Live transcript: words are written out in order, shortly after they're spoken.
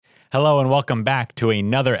Hello and welcome back to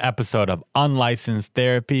another episode of Unlicensed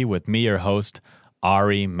Therapy with me, your host,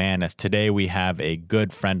 Ari Manis. Today we have a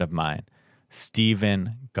good friend of mine,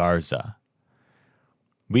 Steven Garza.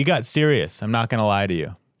 We got serious, I'm not going to lie to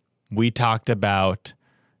you. We talked about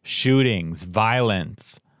shootings,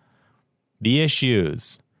 violence, the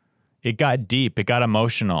issues. It got deep, it got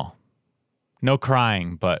emotional. No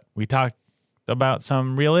crying, but we talked about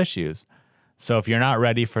some real issues. So if you're not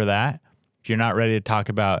ready for that, if you're not ready to talk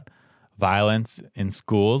about violence in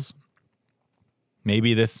schools,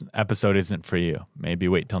 maybe this episode isn't for you. Maybe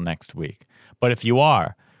wait till next week. But if you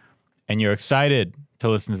are, and you're excited to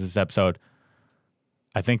listen to this episode,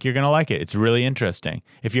 I think you're going to like it. It's really interesting.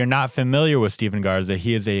 If you're not familiar with Steven Garza,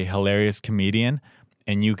 he is a hilarious comedian,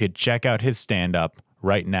 and you could check out his stand-up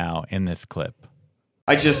right now in this clip.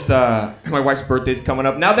 My wife's birthday's coming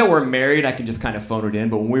up. Now that we're married, I can just kind of phone it in.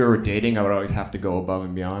 But when we were dating, I would always have to go above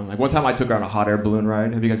and beyond. Like one time I took her on a hot air balloon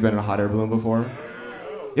ride. Have you guys been on a hot air balloon before?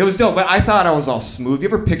 It was dope, but I thought I was all smooth. You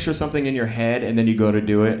ever picture something in your head and then you go to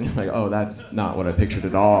do it and you're like, oh, that's not what I pictured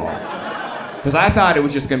at all. Because I thought it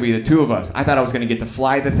was just going to be the two of us. I thought I was going to get to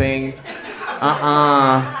fly the thing.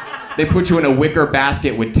 They put you in a wicker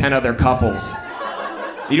basket with 10 other couples.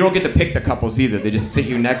 You don't get to pick the couples either. They just sit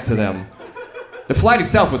you next to them. The flight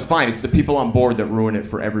itself was fine. It's the people on board that ruin it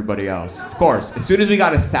for everybody else. Of course, as soon as we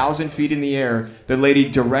got 1,000 feet in the air, the lady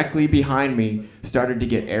directly behind me started to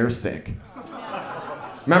get airsick.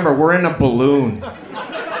 Remember, we're in a balloon.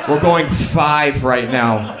 We're going 5 right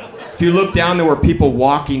now. If you look down, there were people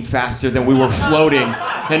walking faster than we were floating.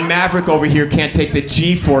 And Maverick over here can't take the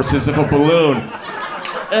G-forces of a balloon.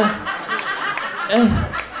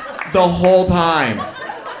 The whole time.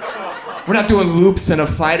 We're not doing loops in a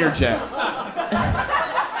fighter jet.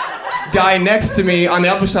 Guy next to me on the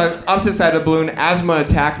opposite side of the balloon, asthma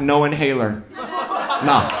attack, no inhaler.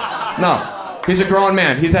 No. He's a grown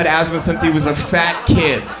man. He's had asthma since he was a fat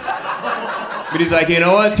kid. But he's like, you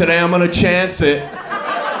know what? Today I'm gonna chance it.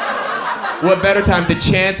 What better time to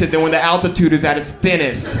chance it than when the altitude is at its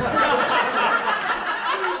thinnest?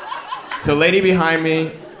 So lady behind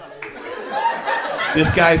me,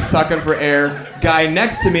 this guy's sucking for air. Guy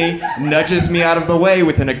next to me nudges me out of the way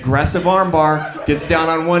with an aggressive armbar, gets down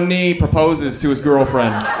on one knee, proposes to his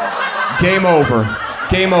girlfriend. Game over.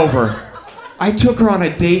 Game over. I took her on a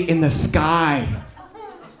date in the sky.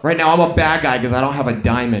 Right now I'm a bad guy because I don't have a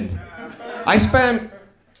diamond. I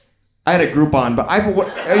had a Groupon, but I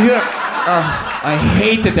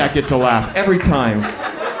hate that gets a laugh every time.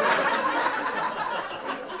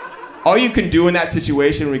 All you can do in that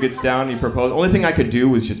situation when he gets down and he proposes, only thing I could do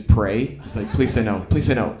was just pray. It's like, please say no, please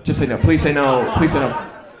say no, just say no, please say no, please say no.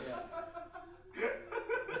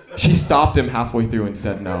 She stopped him halfway through and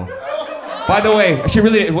said no. By the way, she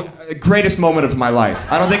really, the greatest moment of my life.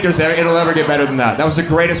 I don't think it'll ever get better than that. That was the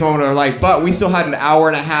greatest moment of our life, but we still had an hour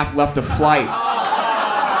and a half left of flight.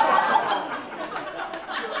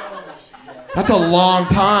 That's a long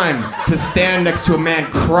time to stand next to a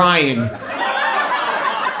man crying.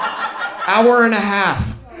 Hour and a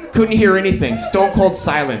half. Couldn't hear anything. Stone cold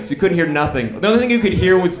silence. You couldn't hear nothing. The only thing you could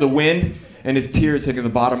hear was the wind and his tears hitting the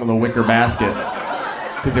bottom of the wicker basket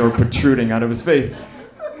because they were protruding out of his face.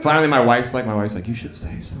 Finally, my wife's like, you should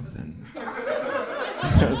say something.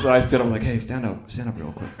 So I stood up, I was like, hey, stand up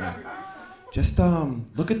real quick, man. Just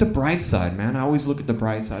look at the bright side, man. I always look at the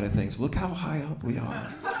bright side of things. Look how high up we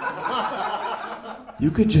are. You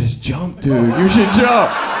could just jump, dude. You should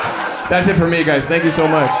jump. That's it for me, guys. Thank you so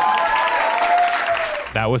much.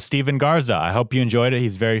 That was Steven Garza. I hope you enjoyed it.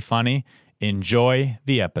 He's very funny. Enjoy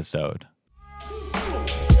the episode.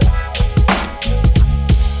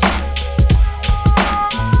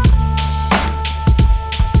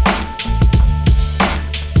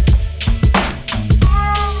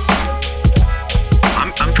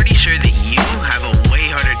 I'm pretty sure that you have a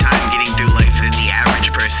way harder time getting through life than the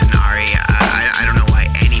average person, Ari. I don't know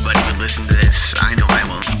why anybody would listen to this. I know I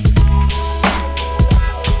won't.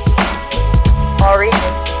 Ari,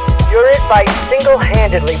 your advice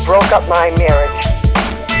single-handedly broke up my marriage.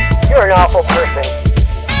 You're an awful person.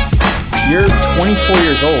 You're 24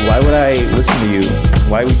 years old. Why would I listen to you?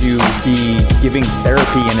 Why would you be giving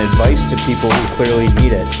therapy and advice to people who clearly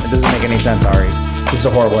need it? It doesn't make any sense, Ari. This is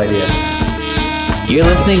a horrible idea. You're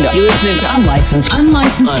listening to Unlicensed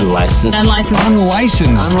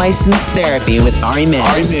Therapy with Ari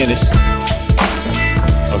Manis.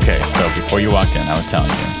 Okay, so before you walked in, I was telling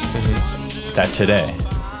you that today,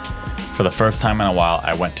 for the first time in a while,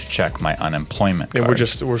 I went to check my unemployment card.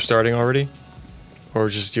 And we're starting already? Or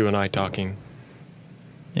just you and I talking?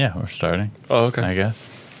 Yeah, we're starting. Oh, okay. I guess.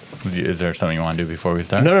 Is there something you want to do before we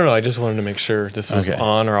start? No. I just wanted to make sure this was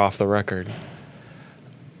on or off the record.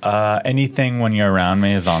 Anything when you're around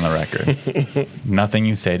me is on the record. Nothing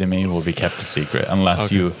you say to me will be kept a secret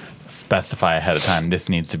unless you specify ahead of time, this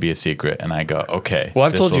needs to be a secret. And I go, okay. Well,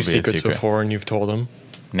 I've this told will you be a secrets secret. before, and you've told them.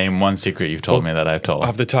 Name one secret you've told me that I've told.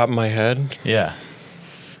 Off the top of my head. Yeah.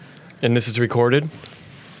 And this is recorded?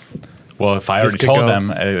 Well, if I This already could told go. them,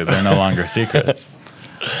 they're no longer secrets.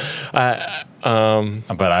 But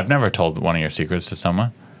I've never told one of your secrets to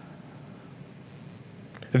someone.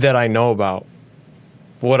 That I know about.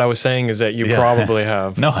 What I was saying is that you probably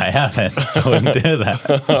have. No, I haven't. I wouldn't do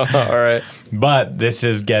that. All right. But this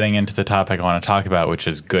is getting into the topic I want to talk about, which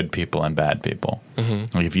is good people and bad people.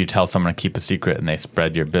 Mm-hmm. Like if you tell someone to keep a secret and they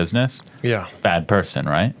spread your business, Yeah. bad person,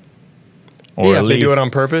 right? Or Yeah, if they do it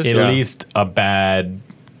on purpose, At yeah. least a bad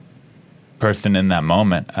person in that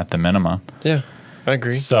moment at the minimum. Yeah, I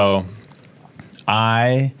agree. So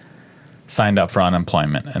I signed up for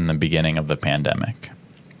unemployment in the beginning of the pandemic.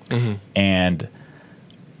 Mm-hmm. And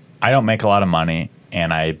I don't make a lot of money,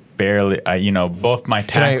 and I barely, both my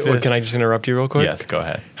taxes. Can I just interrupt you real quick? Yes, go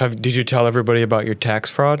ahead. Did you tell everybody about your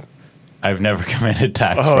tax fraud? I've never committed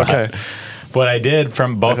tax fraud. Okay. What I did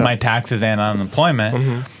from both my taxes and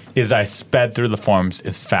unemployment is I sped through the forms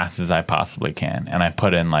as fast as I possibly can, and I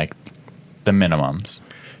put in like the minimums,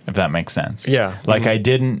 if that makes sense. Yeah. Like I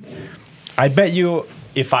bet you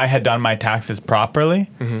if I had done my taxes properly,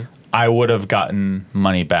 I would have gotten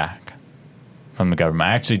money back from the government.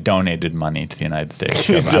 I actually donated money to the United States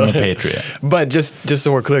government. I'm a patriot. But just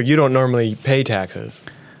so we're clear, you don't normally pay taxes.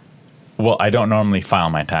 Well, I don't normally file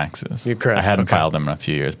my taxes. You're correct. I hadn't Okay. filed them in a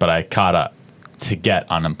few years, but I caught up to get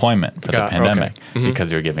unemployment for the pandemic okay. because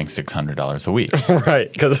you're giving $600 a week.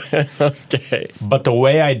 Right. Because okay. But the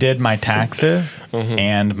way I did my taxes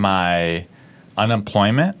and my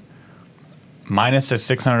unemployment, minus the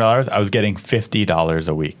 $600, I was getting $50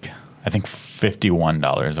 a week. I think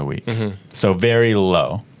 $51 a week. So very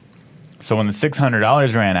low. So when the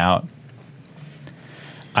 $600 ran out,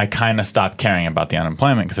 I kind of stopped caring about the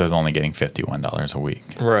unemployment because I was only getting $51 a week.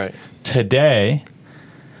 Right. Today,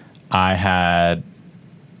 I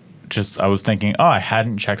was thinking, I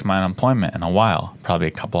hadn't checked my unemployment in a while, probably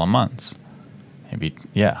a couple of months. Maybe,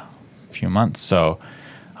 a few months. So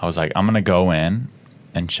I was like, I'm going to go in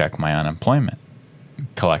and check my unemployment,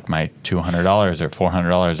 collect my $200 or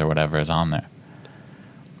 $400 or whatever is on there.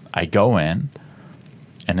 I go in,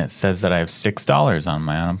 and it says that I have $6 on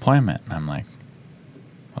my unemployment. And I'm like,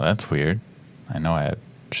 well, that's weird. I know I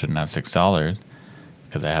shouldn't have $6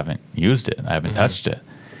 because I haven't used it. I haven't touched it.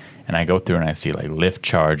 And I go through and I see like Lyft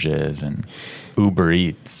charges and Uber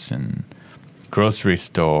Eats and grocery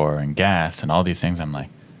store and gas and all these things. I'm like,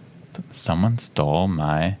 someone stole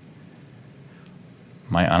my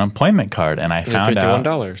unemployment card. And I found out.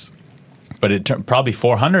 $51. But it turned probably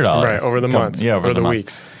 $400. Right, over the months. Yeah, over the months.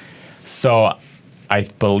 weeks. So I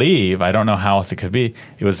believe, I don't know how else it could be,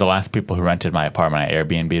 it was the last people who rented my apartment. I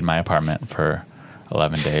Airbnb'd my apartment for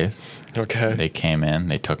 11 days. Okay. They came in,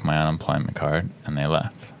 they took my unemployment card, and they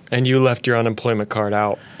left. And you left your unemployment card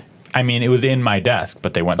out. I mean, it was in my desk,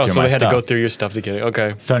 but they went through my stuff. So they had to go through your stuff to get it.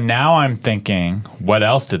 Okay. So now I'm thinking, what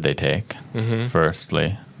else did they take?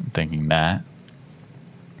 Firstly, I'm thinking that.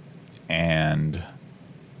 And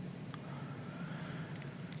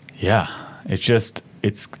yeah,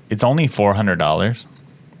 it's only $400.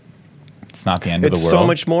 It's not the end of the It's world. so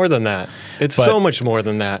much more than that. It's But- so much more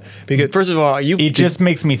than that. Because first of all, It just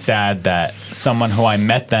makes me sad that someone who I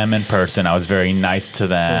met them in person, I was very nice to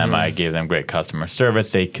them. I gave them great customer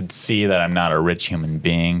service. They could see that I'm not a rich human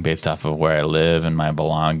being based off of where I live and my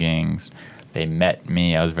belongings. They met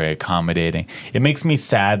me. I was very accommodating. It makes me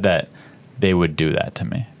sad that they would do that to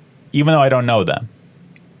me, even though I don't know them.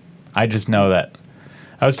 I just know that.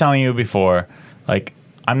 I was telling you before, like,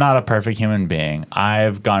 I'm not a perfect human being.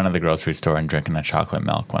 I've gone to the grocery store and drinking a chocolate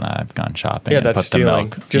milk when I've gone shopping. yeah, and that's put the stealing.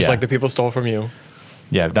 milk. Just Yeah. like the people stole from you.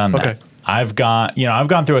 Yeah, I've done that. Okay. I've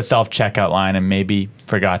gone through a self-checkout line and maybe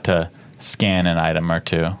forgot to scan an item or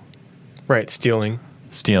two. Right, stealing.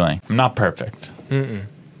 Stealing. I'm not perfect.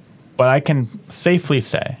 But I can safely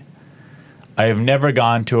say I have never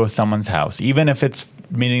gone to someone's house, even if it's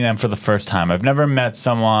meeting them for the first time. I've never met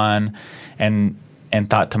someone and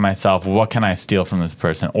thought to myself, what can I steal from this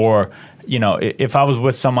person? Or, if I was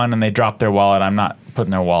with someone and they dropped their wallet, I'm not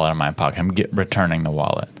putting their wallet in my pocket. I'm returning the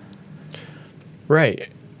wallet. Right.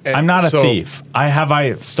 And I'm not a so- thief. Have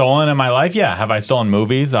I stolen in my life? Yeah. Have I stolen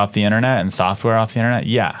movies off the internet and software off the internet?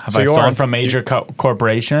 Yeah. Have So I you stolen are- from major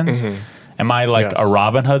corporations? Am I like Yes. a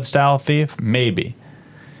Robin Hood style thief? Maybe.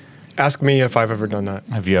 Ask me if I've ever done that.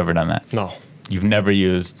 Have you ever done that? No. You've never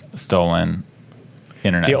used stolen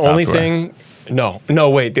internet The software? only thing No,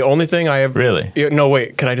 wait. The only thing I have Really? No,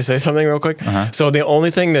 wait. Can I just say something real quick? So the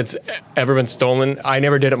only thing that's ever been stolen, I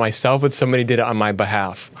never did it myself, but somebody did it on my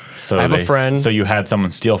behalf. So I have a friend. So you had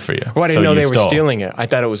someone steal for you. Well, I didn't So know you they were stole. stealing it. I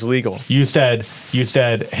thought it was legal. You said,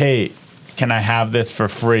 hey, can I have this for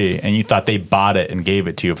free? And you thought they bought it and gave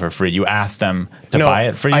it to you for free. You asked them to buy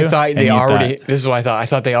it for you. I thought and they you already. thought- This is what I thought. I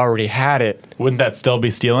thought they already had it. wouldn't that still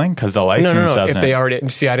be stealing? Because the license No. doesn't. If they already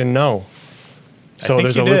see, I didn't know. So I think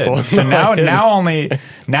there's you a did. loophole. So No, I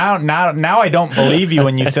didn't. now I don't believe you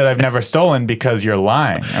when you said I've never stolen because you're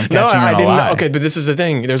lying. I'm catching No, you I in a didn't. lie. Okay, but this is the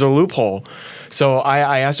thing. There's a loophole. So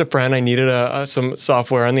I asked a friend. I needed some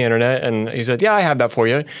software on the internet, and he said, "Yeah, I have that for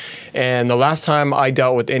you." And the last time I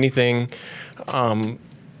dealt with anything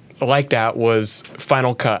like that was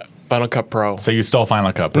Final Cut Pro. So you stole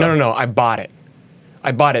Final Cut Pro. No. I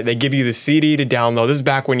bought it. They give you the CD to download. This is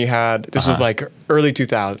back when you had, this was like early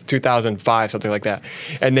 2000, 2005, something like that.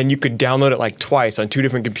 And then you could download it like twice on 2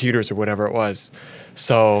 different computers or whatever it was.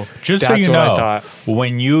 So Just that's so you what know, I thought.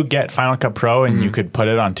 when you get Final Cut Pro and you could put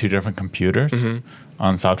it on 2 different computers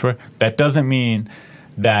on software, that doesn't mean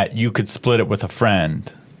that you could split it with a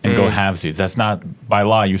friend and go halvesies. That's not, by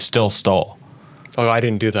law, you still stole. Oh, I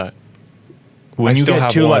didn't do that. When I you still get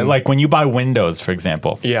have 2, one. like when you buy Windows, for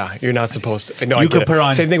example, Yeah, you're not supposed to. No, I you get could it. put it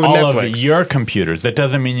on Same thing with all Netflix. of your computers. That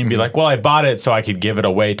doesn't mean you'd be like, well, I bought it so I could give it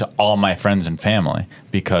away to all my friends and family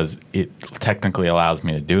because it technically allows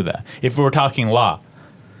me to do that. If we're talking law,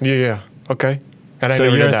 Yeah. Okay. And I So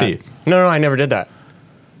never you're did a that. thief. No, I never did that. you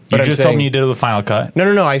But I'm just told saying- me you did it with Final Cut.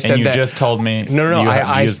 No. I said and you that. just told me. No. you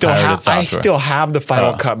I used still pirated have. I software. still have the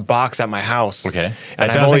Final Oh. Cut box at my house. Okay. And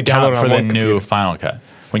That I've only doesn't count downloaded for on the one new computer. Final Cut.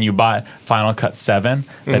 When you bought Final Cut 7,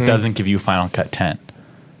 that doesn't give you Final Cut 10.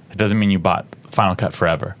 It doesn't mean you bought Final Cut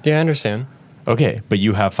forever. Yeah, I understand. Okay, but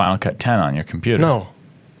you have Final Cut 10 on your computer. No.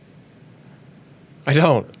 I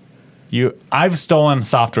don't. I've stolen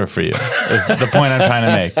software for you. Is the point I'm trying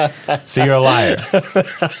to make. So you're a liar.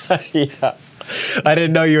 I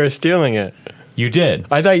didn't know you were stealing it. You did.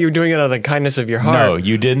 I thought you were doing it out of the kindness of your heart. No,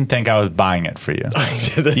 you didn't think I was buying it for you. I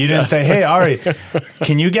didn't. You didn't say, "Hey, Ari,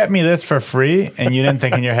 can you get me this for free?" And you didn't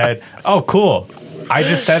think in your head, "Oh, cool. I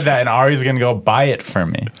just said that, and Ari's gonna go buy it for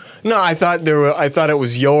me." No, I thought it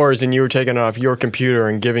was yours, and you were taking it off your computer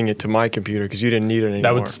and giving it to my computer because you didn't need it anymore.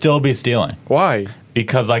 That would still be stealing. Why?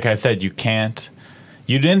 Because, like I said, you can't.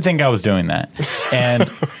 You didn't think I was doing that, and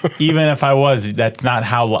even if I was, that's not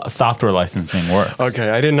how software licensing works. Okay,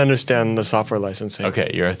 I didn't understand the software licensing.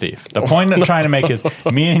 Okay, you're a thief. The point I'm trying to make is,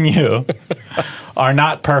 me and you are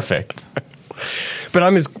not perfect. But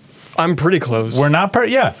I'm pretty close. We're not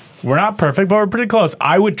we're not perfect, but we're pretty close.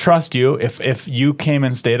 I would trust you if you came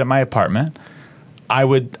and stayed at my apartment. I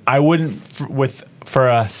wouldn't for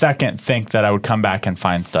a second think that I would come back and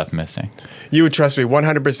find stuff missing. You would trust me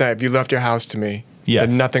 100% if you left your house to me. Yes.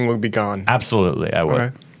 Then nothing would be gone. Absolutely, I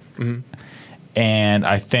would. Okay. And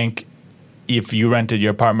I think if you rented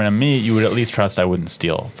your apartment to me, you would at least trust I wouldn't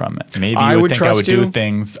steal from it. Maybe I you would would think I would trust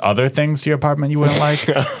do you. other things to your apartment you wouldn't like.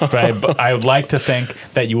 But I would like to think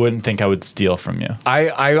that you wouldn't think I would steal from you.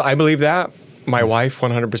 I believe that. My wife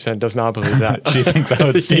 100% does not believe that. She thinks I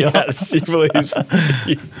would steal. Yes, she believes.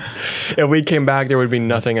 If we came back, there would be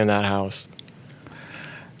nothing in that house.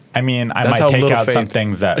 I mean, I That's might how take little out some faith-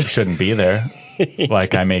 things that shouldn't be there.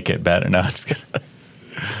 Like I make it better. No, I'm just kidding.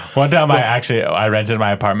 One time I rented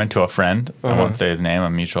my apartment to a friend. I won't say his name, a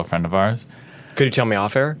mutual friend of ours. Could you tell me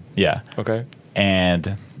off air? Yeah. Okay.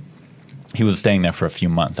 And he was staying there for a few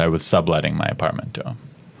months. I was subletting my apartment to him.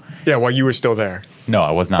 Yeah, while you were still there. No,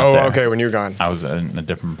 I was not Oh, there. okay, when you're gone. I was in a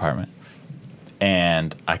different apartment.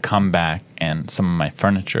 And I come back and some of my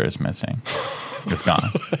furniture is missing. It's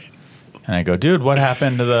gone. And I go, dude, what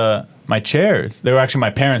happened to my chairs? They were actually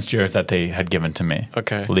my parents' chairs that they had given to me.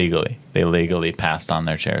 Okay. Legally. They legally passed on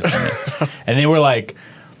their chairs to me. And they were like,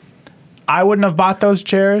 I wouldn't have bought those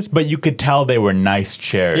chairs, but you could tell they were nice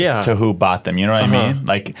chairs Yeah. to who bought them. You know what I mean?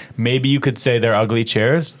 Like maybe you could say they're ugly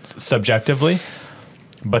chairs subjectively,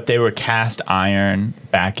 but they were cast iron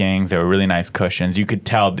backings. They were really nice cushions. You could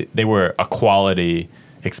tell they were a quality,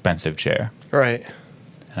 expensive chair. Right.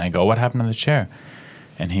 And I go, what happened to the chair?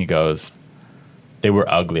 And he goes, they were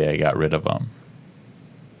ugly. I got rid of them.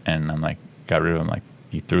 And I'm like, got rid of them? Like,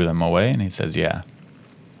 you threw them away? And he says, yeah.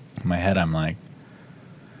 In my head, I'm like,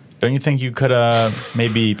 don't you think you could have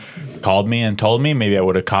maybe called me and told me? Maybe I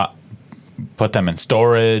would have put them in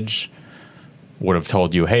storage, would have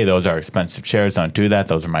told you, hey, those are expensive chairs. Don't do that.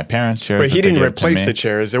 Those are my parents' chairs. But he that they didn't gave to replace me." the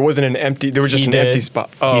chairs. There wasn't an empty. There was just He an did. empty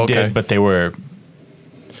spot. Oh, he okay. did, but they were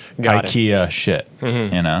Got it. IKEA shit,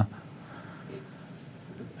 you know?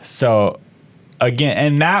 So again,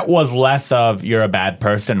 and that was less of you're a bad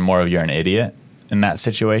person, more of you're an idiot in that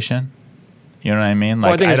situation. You know what I mean? Like,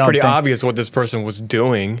 Well, I think it's don't pretty think obvious what this person was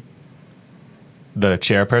doing. The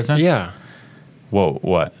chairperson? Yeah. Whoa,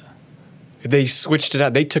 what? They switched it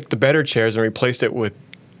out. They took the better chairs and replaced it with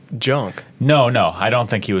junk. No, I don't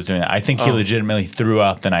think he was doing that. I think he legitimately threw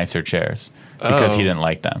out the nicer chairs because he didn't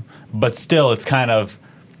like them. But still, it's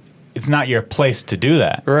not your place to do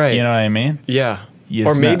that. Right. You know what I mean? Yeah. It's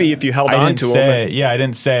Or maybe not- if you held I on didn't to say, them. Yeah, I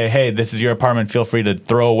didn't say, hey, this is your apartment. Feel free to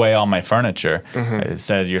throw away all my furniture. Mm-hmm. I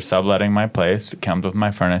said, you're subletting my place. It comes with my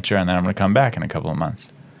furniture, and then I'm going to come back in a couple of months.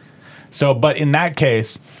 So, but in that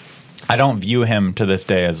case, I don't view him to this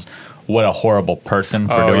day as what a horrible person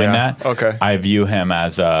for doing yeah. that. Okay. I view him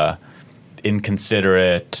as a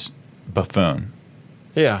inconsiderate buffoon.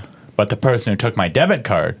 Yeah. But the person who took my debit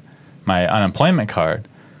card, my unemployment card,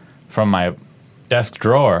 from my desk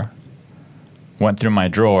drawer, went through my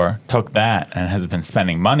drawer, took that, and has been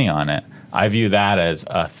spending money on it, I view that as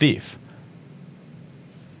a thief.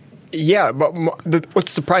 Yeah, but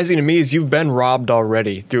what's surprising to me is you've been robbed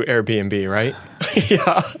already through Airbnb, right?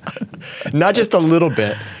 Yeah. Not just a little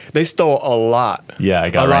bit. They stole a lot. Yeah, I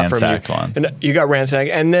got a lot from ransacked you. once. And you got ransacked.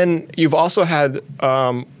 And then you've also had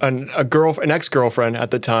an ex-girlfriend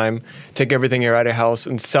at the time take everything out of your house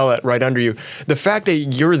and sell it right under you. The fact that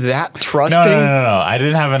you're that trusting. No. I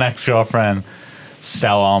didn't have an ex-girlfriend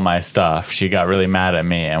sell all my stuff. She got really mad at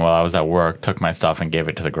me, and while I was at work, took my stuff and gave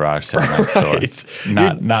it to the garage sale next door.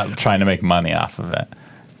 Not trying to make money off of it.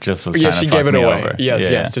 Just was trying She to fuck gave it me away. over.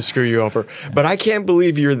 Yes, to screw you over. But I can't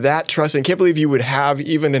believe you're that trusting. I can't believe you would have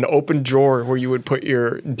even an open drawer where you would put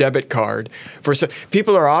your debit card.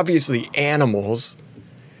 People are obviously animals.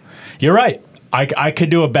 You're right. I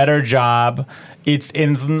could do a better job. It's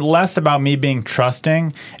less about me being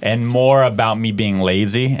trusting and more about me being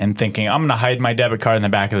lazy and thinking, I'm going to hide my debit card in the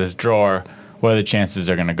back of this drawer. What are the chances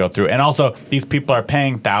they're going to go through? And also, these people are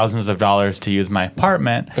paying thousands of dollars to use my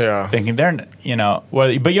apartment, thinking they're,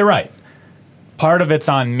 but you're right. Part of it's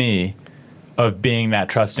on me of being that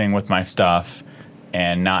trusting with my stuff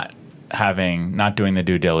and not doing the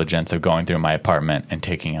due diligence of going through my apartment and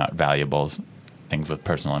taking out valuables, things with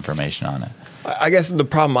personal information on it. I guess the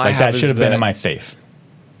problem I Like have that is should have been in my safe.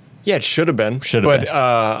 Yeah, it should have been. Should have been.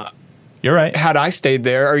 But you're right. had I stayed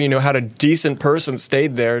there, or had a decent person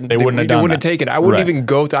stayed there, they wouldn't have done that. taken it. I wouldn't Right. even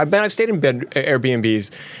go through. I've stayed in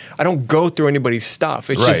Airbnbs. I don't go through anybody's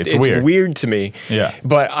stuff. It's Right, just it's weird. to me. Yeah.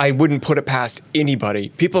 But I wouldn't put it past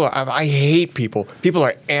anybody. I hate people. People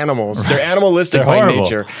are animals. They're animalistic They're by horrible.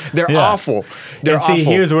 nature. They're Yeah. awful. They're And see,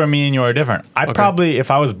 awful. here's where me and you are different. Probably,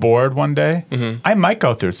 if I was bored one day, I might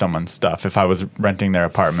go through someone's stuff if I was renting their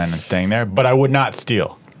apartment and staying there, but I would not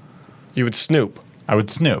steal. You would snoop. I would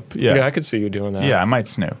snoop. Yeah. Yeah, I could see you doing that. Yeah, I might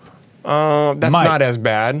snoop. That's Might. not as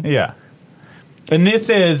bad. Yeah. And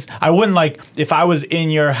I wouldn't if I was in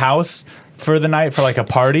your house for the night for a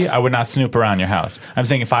party, I would not snoop around your house. I'm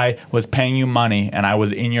saying if I was paying you money and I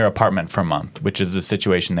was in your apartment for a month, which is the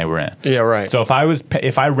situation they were in. Yeah, right. So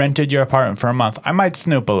if I rented your apartment for a month, I might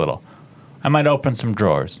snoop a little. I might open some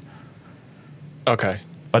drawers. Okay.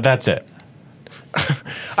 But that's it.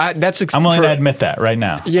 I'm willing to admit that right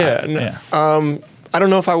now. Yeah. I don't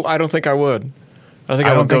know if I don't think I would. I think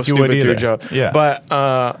I I don't would go think you stupid would through a either. job.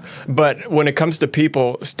 Yeah. But when it comes to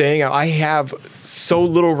people staying out, I have so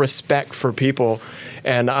little respect for people,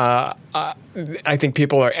 and I think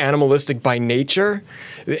people are animalistic by nature,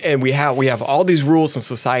 and we have all these rules in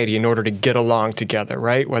society in order to get along together,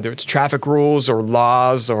 right? Whether it's traffic rules or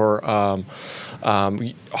laws or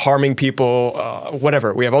harming people,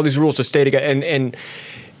 whatever. We have all these rules to stay together, and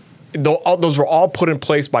those were all put in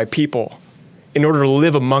place by people in order to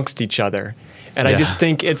live amongst each other. And I just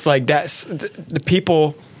think it's like that's the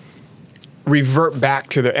people revert back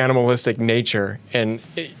to their animalistic nature. And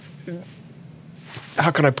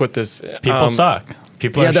how can I put this? People suck.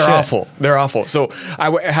 People are they're shit. awful. They're awful. So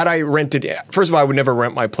had I rented, first of all, I would never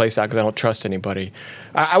rent my place out because I don't trust anybody.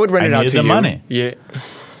 I would rent it out to you. the money.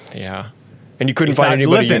 Yeah. And you couldn't find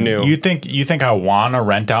anybody Listen, you knew. You think I want to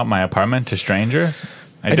rent out my apartment to strangers?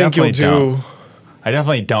 I think you'll do. I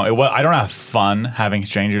definitely don't. I don't have fun having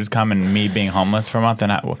strangers come and me being homeless for a month.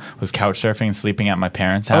 And I was couch surfing and sleeping at my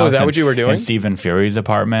parents' house. Oh, is that what you were doing? In Stephen Fury's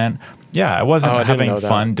apartment. Yeah, I wasn't I didn't having know that.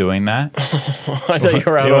 fun doing that. I thought you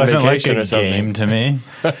were out It on wasn't vacation like a or something. game to me.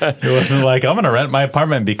 It wasn't like, I'm going to rent my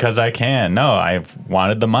apartment because I can. No, I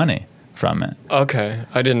wanted the money from it. Okay,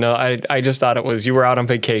 I didn't know. I just thought it was you were out on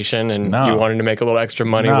vacation and No. you wanted to make a little extra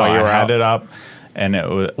money No, while you were I had out. it up. And it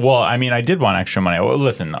was, well, I mean, I did want extra money. Well,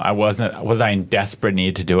 listen, was I in desperate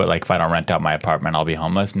need to do it? Like, if I don't rent out my apartment, I'll be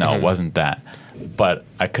homeless? No, It wasn't that. But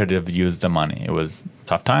I could have used the money. It was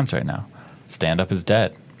tough times right now. stand-up is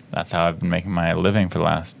dead. That's how I've been making my living for the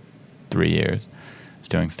last 3 years. It's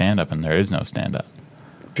doing stand-up, and there is no stand-up.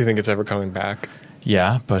 Do you think it's ever coming back?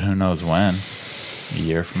 Yeah, but who knows when? A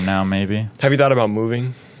year from now, maybe. Have you thought about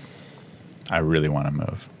moving? I really want to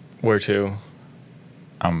move. Where to?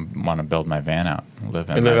 I want to build my van out, live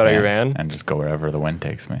out of your van, and just go wherever the wind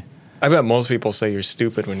takes me. I bet most people say you're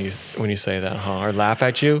stupid when you say that, huh? Or laugh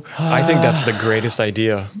at you. I think that's the greatest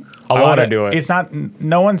idea. I want to do it. It's not.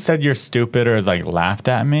 No one said you're stupid or is like laughed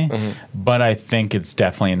at me, but I think it's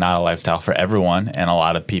definitely not a lifestyle for everyone, and a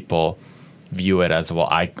lot of people view it as, well,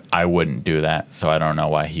 I wouldn't do that, so I don't know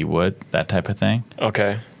why he would, that type of thing.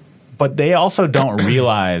 Okay. But they also don't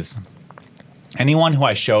realize, anyone who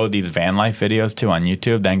I show these van life videos to on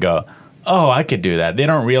YouTube then go, oh, I could do that. They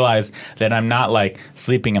don't realize that I'm not like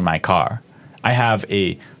sleeping in my car. I have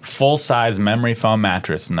a full-size memory foam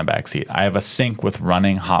mattress in the backseat. I have a sink with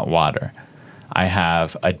running hot water. I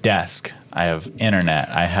have a desk. I have internet.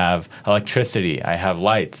 I have electricity. I have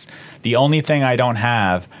lights. The only thing I don't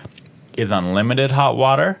have is unlimited hot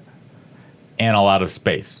water and a lot of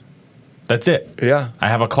space. That's it. Yeah. I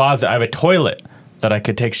have a closet. I have a toilet that I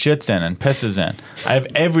could take shits in and pisses in. I have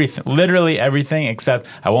everything, literally everything, except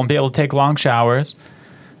I won't be able to take long showers,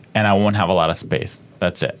 and I won't have a lot of space.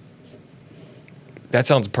 That's it. That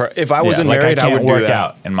sounds if I wasn't married, I would work do that.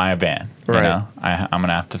 out in my van. Right. You know, I'm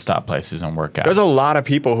gonna have to stop places and work out. There's a lot of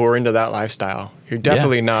people who are into that lifestyle. You're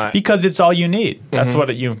definitely not, because it's all you need. That's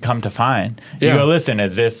what you've come to find. You go, listen,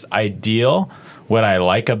 is this ideal? Would I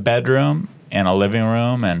like a bedroom and a living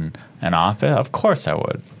room and an office? Of course I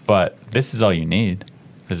would. But this is all you need.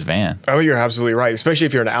 This van. Oh, you're absolutely right. Especially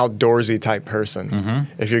if you're an outdoorsy type person.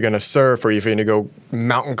 If you're going to surf or if you're going to go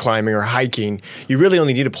mountain climbing or hiking, you really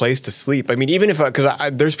only need a place to sleep. I mean, even if, because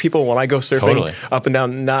there's people when I go surfing up and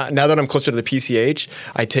down, now that I'm closer to the PCH,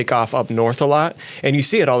 I take off up north a lot. And you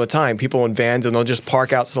see it all the time. People in vans, and they'll just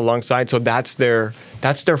park out alongside. So that's their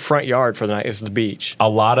front yard for the night, is the beach. A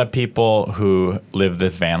lot of people who live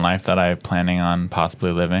this van life that I'm planning on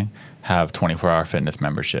possibly living have 24-hour fitness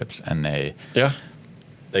memberships. And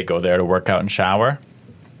they go there to work out and shower.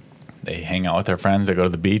 They hang out with their friends. They go to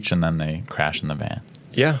the beach, and then they crash in the van.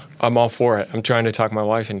 Yeah, I'm all for it. I'm trying to talk my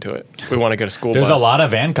wife into it. We want to get a school There's bus. a lot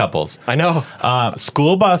of van couples. I know.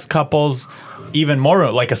 School bus couples, even more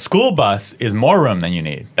room. Like a school bus is more room than you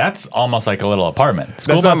need. That's almost like a little apartment.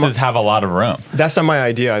 School buses have a lot of room. That's not my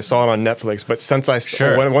idea. I saw it on Netflix, but since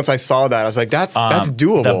once I saw that, I was like, that's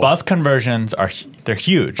doable. The bus conversions they're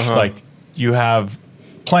huge. Like you have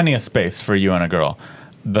plenty of space for you and a girl.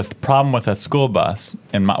 The problem with a school bus,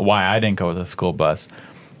 and why I didn't go with a school bus,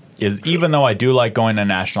 is even though I do like going to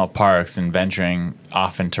national parks and venturing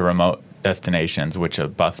off into remote destinations, which a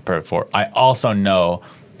bus perfect for, I also know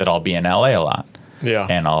that I'll be in LA a lot. Yeah.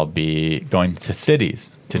 And I'll be going to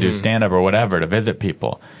cities to do stand-up or whatever, to visit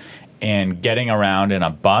people. And getting around in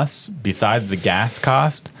a bus, besides the gas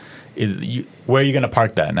cost, where are you going to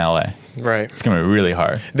park that in LA? Right. It's going to be really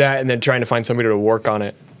hard. That, and then trying to find somebody to work on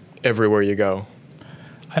it everywhere you go.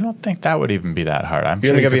 I don't think that would even be that hard. I'm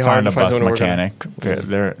sure you could find a bus someone mechanic.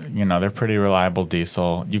 They're pretty reliable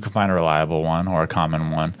diesel. You can find a reliable one or a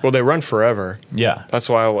common one. Well, they run forever. Yeah. That's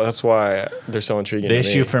why they're so intriguing. The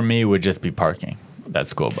issue for me would just be parking that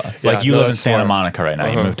school bus. Yeah, like you live in Santa Monica right now.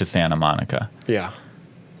 You moved to Santa Monica. Yeah.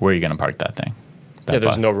 Where are you going to park that thing?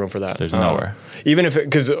 There's no room for that. There's nowhere. Even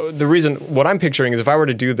because the reason, what I'm picturing is if I were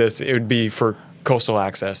to do this, it would be for coastal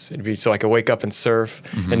access. It'd be so I could wake up and surf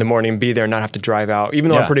in the morning and be there and not have to drive out. Even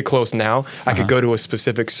though I'm pretty close now, I could go to a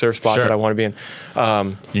specific surf spot that I want to be in.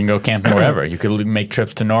 You can go camping wherever. You could make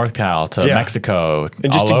trips to North Cal, to Mexico,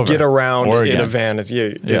 and just all to get around Oregon. in a van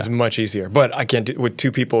is much easier. But I can't with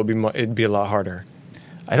two people. It'd be a lot harder.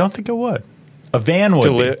 I don't think it would. A van would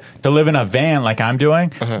be. To live in a van like I'm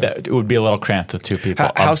doing, that it would be a little cramped with two people.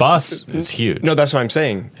 A bus is huge. No, that's what I'm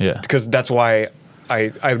saying. Yeah. Because that's why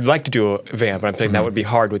I'd like to do a van, but I'm thinking that would be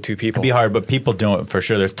hard with two people. It'd be hard, but people do it for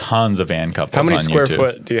sure. There's tons of van couples on YouTube. How many square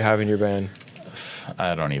foot do you have in your van?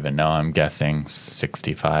 I don't even know. I'm guessing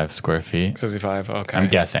 65 square feet. 65, okay. I'm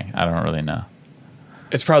guessing. I don't really know.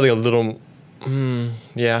 It's probably a little,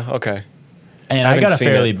 yeah, okay. And I got a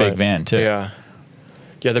fairly big van, too. Yeah.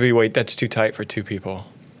 Yeah, that's too tight for two people.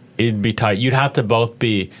 It'd be tight. You'd have to both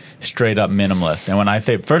be straight up minimalist. And when I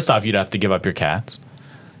say, first off, you'd have to give up your cats.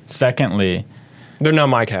 Secondly, they're not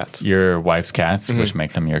my cats. Your wife's cats, which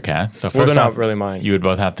makes them your cats. So they're first not off, really mine. You would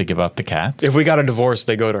both have to give up the cats. If we got a divorce,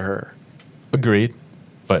 they go to her. Agreed.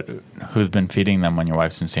 But who's been feeding them when your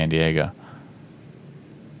wife's in San Diego?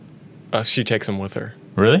 She takes them with her.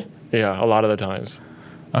 Really? Yeah, a lot of the times.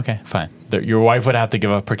 Okay, fine. Your wife would have to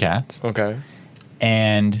give up her cats. Okay.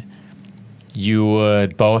 And you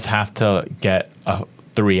would both have to get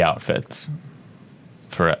 3 outfits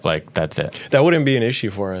for it. Like, that's it. That wouldn't be an issue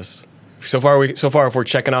for us. So far, if we're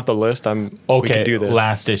checking off the list, we Okay, could do this.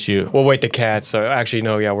 last issue. We'll wait the cats. So actually,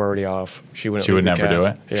 no, yeah, we're already off. She would never do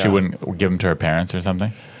it? Yeah. She wouldn't give them to her parents or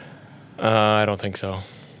something? I don't think so.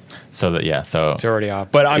 So It's already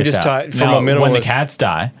off. But I'm it's just out. from Now, a minimalist. when the cats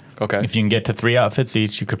die, Okay. if you can get to 3 outfits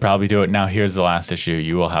each, you could probably do it. Now, here's the last issue.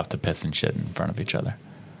 You will have to piss and shit in front of each other.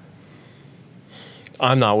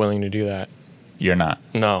 I'm not willing to do that. You're not.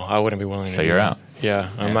 No, I wouldn't be willing to So do you're that. out. Yeah,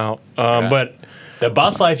 I'm Yeah. out. Yeah. But The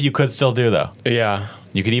bus life you could still do, though. yeah.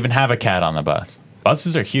 You could even have a cat on the bus.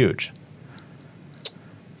 Buses are huge.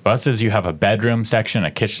 Buses, you have a bedroom section,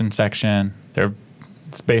 a kitchen section.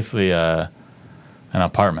 It's basically an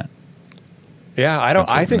apartment. Yeah, I don't.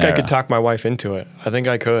 It's a I think I could Panera. talk my wife into it. I think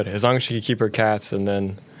I could, as long as she could keep her cats, and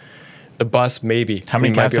then the bus maybe. How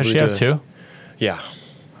many We might cats be does able she to have? do it. 2? Yeah.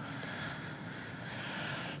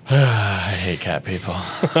 I hate cat people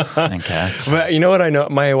and cats. But you know what I know?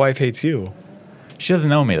 My wife hates you. She doesn't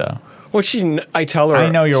know me, though. Well, I tell her. I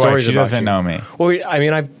know your wife. stories She about doesn't you. know me. Well, I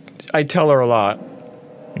mean, I tell her a lot.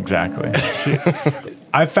 Exactly.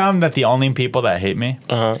 I found that the only people that hate me,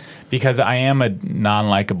 because I am a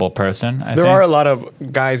non-likable person. There are a lot of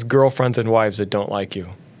guys, girlfriends, and wives that don't like you.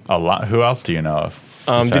 a lot. Who else do you know of?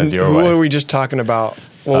 Besides your Who wife? were we just talking about?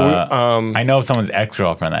 Well, I know of someone's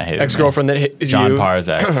ex-girlfriend that hated me. ex-girlfriend that hated John you. Parr's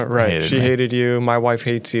ex. Right. hated She me. hated you. My wife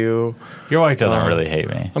hates you. Your wife doesn't really hate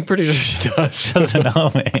me. I'm pretty sure she does. She doesn't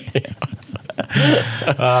know me.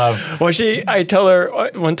 Well, I tell her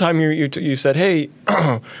one time you said, "Hey,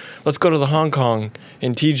 let's go to the Hong Kong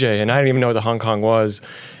in TJ," and I didn't even know what the Hong Kong was.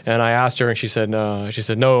 And I asked her, and she said,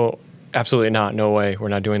 "No, absolutely not. No way. We're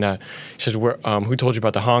not doing that." She said, "Who told you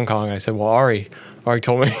about the Hong Kong?" I said, "Well, Ari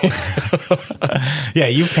told me." Yeah,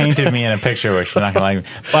 you painted me in a picture where she's not gonna like me.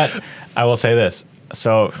 But I will say this.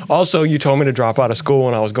 So Also, you told me to drop out of school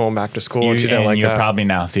when I was going back to school, and she didn't like you'll that. probably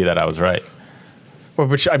now see that I was right. Well,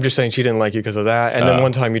 but I'm just saying she didn't like you because of that. And then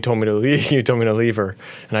one time you told me to leave. You told me to leave her,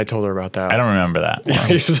 and I told her about that. I don't remember that.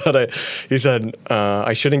 You said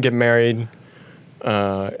I shouldn't get married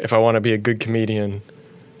if I want to be a good comedian.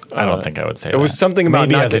 I don't think I would say that. It was something about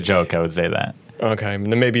maybe not as a get- joke I would say that. Okay,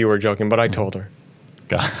 then maybe you were joking, but I told her.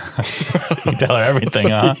 God. You tell her everything,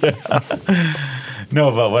 huh?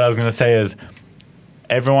 No, but what I was gonna say is,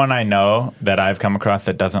 everyone I know that I've come across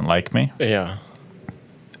that doesn't like me, Yeah.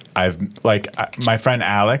 my friend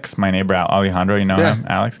Alex, my neighbor Alejandro, you know Yeah. him,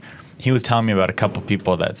 Alex. He was telling me about a couple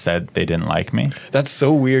people that said they didn't like me. That's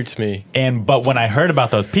so weird to me. But when I heard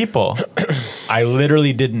about those people, I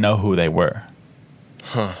literally didn't know who they were.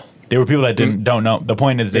 They were people that don't know. The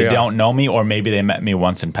point is they Yeah. don't know me, or maybe they met me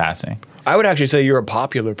once in passing. I would actually say you're a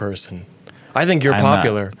popular person. I think you're I'm not.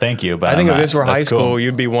 popular. Thank you, but I think I'm if this not. were high That's school, cool.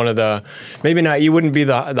 you'd be one of the, maybe not, you wouldn't be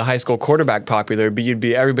the high school quarterback popular, but you'd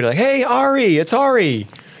be everybody like, "Hey, Ari, it's Ari.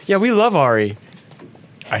 Yeah, we love Ari."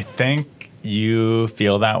 I think you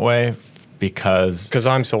feel that way because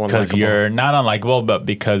I'm so unlikable. you're not unlikable, but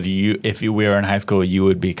because if we were in high school, you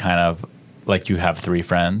would be kind of like you have 3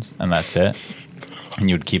 friends and that's it. And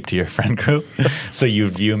you'd keep to your friend group. So you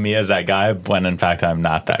view me as that guy when in fact I'm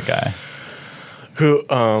not that guy. Who,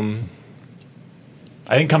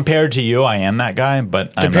 I think compared to you, I am that guy,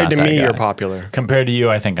 but compared to I'm not me, that you're guy. popular. Compared to you,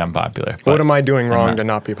 I think I'm popular. What but am I doing I'm wrong not. to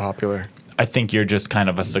not be popular? I think you're just kind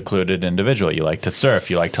of a secluded individual. You like to surf.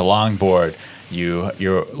 You like to longboard. You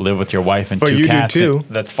live with your wife and But 2 you do cats too.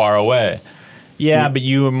 that's far away. Yeah, but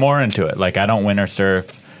you are more into it. Like I don't winter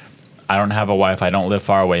surf. I don't have a wife. I don't live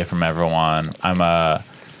far away from everyone. I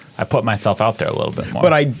put myself out there a little bit more.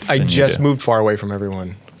 But I than you just do. moved far away from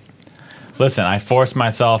everyone. Listen, I forced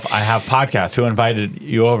myself. I have podcasts. Who invited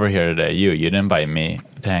you over here today? You. You didn't invite me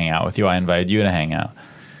to hang out with you. I invited you to hang out.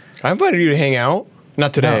 I invited you to hang out.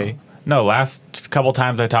 Not today. No, last couple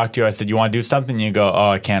times I talked to you, I said, "You want to do something?" You go, "Oh,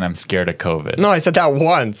 I can't. I'm scared of COVID." No, I said that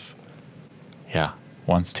once. Yeah,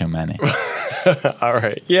 once too many. All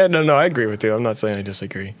right. Yeah, no, I agree with you. I'm not saying I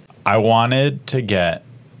disagree. I wanted to get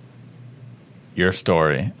your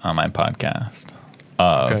story on my podcast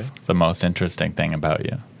of Okay. the most interesting thing about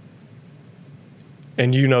you.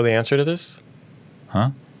 And you know the answer to this?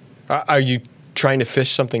 Huh? Are you trying to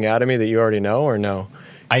fish something out of me that you already know or no?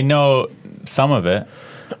 I know some of it,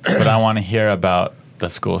 but I want to hear about the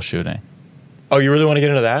school shooting. Oh, you really want to get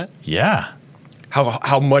into that? Yeah.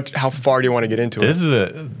 How far do you want to get into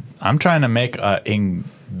it? I'm trying to make an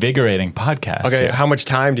invigorating podcast. Okay, here. how much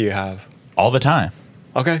time do you have? All the time.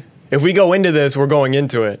 Okay. If we go into this, we're going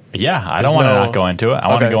into it. Yeah, I There's don't want to no- not go into it. I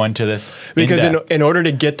want to Okay. go into this Because in-depth. in order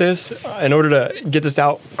to get this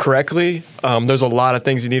out correctly, there's a lot of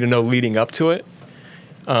things you need to know leading up to it.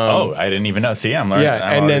 I didn't even know. See, I'm learning. Yeah,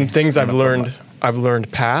 I'm and then already things I've gonna put learned. I've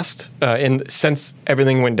learned past, and since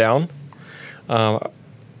everything went down.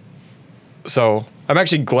 So I'm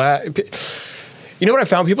actually glad. You know what I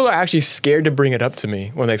found? People are actually scared to bring it up to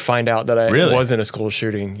me when they find out that I Really? was in a school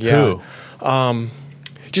shooting. Yeah. Who?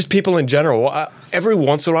 Just people in general. Every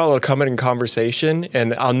once in a while, they'll come in conversation,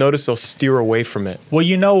 and I'll notice they'll steer away from it. Well,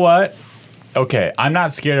 you know what? Okay, I'm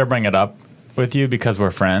not scared to bring it up with you because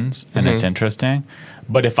we're friends and Mm-hmm. it's interesting.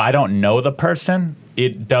 But if I don't know the person,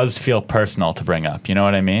 it does feel personal to bring up. You know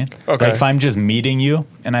what I mean? Okay. Like if I'm just meeting you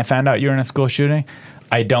and I found out you're in a school shooting,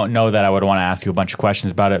 I don't know that I would want to ask you a bunch of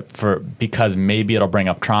questions about it because maybe it'll bring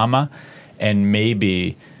up trauma, and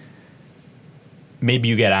maybe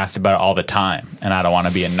you get asked about it all the time, and I don't want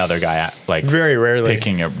to be another guy like Very rarely.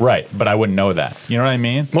 picking it right. But I wouldn't know that. You know what I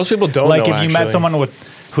mean? Most people don't like know, if you met actually. someone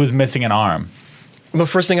who's missing an arm, The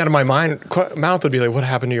first thing out of my mouth would be like, "What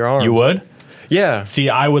happened to your arm?" you would. Yeah. See,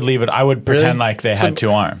 I would leave it. I would pretend like they So- had two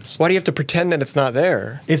arms. Why do you have to pretend that it's not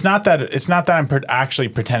there? It's not that I'm actually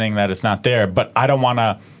pretending that it's not there, but I don't want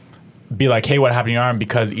to be like, "Hey, what happened to your arm?"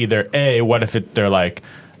 Because either A, what if they're like,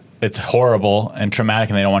 it's horrible and traumatic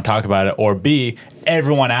and they don't want to talk about it, or B,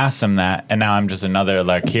 everyone asks them that, and now I'm just another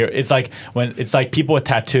like here. It's like people with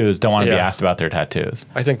tattoos don't want to be Yeah. asked about their tattoos.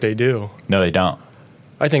 I think they do. No, they don't.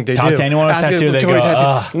 I think they Talk do. to anyone with a Ask tattoo, them they to go, a tattoo.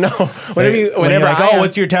 "Ugh." No. When Whenever you're like, I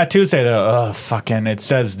what's your tattoo say? They're, fucking, it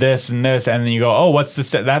says this and this, and then you go, oh, what's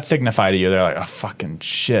that signify to you? They're like, oh, fucking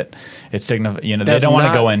shit. It signifies, they That's don't want to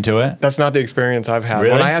not- go into it. That's not the experience I've had.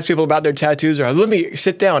 Really? When I ask people about their tattoos, they're like, let me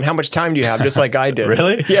sit down. How much time do you have? Just like I did.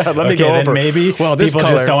 Really? Yeah. Let me Okay, go then over. maybe Well, this people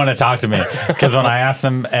color. just don't want to talk to me because when I ask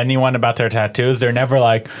anyone about their tattoos, they're never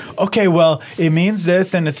like, okay, well, it means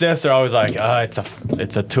this and it's this. They're always like,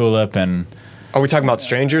 it's a tulip and Are we talking about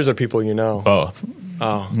strangers or people you know? both.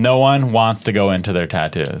 Oh. No one wants to go into their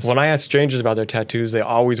tattoos. When I ask strangers about their tattoos, they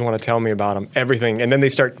always want to tell me about them, everything, and then they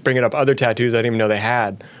start bringing up other tattoos I didn't even know they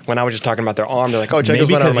had. When I was just talking about their arm, they're like, "Oh, check Maybe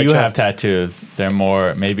this one out on because my you have chest." tattoos, they're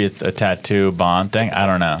more. Maybe it's a tattoo bond thing. I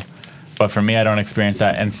don't know, but for me, I don't experience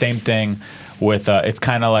that. And same thing with. It's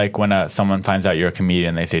kind of like when someone finds out you're a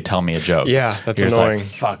comedian, they say, "Tell me a joke." Yeah, that's You're just annoying. Like,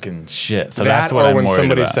 fucking shit. So That that's what or I'm when worried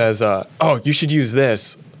somebody about. says, "Oh, you should use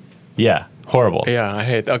this." Yeah, horrible. Yeah, I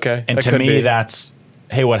hate. Okay, And that to could me, be. that's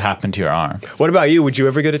hey, what happened to your arm? What about you? Would you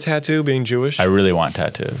ever get a tattoo, being Jewish? I really want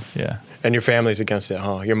tattoos. Yeah. And your family's against it,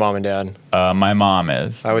 huh? Your mom and dad. My mom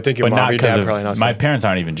is. I would think your but mom- not your 'cause dad of- probably not My so. parents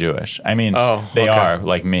aren't even Jewish. I mean, Oh, they okay. are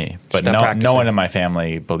like me, but Just not no practicing. one in my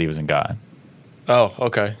family believes in God. Oh,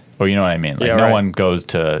 okay. Or you know what I mean? Like Yeah, no right. one goes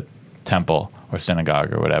to temple or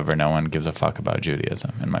synagogue or whatever. No one gives a fuck about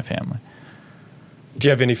Judaism in my family. Do you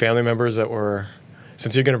have any family members that were,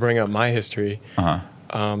 since you're going to bring up my history,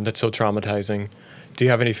 that's so traumatizing? Do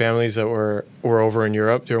you have any families that were over in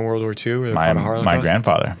Europe during World War II? Or they're part of Holocaust? My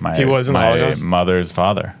grandfather. He was in the my Holocaust? mother's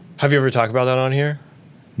father. Have you ever talked about that on here?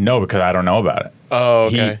 No, because I don't know about it. Oh,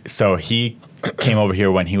 okay. He came over here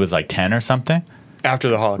when he was like 10 or something. After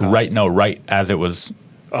the Holocaust? Right as it was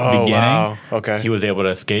Oh, beginning. wow. Okay. He was able to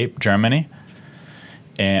escape Germany.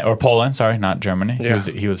 Or Poland, sorry, not Germany. Yeah.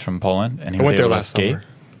 He was from Poland, and he I was went there able to last escape summer.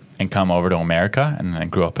 and come over to America, and then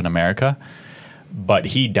grew up in America. But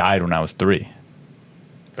he died when I was 3,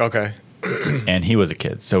 Okay. and he was a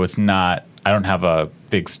kid. So it's not. I don't have a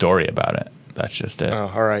big story about it. That's just it.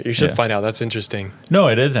 Oh, all right. You should Yeah. find out. That's interesting. No,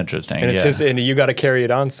 it is interesting. And it's yeah. just, and you got to carry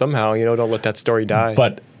it on somehow. Don't let that story die.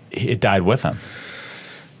 But it died with him.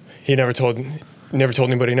 he never told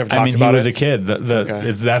anybody. Never talked I mean, about he was it. a kid.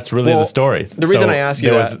 Okay. That's really Well, the story. the reason I ask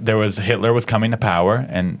you there was Hitler was coming to power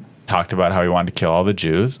and talked about how he wanted to kill all the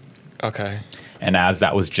Jews. Okay. And as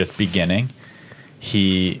that was just beginning,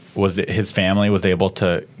 his family was able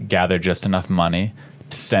to gather just enough money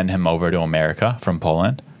to send him over to America from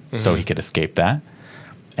Poland, so he could escape that.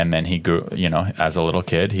 And then he grew, as a little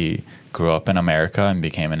kid, he grew up in America and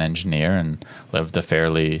became an engineer and lived a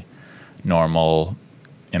fairly normal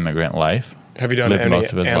immigrant life. Have you done Lived any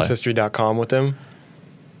most of his life. Ancestry.com with him?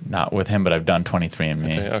 Not with him, but I've done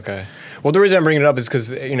 23andMe. Okay. Well, the reason I'm bringing it up is because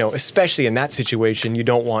especially in that situation, you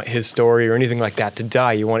don't want his story or anything like that to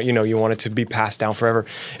die. You want it to be passed down forever.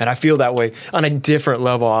 And I feel that way on a different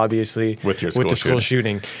level, obviously, With the school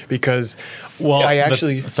shooting, because Well, I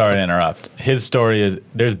actually, sorry to interrupt. His story is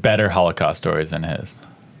there's better Holocaust stories than his.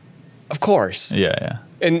 of course, Yeah.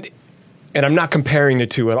 and I'm not comparing the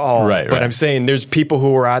two at all. Right, But right. I'm saying there's people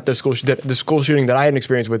who were at the school shooting that I had an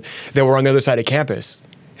experience with that were on the other side of campus.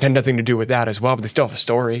 It had nothing to do with that as well, but they still have a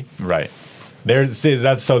story. Right.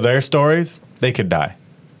 So their stories, they could die.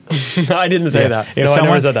 I didn't say that. If No, I someone,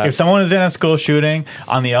 never said that. If someone is in a school shooting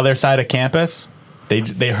on the other side of campus,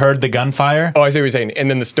 They heard the gunfire. Oh, I see what you're saying. And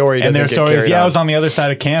then the story And doesn't their get story is, carried I on. was on the other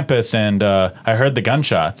side of campus and I heard the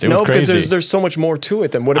gunshots. It was No, because crazy. there's so much more to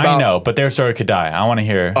it than what about. I know, but their story could die. I want to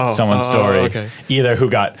hear someone's oh, story, okay. either who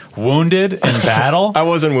got wounded in battle I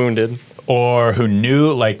wasn't wounded. or who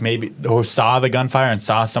knew, like maybe who saw the gunfire and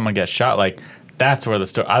saw someone get shot. Like that's where the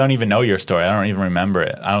story. I don't even know your story. I don't even remember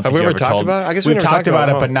it. I don't. Have think we you ever ever talked told, about it? I guess we've we never talked talked about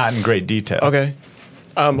it, about it, but not in great detail. Okay.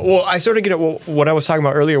 Well, I sort of get it. Well, what I was talking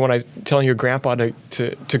about earlier when I was telling your grandpa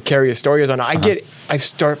to carry his stories on. I've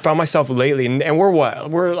found myself lately, and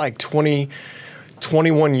we're like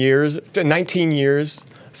 21 years, 19 years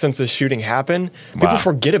since the shooting happened. People Wow.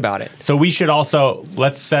 forget about it. So we should also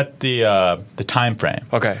let's set the time frame.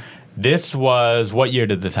 Okay. This was what year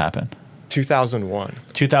did this happen? 2001,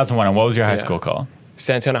 2001. And what was your high Yeah. school called?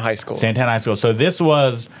 Santana High School. Santana High School. So this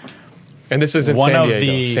was And this is in one San of Diego,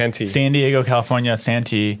 the Santee. San Diego, California,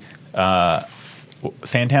 Santee,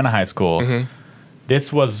 Santana High School. Mm-hmm.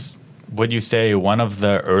 This was, would you say, one of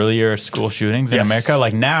the earlier school shootings in Yes. America?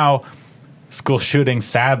 Like now, school shooting,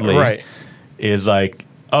 sadly, Right. is like,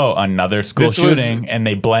 oh, another school This was- shooting, and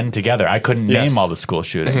they blend together. I couldn't Yes. Mm-hmm. name all the school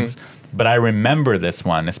shootings, but I remember this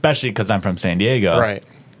one, especially because I'm from San Diego. Right.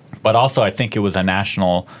 But also, I think it was a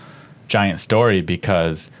national giant story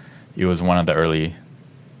because it was one of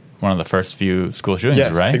the first few school shootings,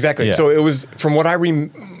 Yes, right? exactly. Yeah. So it was, from what I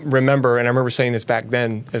remember, and I remember saying this back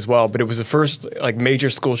then as well, but it was the first like major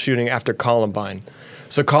school shooting after Columbine.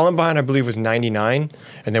 So Columbine, I believe, was 99,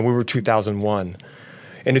 and then we were 2001.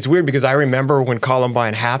 And it's weird because I remember when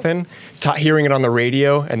Columbine happened, hearing it on the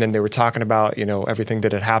radio, and then they were talking about, everything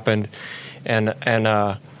that had happened.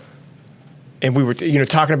 And we were,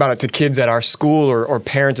 talking about it to kids at our school or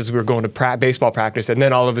parents as we were going to baseball practice. And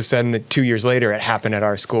then all of a sudden, 2 years later, it happened at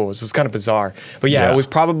our school. So it's kind of bizarre. But yeah, Yeah. it was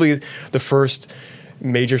probably the first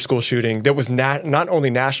major school shooting that was not only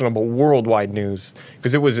national but worldwide news,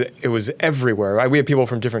 because it was everywhere. We had people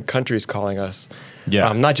from different countries calling us.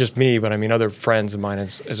 Yeah. Not just me, but I mean other friends of mine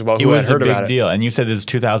as well it who had was a heard about big it. deal. And you said this is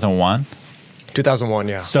 2001? 2001,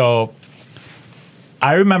 yeah. So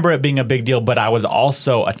I remember it being a big deal, but I was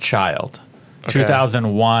also a child. Okay.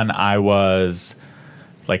 2001, I was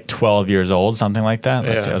like 12 years old, something like that.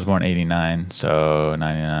 Let's Yeah. see, I was born 89, so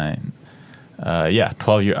 99.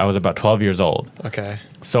 12 years. I was about 12 years old. Okay.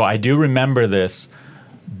 So I do remember this,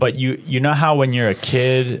 but you know how when you're a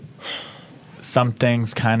kid, some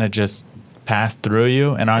things kind of just pass through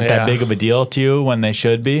you and aren't Yeah. that big of a deal to you when they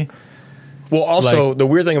should be. Well, also, Like- the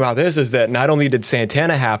weird thing about this is that not only did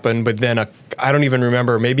Santana happen, but then I don't even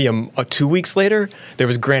remember, maybe a 2 weeks later, there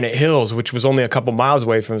was Granite Hills, which was only a couple miles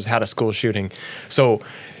away from us, had a school shooting. So,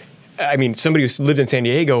 I mean, somebody who lived in San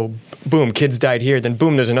Diego, boom, kids died here, then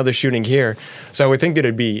boom, there's another shooting here. So I would think that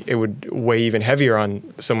it would weigh even heavier on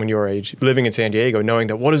someone your age living in San Diego, knowing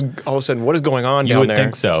that what is going on You down would there.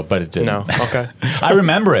 think so, but it didn't. No, okay. I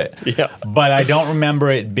remember it. Yeah. But I don't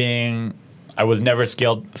remember it being. I was never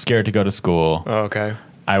scared to go to school. Oh, okay.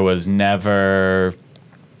 I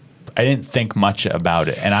didn't think much about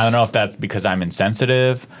it. And I don't know if that's because I'm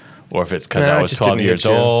insensitive or if it's because Nah, I it was just 12 didn't years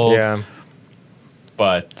hit you. old. Yeah.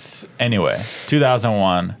 But anyway,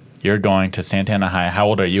 2001, you're going to Santana High. How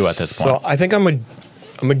old are you at this point So I think I'm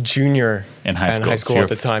a junior in high school? high school So at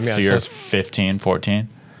the time. Yeah. So you're 15, 14?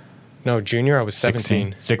 No, junior. I was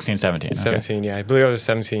 17. 16, 17. Okay. 17, yeah. I believe I was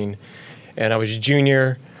 17. And I was a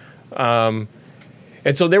junior.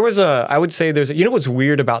 And so there was I would say you know what's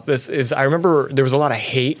weird about this is I remember there was a lot of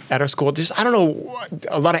hate at our school. Just, I don't know,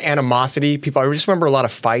 a lot of animosity. I just remember a lot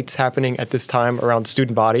of fights happening at this time around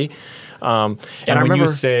student body. And I when remember,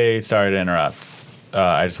 you say, sorry to interrupt,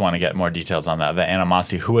 I just want to get more details on that. The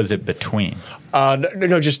animosity, who was it between?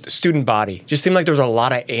 no, just student body. Just seemed like there was a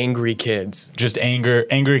lot of angry kids. Just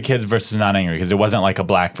angry kids versus not angry, because it wasn't like a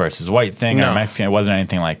black versus white thing or No. Mexican. It wasn't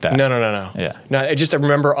anything like that. No. Yeah. No, I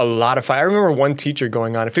remember a lot of fight. I remember one teacher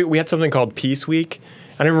going on. We had something called Peace Week.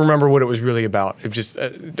 I don't even remember what it was really about. It was just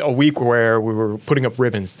a week where we were putting up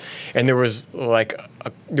ribbons, and there was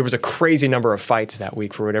there was a crazy number of fights that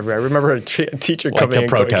week for whatever. I remember a teacher Like coming to in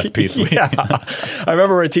protest going, Peace Week. Yeah, I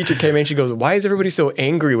remember a teacher came in. She goes, "Why is everybody so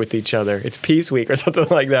angry with each other? It's Peace Week or something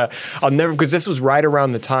like that." I'll never, because this was right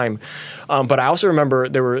around the time. But I also remember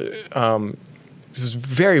there were. This is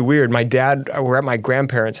very weird. My dad, we're at my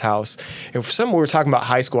grandparents' house, and for some we were talking about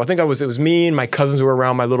high school. I think it was me and my cousins who were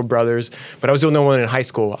around, my little brothers, but I was the only one in high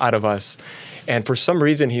school out of us. And for some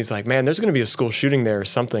reason, he's like, "Man, there's going to be a school shooting there or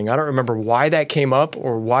something." I don't remember why that came up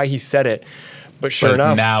or why he said it, but sure But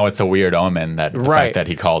enough, now it's a weird omen that the Right. fact that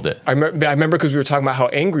he called it. I remember because we were talking about how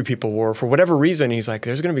angry people were for whatever reason. He's like,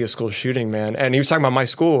 "There's going to be a school shooting, man," and he was talking about my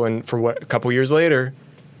school. And for a couple years later.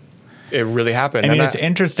 it really happened. I mean, And it's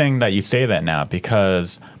interesting that you say that now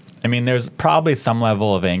because, I mean, there's probably some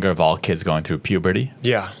level of anger of all kids going through puberty.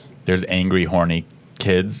 yeah. There's angry, horny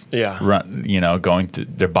kids, Yeah. going through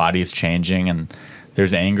their bodies changing, and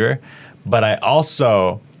there's anger. But I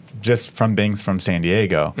also, just from being from San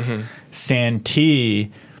Diego,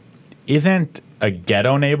 Santee isn't a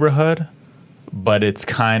ghetto neighborhood, but it's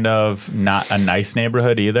kind of not a nice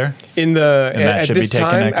neighborhood either. In the And that at should be this taken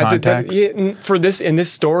time, into at the, context? in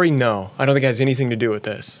this story, no, I don't think it has anything to do with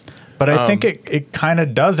this. But I think it kind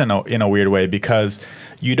of does in a weird way because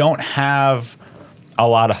you don't have a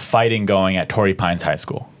lot of fighting going at Torrey Pines High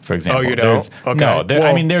School, for example. Oh, you don't? There's- Okay. No, I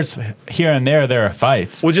Well- mean, there's here and there are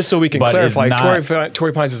fights. Well, just so we can but it's clarify, not-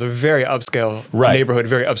 Torrey Pines is a very upscale Right. neighborhood,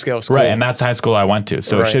 very upscale school. Right, and that's the high school I went to.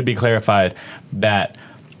 So Right. it should be clarified that,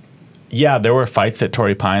 yeah, there were fights at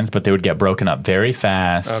Torrey Pines, but they would get broken up very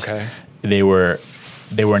fast. Okay. They were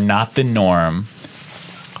not the norm.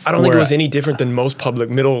 I don't think it where- was any different than most public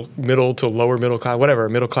middle to lower middle class, whatever,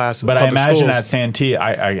 middle class. But I public imagine schools. at Santee,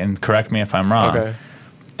 and correct me if I'm wrong. Okay.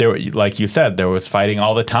 There were, like you said, there was fighting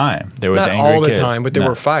all the time. There was Not angry all the kids. time, but there No.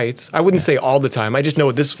 were fights. I wouldn't say all the time. I just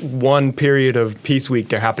know this one period of Peace Week,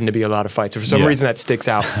 there happened to be a lot of fights. For some Yeah. reason, that sticks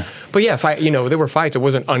out. But yeah, there were fights. It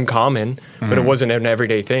wasn't uncommon, but it wasn't an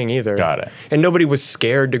everyday thing either. Got it. And nobody was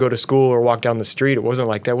scared to go to school or walk down the street. It wasn't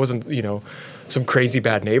like that. It wasn't, some crazy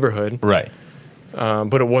bad neighborhood. Right.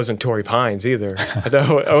 But it wasn't Torrey Pines either. I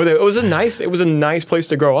thought, it was a nice place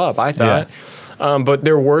to grow up, I thought. But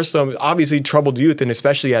there were some obviously troubled youth, and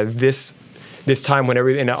especially at this time when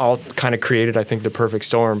everything it all kind of created, I think, the perfect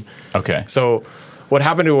storm. Okay. So what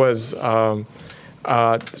happened was,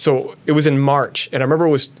 so it was in March, and I remember it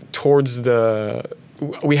was towards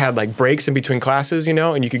we had like breaks in between classes,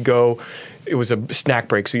 and you could go. It was a snack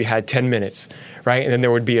break, so you had 10 minutes, right? And then there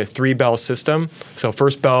would be a 3-bell system. So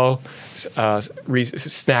first bell,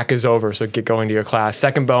 snack is over, so get going to your class.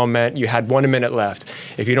 Second bell meant you had 1 minute left.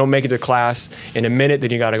 If you don't make it to class in a minute, then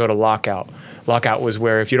you got to go to lockout. Lockout was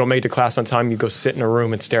where if you don't make it to class on time, you go sit in a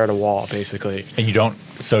room and stare at a wall, basically. And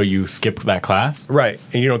so you skip that class? Right.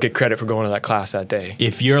 And you don't get credit for going to that class that day.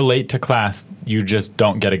 If you're late to class, you just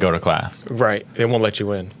don't get to go to class. Right. They won't let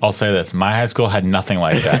you in. I'll say this. My high school had nothing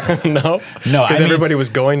like that. No? No, Because everybody was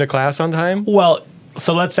going to class on time? Well,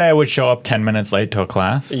 so let's say I would show up 10 minutes late to a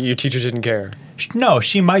class. Your teachers didn't care. No,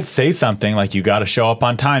 she might say something like, you got to show up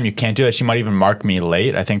on time. You can't do that. She might even mark me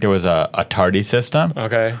late. I think there was a tardy system.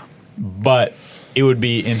 Okay. But it would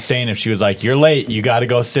be insane if she was like, you're late. You got to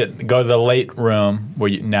go to the late room where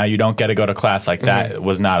now you don't get to go to class. Like that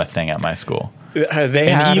was not a thing at my school.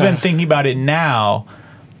 Even thinking about it now,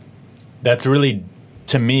 that's really,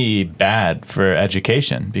 to me, bad for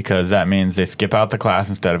education because that means they skip out the class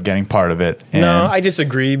instead of getting part of it. No, I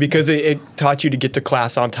disagree because it taught you to get to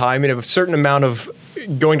class on time, and if a certain amount of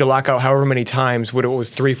going to lockout however many times, what it was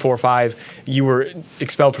 3, 4, 5, you were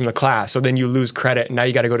expelled from the class. So then you lose credit, and now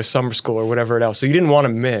you got to go to summer school or whatever else. So you didn't want to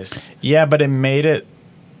miss. Yeah, but it made it.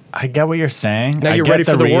 I get what you're saying. Now I you're get ready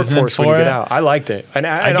for the reason workforce when you for get it. out. I liked it, and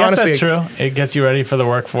I guess honestly, that's true. It gets you ready for the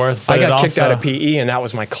workforce. But I got it kicked out also- of PE, and that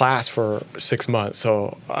was my class for 6 months.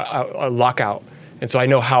 So a lockout, and so I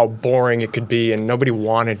know how boring it could be, and nobody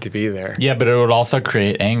wanted to be there. Yeah, but it would also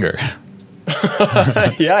create anger.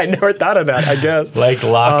 Yeah, I never thought of that. I guess. Like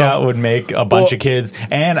lockout would make a bunch well- of kids,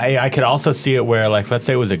 and I could also see it where, like, let's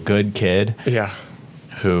say it was a good kid Yeah.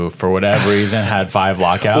 who, for whatever reason, had 5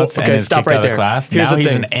 lockouts Well, and is stop kicked right out of there. class. Here's Now the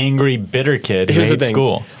he's thing. an angry, bitter kid who Here's the hates thing.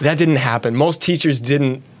 school. That didn't happen. Most teachers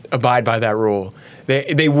didn't abide by that rule.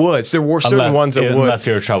 They would. So there were certain ones that would. Unless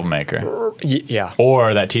you're a troublemaker. Yeah.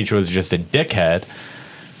 Or that teacher was just a dickhead.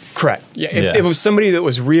 Correct. Yeah. If Yeah. it was somebody that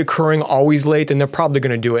was reoccurring, always late, then they're probably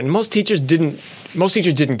going to do it. And most teachers didn't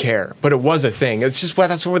care, but it was a thing. It's just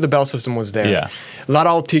that's where the bell system was there. Yeah. Not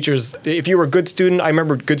all teachers. If you were a good student, I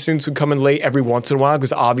remember good students would come in late every once in a while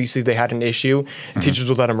because obviously they had an issue, and teachers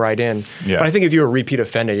would let them right in. Yeah. But I think if you were repeat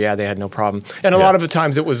offended, yeah, they had no problem. And a lot of the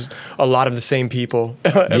times it was a lot of the same people.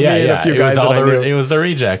 Me and a few It guys was, that I knew. it was the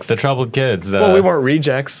rejects, the troubled kids. Well, we weren't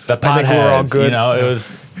rejects. The I think we were all potheads, good. it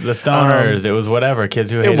was the stoners. It was whatever, kids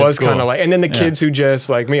who hated It was school. kind of like, and then the Yeah. kids who just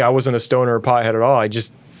like me, I wasn't a stoner or pothead at all.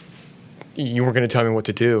 You weren't going to tell me what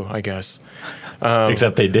to do, I guess.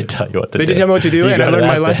 Except they did tell you what to do. They did tell me what to do, You and I go to learned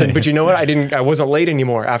my that lesson. thing. But you know what? I wasn't late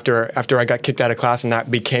anymore after I got kicked out of class, and that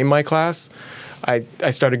became my class. I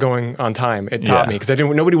started going on time. It taught me because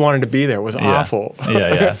nobody wanted to be there. It was awful.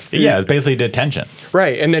 Yeah. It's basically detention.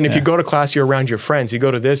 Right. And then if you go to class, you're around your friends. You go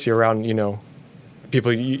to this, you're around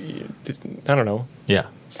people. I don't know. Yeah.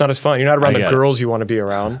 It's not as fun. You're not around I the get it. girls you want to be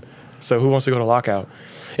around. So who wants to go to lockout?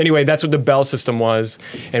 Anyway, that's what the bell system was,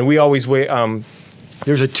 and we always wait.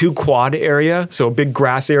 There's a 2 quad area, so a big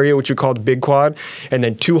grass area, which we call the big quad, and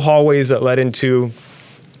then 2 hallways that led into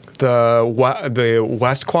the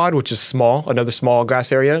west quad, which is small, another small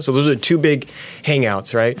grass area. So those are 2 big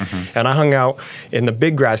hangouts, right? And I hung out in the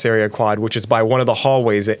big grass area quad, which is by one of the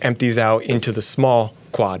hallways that empties out into the small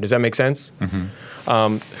quad. Does that make sense?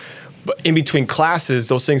 But in between classes,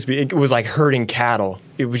 those things, it was like herding cattle.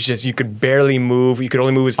 It was just, you could barely move. You could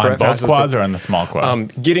only move as fast On both quads or on the small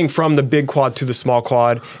quad? Getting from the big quad to the small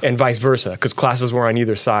quad and vice versa, because classes were on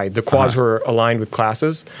either side. The quads were aligned with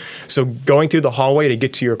classes. So going through the hallway to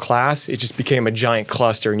get to your class, it just became a giant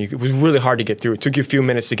cluster, and it was really hard to get through. It took you a few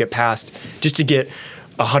minutes to get past, just to get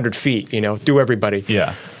 100 feet, through everybody.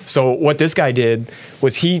 Yeah. So what this guy did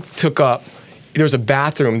was he took up, there's a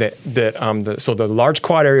bathroom so the large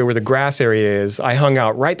quad area where the grass area is, I hung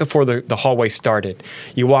out right before the hallway started.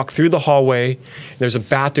 You walk through the hallway, there's a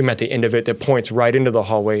bathroom at the end of it that points right into the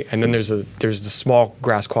hallway, and then there's the small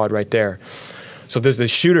grass quad right there. So the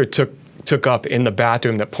shooter took up in the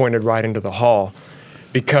bathroom that pointed right into the hall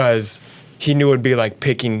because he knew it would be like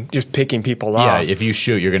picking people off. Yeah, if you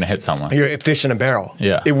shoot, you're going to hit someone. You're a fish in a barrel.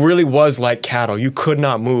 Yeah. It really was like cattle. You could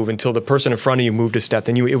not move until the person in front of you moved a step.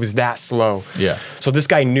 Then it was that slow. Yeah. So this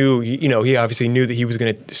guy knew, he obviously knew that he was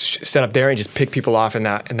going to set up there and just pick people off in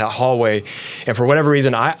that hallway. And for whatever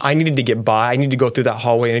reason, I needed to get by. I needed to go through that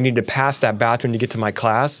hallway, and I needed to pass that bathroom to get to my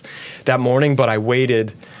class that morning. But I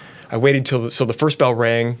waited till the first bell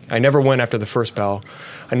rang. I never went after the first bell.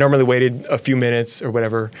 I normally waited a few minutes or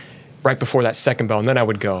whatever, right before that second bell, and then I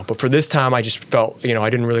would go. But for this time, I just felt, I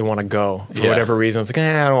didn't really want to go for whatever reason. I was like,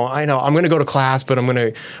 I know, I'm going to go to class, but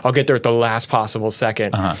I'll get there at the last possible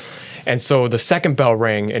second. And so the second bell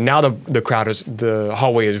rang, and now the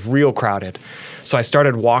hallway is real crowded. So I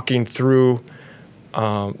started walking through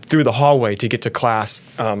the hallway to get to class.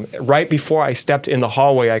 Right before I stepped in the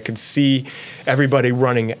hallway, I could see everybody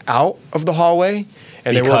running out of the hallway.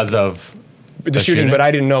 And because of the shooting, but I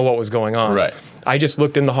didn't know what was going on. Right. I just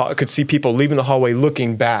looked in the hall. I could see people leaving the hallway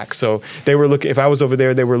looking back. So they were looking. If I was over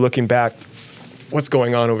there, they were looking back. What's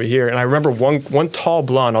going on over here? And I remember one tall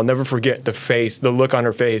blonde. I'll never forget the look on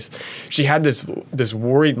her face. She had this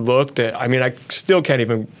worried look that I still can't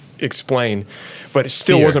even explain, but it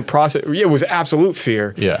still wasn't processed. It was absolute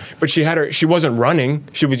fear. Yeah. But she wasn't running.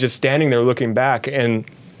 She was just standing there looking back, and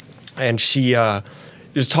she was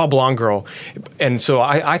a tall blonde girl, and so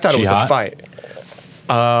I thought it was hot? a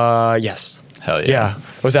fight. Yes. Hell yeah. Yeah.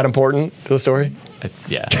 Was that important to the story?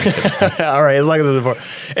 Yeah. All right. As long as it's important.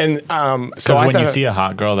 And so when you see a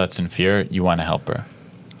hot girl that's in fear, you want to help her.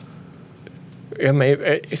 Yeah,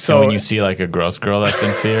 maybe. So And when you see like a gross girl that's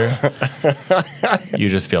in fear, you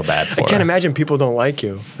just feel bad for her. I can't imagine people don't like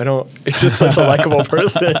you. It's just such a likable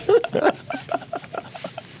person.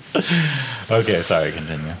 Okay, sorry,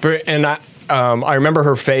 continue. And I remember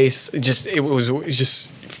her face. It was just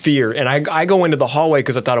fear. And I go into the hallway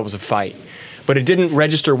because I thought it was a fight. But it didn't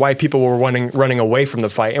register why people were running away from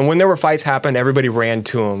the fight. And when there were fights happen, everybody ran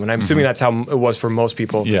to them. And I'm assuming that's how it was for most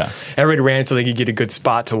people. Yeah. Everybody ran so they could get a good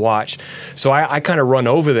spot to watch. So I kind of run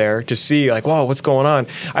over there to see, like, whoa, what's going on?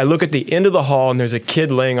 I look at the end of the hall, and there's a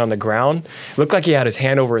kid laying on the ground. It looked like he had his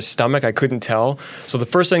hand over his stomach. I couldn't tell. So the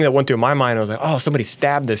first thing that went through my mind, I was like, oh, somebody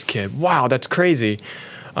stabbed this kid. Wow, that's crazy.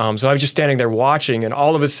 So I was just standing there watching, and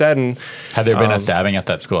all of a sudden... Had there been a stabbing at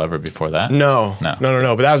that school ever before that? No.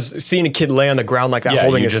 But I was seeing a kid lay on the ground like that,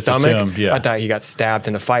 holding his stomach. I thought he got stabbed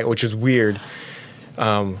in a fight, which was weird.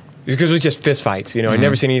 Because it was just fist fights. I'd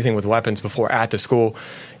never seen anything with weapons before at the school.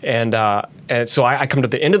 And so I come to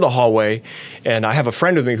the end of the hallway, and I have a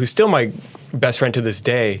friend with me who's still my best friend to this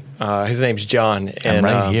day. His name's John. And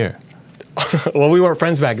right here. Well, we weren't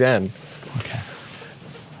friends back then. Okay.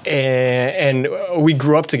 And we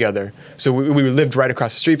grew up together. So we lived right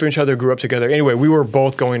across the street from each other, grew up together. Anyway, we were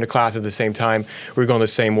both going to class at the same time. We were going the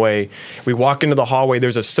same way. We walk into the hallway.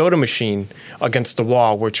 There's a soda machine against the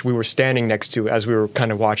wall, which we were standing next to as we were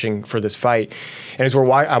kind of watching for this fight. And as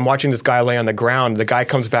I'm watching this guy lay on the ground,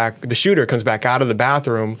 the shooter comes back out of the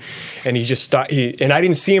bathroom, and and I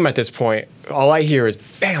didn't see him at this point. All I hear is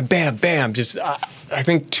bam, bam, bam, just I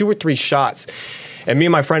think 2 or 3 shots. And me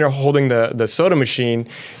and my friend are holding the soda machine,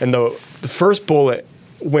 and the first bullet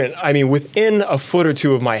went, within a foot or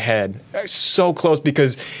two of my head. So close,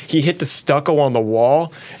 because he hit the stucco on the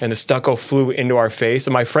wall, and the stucco flew into our face.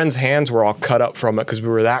 And my friend's hands were all cut up from it because we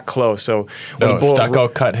were that close. So the stucco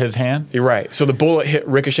cut his hand? You're right. So the bullet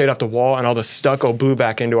ricocheted off the wall, and all the stucco blew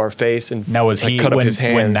back into our face. And now, was he, cut up his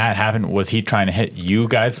hands. When that happened, was he trying to hit you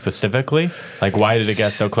guys specifically? Like, why did it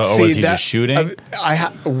get so close? Or was he just shooting?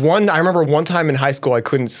 I remember one time in high school I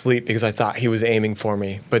couldn't sleep because I thought he was aiming for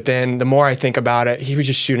me. But then the more I think about it, he was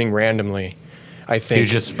just shooting randomly. I think. He was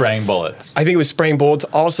just spraying bullets. I think it was spraying bullets.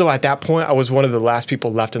 Also, at that point, I was one of the last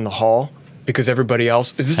people left in the hall because everybody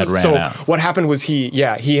else ran out. What happened was he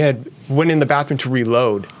had went in the bathroom to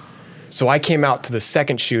reload. So I came out to the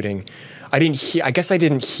second shooting. I guess I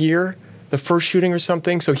didn't hear the first shooting or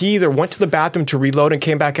something. So he either went to the bathroom to reload and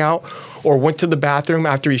came back out, or went to the bathroom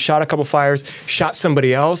after he shot a couple fires, shot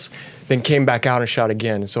somebody else, then came back out and shot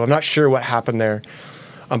again. So I'm not sure what happened there.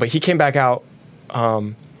 But he came back out.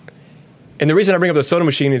 And the reason I bring up the soda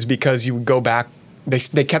machine is because you would go back.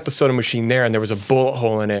 They kept the soda machine there, and there was a bullet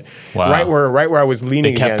hole in it. Wow. Right where I was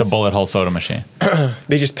leaning They kept against. the bullet hole soda machine.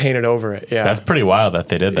 They just painted over it. Yeah. That's pretty wild that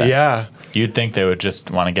they did that. Yeah. You'd think they would just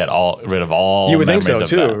want to get rid of all. You would think memories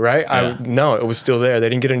so of too, that. right? Yeah. No, it was still there. They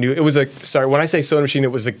didn't get a new. It was when I say soda machine, there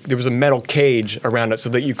was a metal cage around it so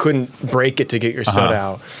that you couldn't break it to get your soda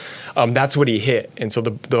out. That's what he hit, and so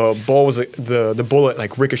the ball was the bullet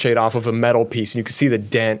like ricocheted off of a metal piece, and you could see the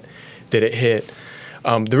dent that it hit.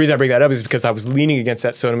 The reason I bring that up is because I was leaning against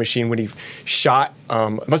that soda machine when he shot.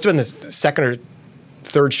 It must have been the second or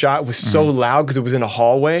third shot. Was so loud because it was in a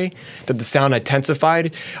hallway that the sound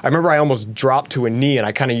intensified. I remember I almost dropped to a knee, and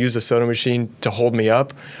I kind of used the soda machine to hold me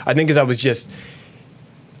up. I think because I was just.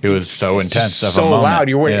 It was so intense, so of a moment. loud.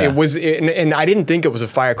 Yeah. It was, and I didn't think it was a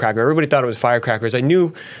firecracker. Everybody thought it was firecrackers. I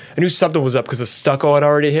knew something was up because the stucco had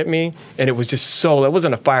already hit me, and it was just so. It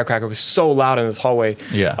wasn't a firecracker. It was so loud in this hallway.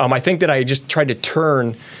 Yeah. I think that I just tried to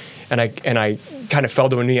turn, and I kind of fell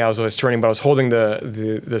to a knee as I was turning, but I was holding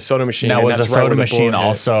the soda machine. Now, and was the that's right where soda the machine bullet hit.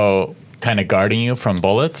 also kind of guarding you from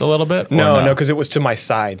bullets a little bit? or No, because it was to my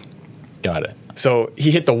side. Got it. So he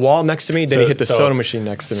hit the wall next to me, then he hit the soda machine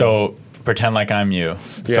next to me. So pretend like I'm you.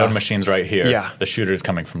 The Yeah. soda machine's right here. Yeah. The shooter's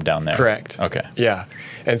coming from down there. Correct. Okay. Yeah.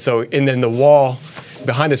 And then the wall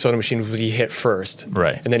behind the soda machine was what he hit first.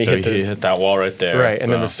 Right. And then he hit that wall right there. Right,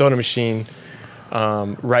 and then Boom. the soda machine,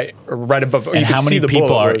 right above. And you how could see many the people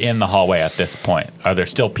bullet are was- in the hallway at this point? Are there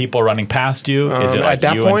still people running past you? Is it like at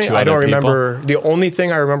that you point, and two I don't other people? remember. The only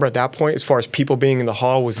thing I remember at that point, as far as people being in the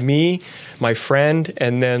hall, was me, my friend,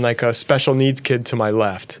 and then like a special needs kid to my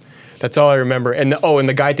left. That's all I remember. And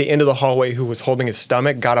the guy at the end of the hallway who was holding his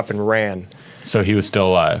stomach got up and ran. So he was still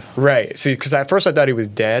alive. Right. See, because at first I thought he was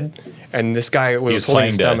dead, and this guy was was holding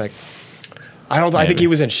his playing stomach. I think Maybe. he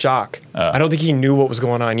was in shock. I don't think he knew what was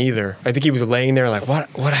going on either. I think he was laying there like,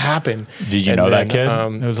 what happened? Did you And know that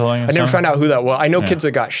then, kid who was holding his I never stomach? found out who that was. I know Yeah. kids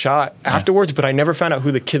that got shot afterwards, but I never found out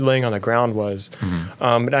who the kid laying on the ground was.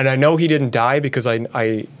 Mm-hmm. And I know he didn't die because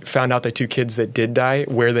I found out the two kids that did die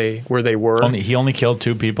where they were. He only killed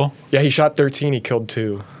 2 people? Yeah, he shot 13. He killed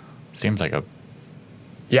 2. Seems like a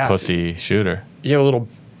Yeah, pussy shooter. Yeah, a little.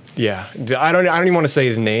 Yeah, I don't even want to say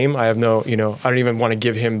his name. I have no, I don't even want to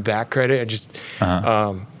give him that credit. I just.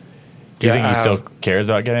 Do you think he still cares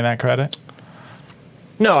about getting that credit?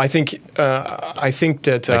 No, I think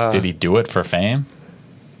that. Like, did he do it for fame?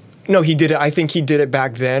 No, he did it. I think he did it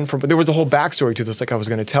back then. There was a whole backstory to this, like I was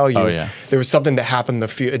going to tell you. Oh, yeah. There was something that happened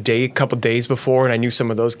a couple days before, and I knew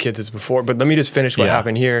some of those kids as before. But let me just finish what Yeah.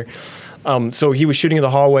 happened here. So he was shooting in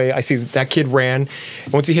the hallway. I see that kid ran.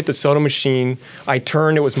 Once he hit the soda machine, I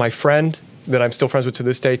turned. It was my friend that I'm still friends with to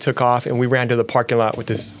this day. Took off, and we ran to the parking lot with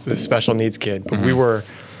this special needs kid. But we were.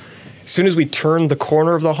 As soon as we turned the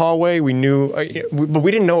corner of the hallway, we knew, but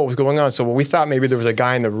we didn't know what was going on. So we thought maybe there was a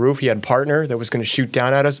guy in the roof. He had a partner that was going to shoot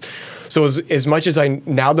down at us. So as much as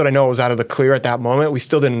now that I know I was out of the clear at that moment, we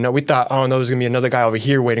still didn't know. We thought, oh no, there's going to be another guy over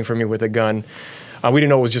here waiting for me with a gun. We didn't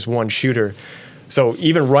know it was just one shooter. So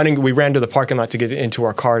even running, we ran to the parking lot to get into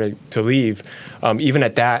our car to leave. Even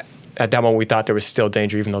at that moment, we thought there was still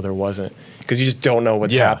danger, even though there wasn't, because you just don't know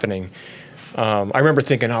what's happening. I remember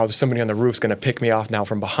thinking, oh, there's somebody on the roof's going to pick me off now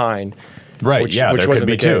from behind. Right, which there could wasn't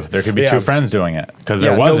be the 2. case. There could be Yeah. 2 friends doing it. Because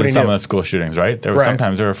there Yeah, was in nobody some knew. of the school shootings, right? There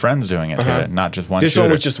were friends doing it, too, not just one This shooter.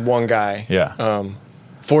 one was just one guy. Yeah.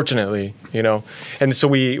 Fortunately, and so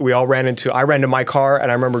we all ran I ran to my car,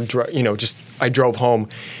 and I remember, I drove home.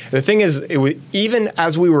 And the thing is, it was, even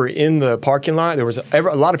as we were in the parking lot, there was a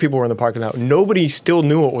lot of people were in the parking lot. Nobody still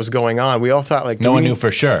knew what was going on. We all thought like no one knew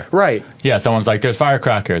for sure. Right. Yeah, someone's like, there's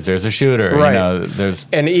firecrackers, there's a shooter. Right. There's.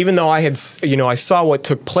 And even though I had, I saw what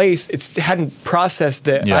took place, it hadn't processed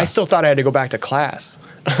that. Yeah. I still thought I had to go back to class.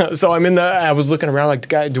 So I was looking around like,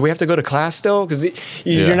 guy, do we have to go to class still? Because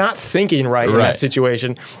you're not thinking right in that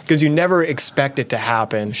situation because you never expect it to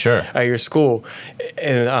happen at your school.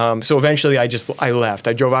 And so eventually I left.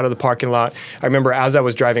 I drove out of the parking lot. I remember as I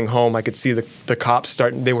was driving home, I could see the cops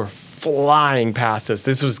starting. They were flying past us.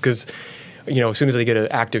 This was because as soon as they get an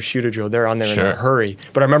active shooter drill, they're on there in Sure. a hurry.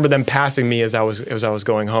 But I remember them passing me as I was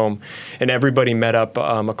going home, and everybody met up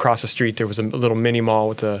across the street. There was a little mini mall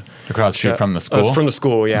with a Across the street from the school? From the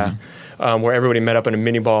school, yeah, where everybody met up in a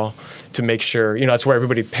mini mall to make sure. That's where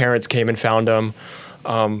parents came and found them.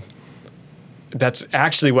 That's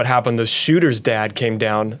actually what happened. The shooter's dad came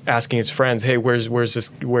down asking his friends, "Hey, where's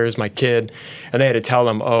my kid?" And they had to tell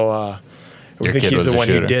them, we Your think kid he's was the the one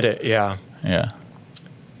who shooter. did it. Yeah. Yeah.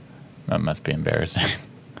 That must be embarrassing.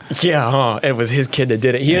 Yeah, it was his kid that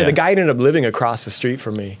did it. Yeah. The guy ended up living across the street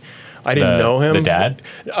from me. I didn't know him. The dad?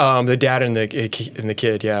 The dad and the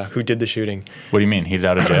kid, yeah, who did the shooting. What do you mean? He's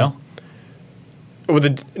out of jail?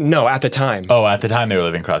 No, at the time. Oh, at the time they were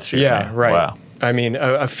living across the street. Yeah, from you. right. Wow. I mean,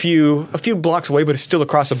 a few blocks away, but it's still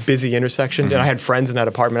across a busy intersection. Mm-hmm. And I had friends in that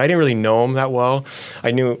apartment. I didn't really know him that well. I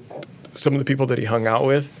knew some of the people that he hung out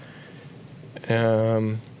with.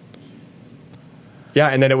 Yeah,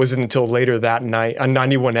 and then it wasn't until later that night on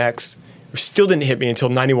 91X. It still didn't hit me until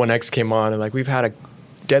 91X came on. And we've had a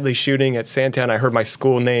deadly shooting at Santana. I heard my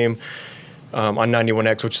school name on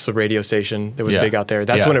 91X, which is the radio station that was big out there.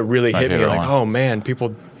 That's when it really It's my hit me. favorite one. Oh man,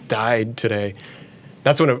 people died today.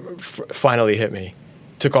 That's when it finally hit me.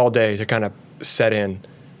 Took all day to kind of set in.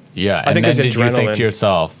 Yeah. I think then it's did you think adrenaline. to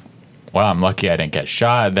yourself, wow, I'm lucky I didn't get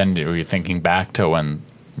shot? Then were you thinking back to when,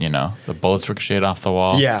 the bullets ricocheted off the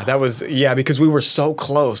wall? Yeah, because we were so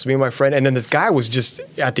close, me and my friend. And then this guy was just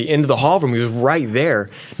at the end of the hall room. He was right there.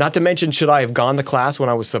 Not to mention, should I have gone to class when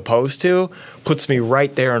I was supposed to, puts me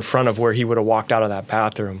right there in front of where he would have walked out of that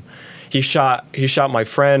bathroom. He shot my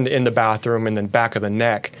friend in the bathroom and then back of the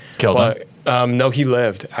neck. Killed him? No, he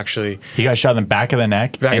lived, actually. He got shot in the back of the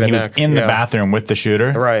neck, Back of and the he neck, was in the yeah. bathroom with the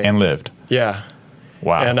shooter, Right. and lived. Yeah.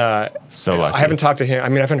 Wow. And so lucky. I haven't talked to him. I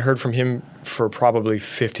mean, I haven't heard from him for probably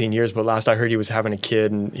 15 years, but last I heard he was having a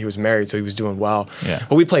kid and he was married, so he was doing well. Yeah.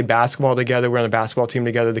 But we played basketball together. We were on the basketball team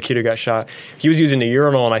together. The kid who got shot, he was using the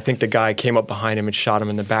urinal, and I think the guy came up behind him and shot him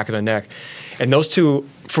in the back of the neck. And those two,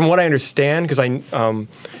 from what I understand, because I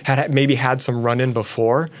had maybe had some run-in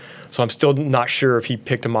before, so I'm still not sure if he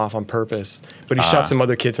picked him off on purpose. But he shot some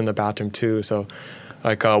other kids in the bathroom too. So,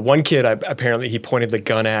 one kid, apparently he pointed the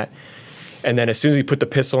gun at. And then as soon as he put the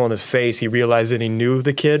pistol in his face, he realized that he knew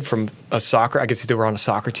the kid from a soccer. I guess they were on a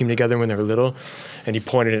soccer team together when they were little. And he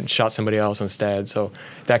pointed it and shot somebody else instead. So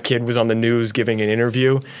that kid was on the news giving an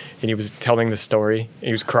interview, and he was telling the story.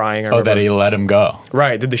 He was crying. I remember. that he let him go.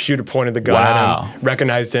 Right. The shooter pointed the gun Wow. at him,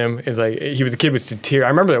 recognized him. Is the kid was in tears. I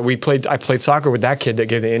remember that I played soccer with that kid that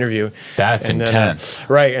gave the interview. That's And then, intense.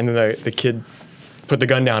 right. And then the kid put the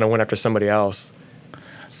gun down and went after somebody else.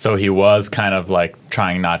 So he was kind of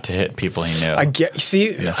trying not to hit people he knew. I don't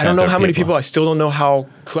sense know of how many people. people. I still don't know how.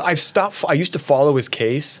 I've stopped. I used to follow his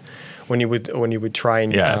case when he would try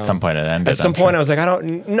and. At some point it ended. At some I'm point, sure. I was like, I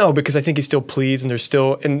don't know, because I think he still pleads, and there's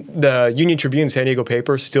still, and the Union Tribune, San Diego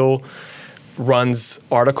paper, still runs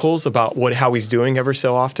articles about how he's doing ever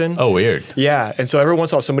so often. Oh, weird. Yeah, and so every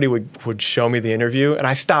once in a while somebody would show me the interview, and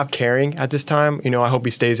I stopped caring at this time. I hope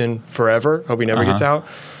he stays in forever. Hope he never gets out.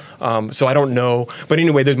 So I don't know. But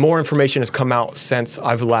anyway, there's more information has come out since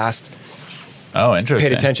I've last Oh, interesting.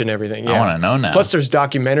 paid attention to everything. I Yeah. wanna know now. Plus, there's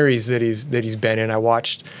documentaries that he's been in. I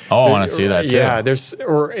watched. Oh, I wanna see that, too. Yeah,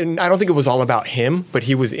 and I don't think it was all about him, but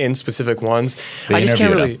he was in specific ones. They I just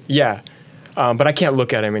can't interviewed really. him. Yeah, but I can't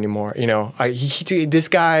look at him anymore. This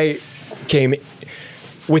guy came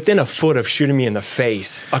within a foot of shooting me in the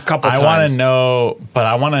face a couple I times. want to know, but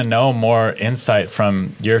I want to know more insight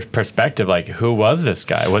from your perspective. Who was this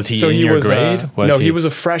guy? Was he in your grade? He was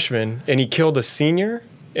a freshman, and he killed a senior,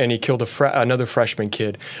 and he killed another freshman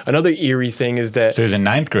kid. Another eerie thing is that So he was in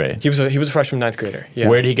ninth grade. he was a freshman ninth grader. Yeah.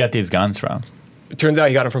 Where did he get these guns from? It turns out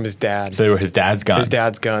he got them from his dad. So they were his dad's guns. His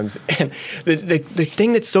dad's guns. And the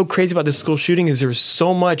thing that's so crazy about this school shooting is there's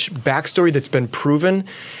so much backstory that's been proven.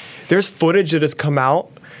 There's footage that has come out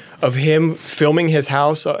of him filming his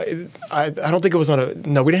house. I don't think it was we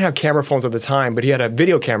didn't have camera phones at the time, but he had a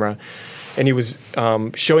video camera. And he was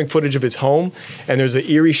showing footage of his home, and there's an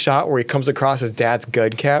eerie shot where he comes across his dad's gun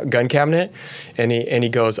cabinet, and he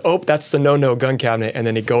goes, "Oh, that's the no gun cabinet." And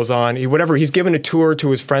then he goes on, he's given a tour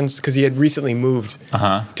to his friends because he had recently moved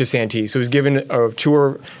to Santee, so he was given a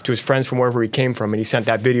tour to his friends from wherever he came from, and he sent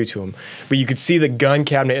that video to him. But you could see the gun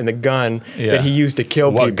cabinet and the gun that he used to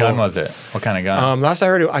kill people. What gun was it? What kind of gun? Last I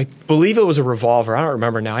heard, I believe it was a revolver. I don't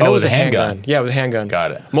remember now. I know it was a handgun. Yeah, it was a handgun.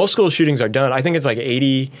 Got it. Most school shootings are done. I think it's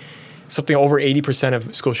something over 80%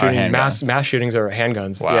 of school shooting, mass shootings are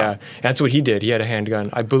handguns. Wow. Yeah, that's what he did. He had a handgun.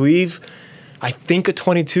 I think a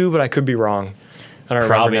 .22, but I could be wrong. I don't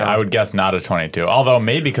Probably, remember now. I would guess not a 22. Although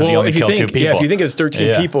maybe because he only if you killed think, 2 people. Yeah, if you think it was 13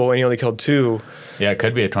 Yeah. people and he only killed 2, Yeah, it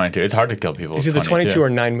could be a 22. It's hard to kill people. it's with either 22 or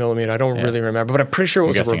 9mm. I don't really remember, but I'm pretty sure it I'm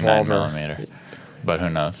was a guessing revolver. 9mm. But who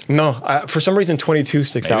knows? No, for some reason 22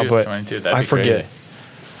 sticks Maybe out, it's but 22. That'd I be forget.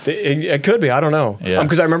 It could be. I don't know. Yeah.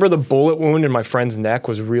 Because I remember the bullet wound in my friend's neck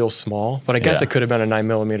was real small, but I guess Yeah. it could have been a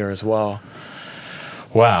 9mm as well.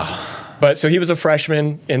 Wow. But so he was a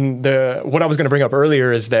freshman, and what I was going to bring up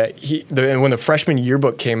earlier is that when the freshman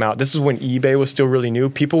yearbook came out, this is when eBay was still really new.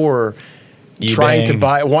 People were trying to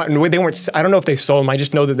buy. They weren't. I don't know if they sold them. I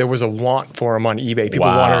just know that there was a want for them on eBay. People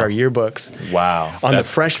Wow. wanted our yearbooks. Wow. On That's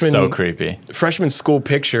the freshman, so creepy. Freshman school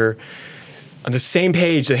picture, on the same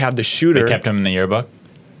page they have the shooter. They kept him in the yearbook?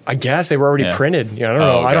 I guess they were already Yeah. printed. I don't Oh,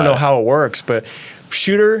 know. I don't got know it. how it works, but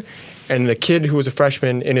shooter and the kid who was a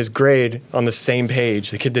freshman in his grade on the same page.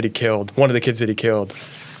 The kid that he killed, one of the kids that he killed,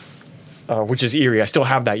 which is eerie. I still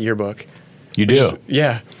have that yearbook. You do?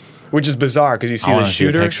 Yeah, which is bizarre because you see I the want to see a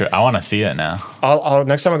shooter. picture. I want to see it now. I'll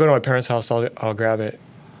next time I go to my parents' house, I'll grab it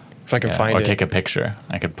if I can Yeah, find or it. take a picture.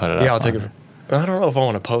 I could put it up. Yeah, I'll take on- it. I don't know if I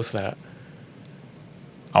want to post that.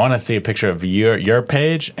 I want to see a picture of your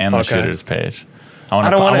page and the Okay. shooter's page. I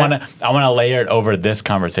don't want wanna- to layer it over this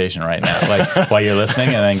conversation right now, like while you're listening,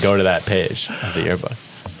 and then go to that page of the yearbook.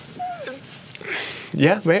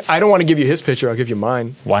 Yeah, man. I don't want to give you his picture. I'll give you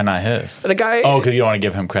mine. Why not his? The guy. Oh, because you don't want to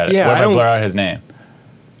give him credit. Yeah, What if I I don't- blur out his name?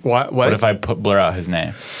 What? What if I blur out his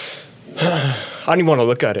name? I don't even want to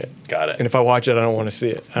look at it. Got it. And if I watch it, I don't want to see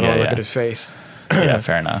it. I don't Yeah, want to look yeah. at his face. Yeah,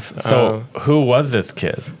 fair enough. So, who was this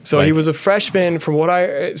kid? So Like, he was a freshman. From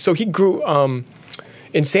what so he grew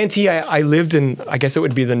in Santee. I lived in, I guess it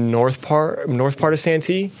would be the north part of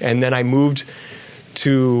Santee, and then I moved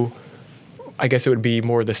to, I guess it would be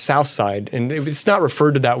more the south side, and it's not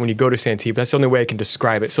referred to that when you go to Santee, but that's the only way I can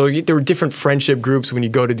describe it. So there were different friendship groups when you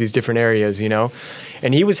go to these different areas,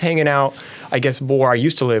 and he was hanging out, I guess, where I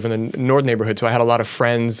used to live in the north neighborhood, so I had a lot of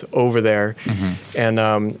friends over there,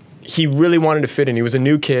 and he really wanted to fit in. He was a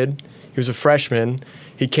new kid. He was a freshman.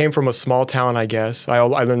 He came from a small town, I guess. I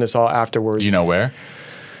learned this all afterwards. Do you know where?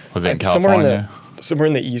 Was it in Somewhere California? somewhere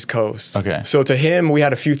in the East Coast. Okay. So to him, we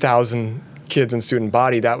had a few thousand kids in student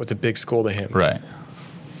body. That was a big school to him. Right.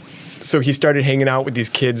 So he started hanging out with these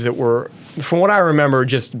kids that were, from what I remember,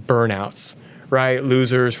 just burnouts, right?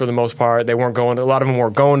 Losers for the most part. They weren't going. A lot of them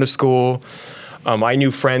weren't going to school. I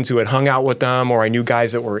knew friends who had hung out with them, or I knew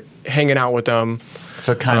guys that were hanging out with them.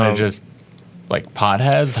 So kind of just like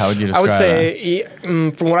potheads. How would you describe? I would say,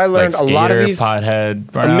 from what I learned, like a lot of skater, these pothead,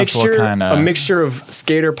 a burnouts, mixture, what kind of a mixture of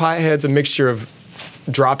skater potheads, a mixture of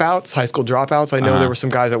dropouts, high school dropouts. I know there were some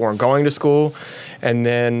guys that weren't going to school, and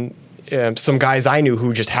then some guys I knew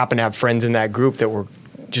who just happened to have friends in that group that were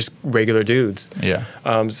just regular dudes. Yeah.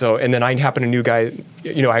 And then I happened to knew guy.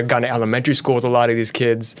 I've gone to elementary school with a lot of these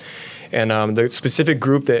kids, and the specific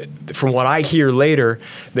group that, from what I hear later,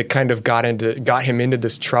 that kind of got him into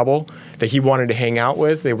this trouble that he wanted to hang out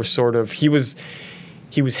with. They were sort of he was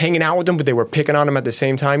hanging out with them, but they were picking on him at the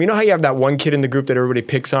same time. You know how you have that one kid in the group that everybody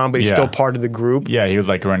picks on, but he's Yeah. still part of the group? Yeah, he was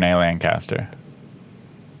like Renee Lancaster.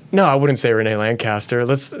 No, I wouldn't say Renee Lancaster.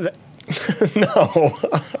 No,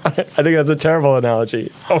 I think that's a terrible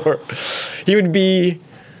analogy. Or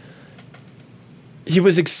he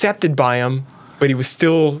was accepted by him, but he was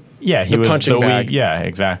still Yeah, he the was punching the bag. weak. Yeah,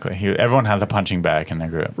 exactly. Everyone has a punching bag in their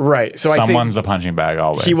group. Right. So Someone's I the punching bag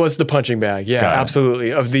always. think he was the punching bag. Yeah, Got it. Uh-huh.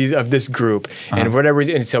 absolutely. Of this group and whatever.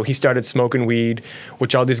 And so he started smoking weed,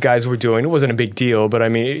 which all these guys were doing. It wasn't a big deal, but I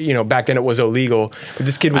mean, back then it was illegal. But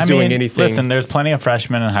this kid was doing anything. Listen, there's plenty of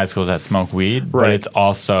freshmen in high schools that smoke weed, but Right. it's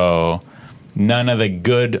also none of the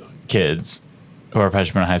good kids who are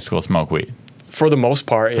freshmen in high school smoke weed. For the most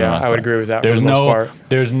part, for the yeah, most I would part. agree with that. There's for the most part.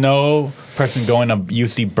 There's no person going to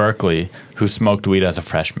UC Berkeley who smoked weed as a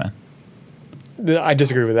freshman. I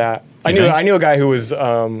disagree with that. You think? I knew a guy who was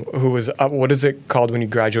what is it called when you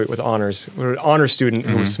graduate with honors? An honor student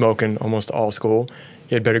who was smoking almost all school.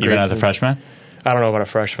 He had better grades. Even as a than- freshman? I don't know about a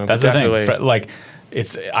freshman, That's but the definitely.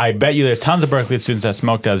 thing. I bet you there's tons of Berkeley students that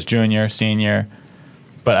smoked as junior, senior,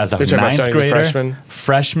 but as a You're talking about ninth starting as a grader, freshman?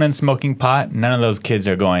 freshman smoking pot, none of those kids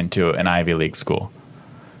are going to an Ivy League school.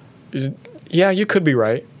 Yeah, you could be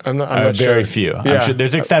right. I'm not Very sure. few. Yeah. I'm sure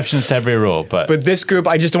there's exceptions to every rule, but This group,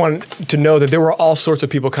 I just want to know that there were all sorts of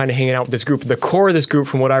people kind of hanging out with this group. The core of this group,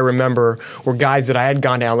 from what I remember, were guys that I had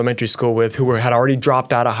gone to elementary school with who had already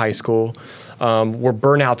dropped out of high school, were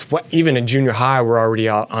burnouts. Even in junior high, were already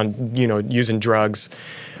out on using drugs.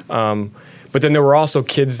 But then there were also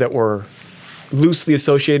kids that were loosely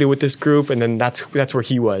associated with this group, and then that's where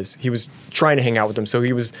he was. He was trying to hang out with them. So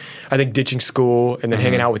he was, I think, ditching school and then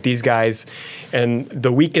hanging out with these guys. And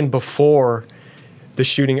the weekend before the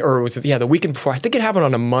shooting, or was it, the weekend before. I think it happened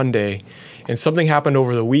on a Monday. And something happened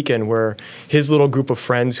over the weekend where his little group of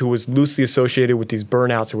friends, who was loosely associated with these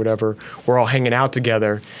burnouts or whatever, were all hanging out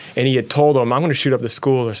together. And he had told them, I'm going to shoot up the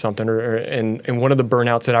school or something. And one of the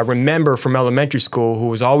burnouts that I remember from elementary school, who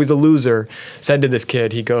was always a loser, said to this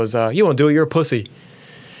kid, he goes, you won't do it, you're a pussy.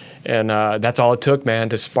 And that's all it took, man,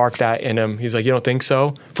 to spark that in him. He's like, you don't think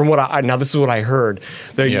so? From what now this is what I heard.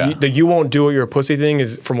 The you won't do it, you're a pussy thing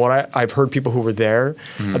is from what I've heard people who were there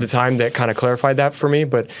at the time that kind of clarified that for me.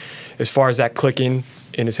 But as far as that clicking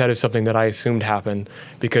in his head is something that I assumed happened,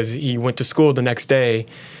 because he went to school the next day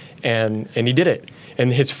and he did it.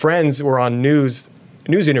 And his friends were on news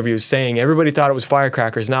interviews saying everybody thought it was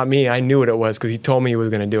firecrackers, not me. I knew what it was because he told me he was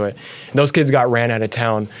going to do it. And those kids got ran out of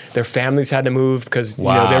town. Their families had to move because you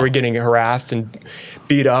know, they were getting harassed and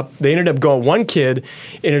beat up. They ended up going. One kid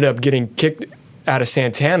ended up getting kicked out of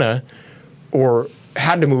Santana, or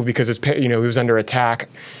had to move because he was under attack.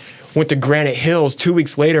 Went to Granite Hills 2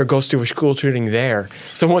 weeks later, goes through a school shooting there.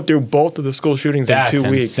 So went through both of the school shootings in 2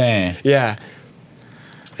 weeks. Insane. Yeah.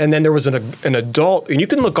 And then there was an adult, and you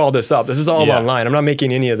can look all this up. This is all online. I'm not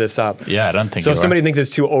making any of this up. Yeah, I don't think so. If somebody thinks it's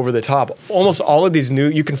too over the top, almost all of these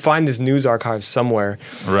you can find this news archive somewhere.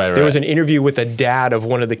 Right. There was an interview with the dad of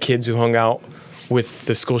one of the kids who hung out with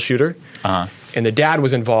the school shooter. Uh-huh. And the dad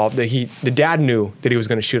was involved. The dad knew that he was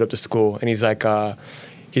going to shoot up the school. And he's like,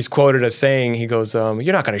 he's quoted as saying, he goes,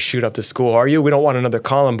 you're not going to shoot up the school, are you? We don't want another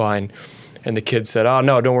Columbine. And the kid said, oh,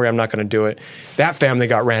 no, don't worry, I'm not going to do it. That family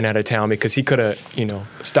got ran out of town because he could have,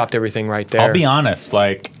 stopped everything right there. I'll be honest,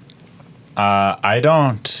 I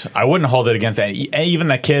wouldn't hold it against even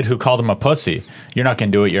that kid who called him a pussy. You're not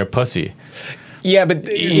going to do it, you're a pussy. Yeah, but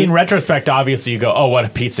in retrospect, obviously you go, oh, what a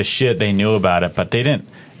piece of shit, they knew about it, but they didn't.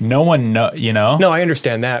 No one know, No, I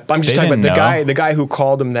understand that. But I'm just talking about the guy who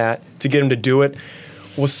called him that to get him to do it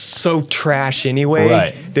was so trash anyway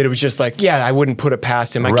that it was just like, I wouldn't put it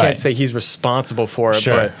past him. I can't say he's responsible for it,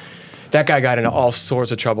 but that guy got into all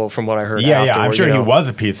sorts of trouble from what I heard. Yeah, I'm sure he was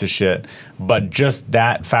a piece of shit, but just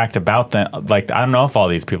that fact about them, I don't know if all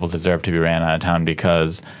these people deserve to be ran out of town,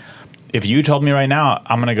 because if you told me right now,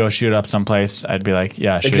 I'm going to go shoot up someplace, I'd be like,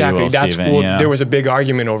 yeah, sure exactly. You will, Steven. There was a big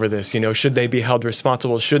argument over this, should they be held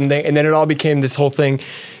responsible, shouldn't they? And then it all became this whole thing,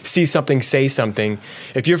 see something, say something.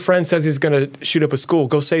 If your friend says he's going to shoot up a school,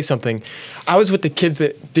 go say something. I was with the kids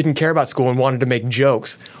that didn't care about school and wanted to make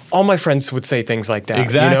jokes. All my friends would say things like that.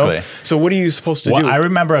 Exactly. So what are you supposed to do? I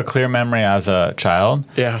remember a clear memory as a child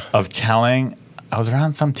of telling, I was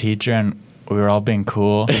around some teacher and we were all being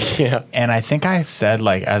cool. And I think I said,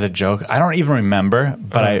 as a joke, I don't even remember,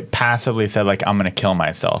 but I passively said, I'm going to kill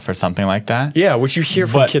myself or something like that. Yeah, which you hear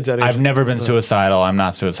from kids that age. I've never been suicidal. I'm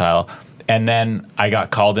not suicidal. And then I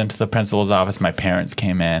got called into the principal's office. My parents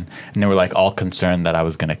came in, and they were, all concerned that I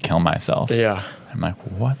was going to kill myself. Yeah. I'm like,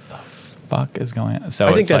 what the fuck is going on? So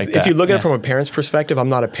I think that if you look at it from a parent's perspective, I'm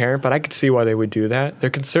not a parent, but I could see why they would do that. They're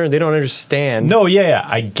concerned. They don't understand. No,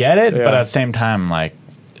 I get it. But at the same time, I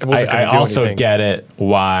also get it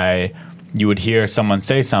why you would hear someone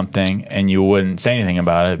say something and you wouldn't say anything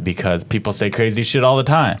about it, because people say crazy shit all the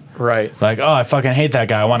time. Right. Like, oh, I fucking hate that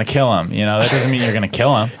guy, I want to kill him. That doesn't mean you're going to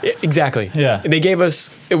kill him. Exactly. Yeah. They gave us,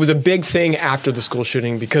 it was a big thing after the school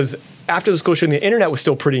shooting, because after the school shooting, the internet was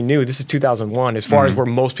still pretty new. This is 2001, as far as where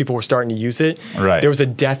most people were starting to use it. Right. There was a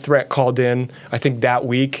death threat called in, I think that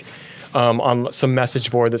week. On some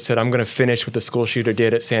message board that said, I'm going to finish what the school shooter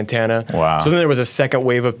did at Santana. Wow. So then there was a second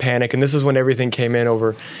wave of panic, and this is when everything came in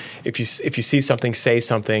over, if you see something, say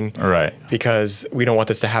something. Right. Because we don't want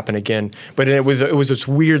this to happen again. But it was this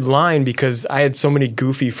weird line, because I had so many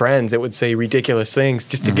goofy friends that would say ridiculous things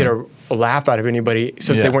just to get a laugh out of anybody,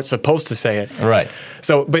 since they weren't supposed to say it. Right.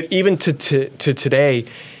 So, but even to today,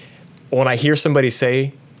 when I hear somebody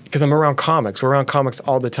say, because I'm around comics. We're around comics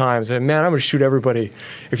all the time. So, man, I'm going to shoot everybody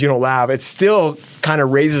if you don't laugh. It still kind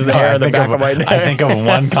of raises the hair on the back of my neck. I think of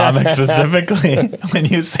one comic specifically when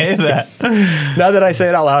you say that. Now that I say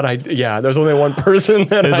it out loud, there's only one person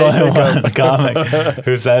that There's only one comic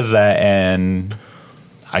who says that, and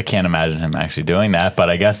I can't imagine him actually doing that. But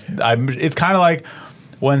I guess it's kind of like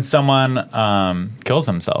when someone kills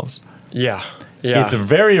themselves. Yeah. It's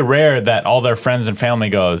very rare that all their friends and family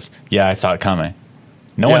goes, yeah, I saw it coming.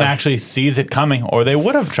 No one actually sees it coming, or they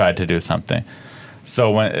would have tried to do something.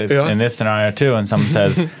 So in this scenario too, when someone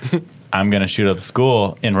says, I'm going to shoot up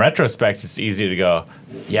school, in retrospect, it's easy to go,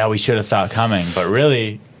 yeah, we should have saw it coming. But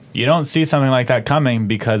really, you don't see something like that coming,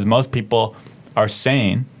 because most people are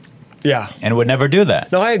sane and would never do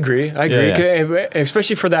that. No, I agree. Yeah.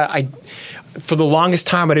 Especially for that, for the longest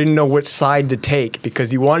time, I didn't know which side to take,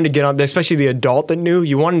 because you wanted to get on, especially the adult that knew,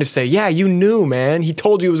 you wanted to say, yeah, you knew, man. He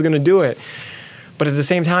told you he was going to do it. But at the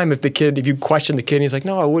same time, if you question the kid and he's like,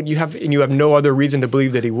 no, I wouldn't, you have no other reason to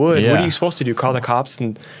believe that he would, what are you supposed to do? Call the cops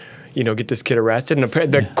and, get this kid arrested? And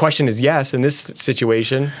the question is yes in this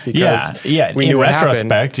situation because we knew what happened. In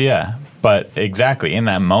retrospect, but exactly in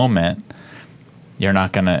that moment, you're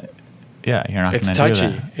not gonna do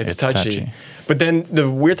that. It's touchy. But then the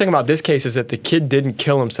weird thing about this case is that the kid didn't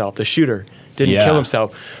kill himself. The shooter didn't kill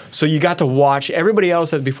himself. So you got to watch. Everybody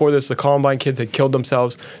else before this, the Columbine kids had killed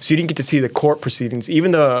themselves. So you didn't get to see the court proceedings.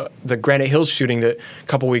 Even the Granite Hills shooting that a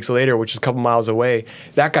couple weeks later, which is a couple miles away,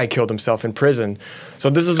 that guy killed himself in prison. So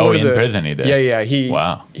this is one of the... in prison he did? Yeah.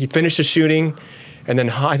 He finished the shooting, and then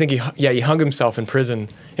I think he hung himself in prison,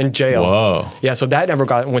 in jail. Whoa. Yeah, so that never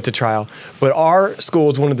went to trial. But our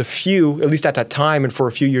school is one of the few, at least at that time and for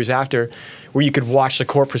a few years after, where you could watch the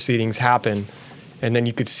court proceedings happen. And then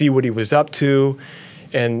you could see what he was up to.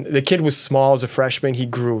 And the kid was small as a freshman. He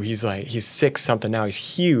grew. He's 6 something now. He's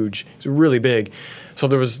huge. He's really big. So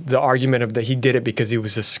there was the argument of that he did it because he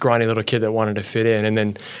was a scrawny little kid that wanted to fit in. And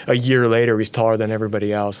then a year later, he's taller than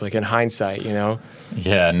everybody else, like in hindsight,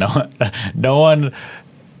 Yeah, no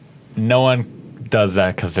one does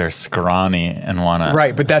that because they're scrawny and want to...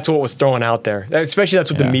 Right, but that's what was thrown out there. Especially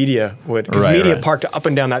that's what the media would... Because media parked up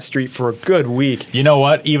and down that street for a good week. You know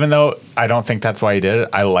what? Even though I don't think that's why he did it,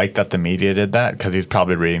 I like that the media did that because he's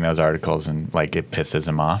probably reading those articles and it pisses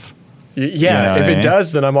him off. Yeah, if it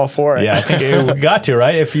does, then I'm all for it. Yeah, I think it got to,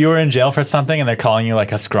 right? If you were in jail for something and they're calling you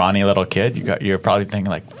like a scrawny little kid, you're probably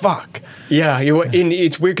thinking like, fuck. Yeah, and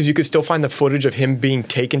it's weird because you could still find the footage of him being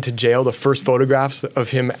taken to jail, the first photographs of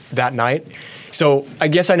him that night. So I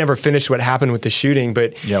guess I never finished what happened with the shooting,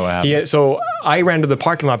 but what happened? So I ran to the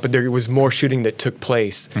parking lot, but there was more shooting that took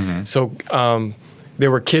place. Mm-hmm. So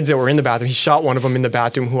there were kids that were in the bathroom. He shot one of them in the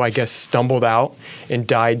bathroom who I guess stumbled out and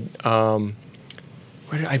died.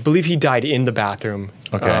 I believe he died in the bathroom.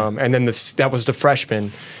 Okay. And then that was the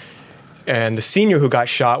freshman. And the senior who got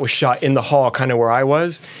shot was shot in the hall, kind of where I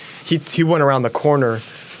was. He went around the corner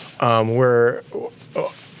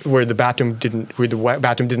where the bathroom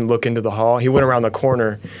didn't look into the hall. He went around the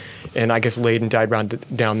corner, and I guess laid and died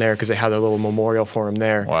down there because they had a little memorial for him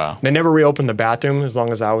there. Wow. They never reopened the bathroom as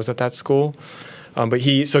long as I was at that school. But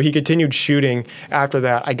he continued shooting after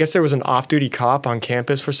that. I guess there was an off-duty cop on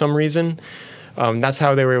campus for some reason. That's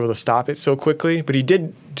how they were able to stop it so quickly. But he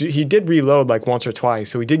did reload like once or twice,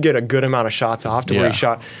 so he did get a good amount of shots off to where he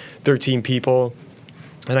shot 13 people.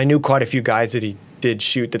 And I knew quite a few guys that he did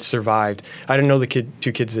shoot that survived. I didn't know the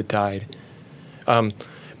two kids that died.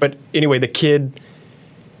 But anyway, the kid,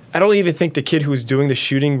 I don't even think the kid who was doing the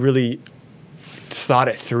shooting really thought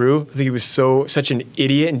it through. I think he was such an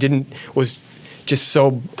idiot and was just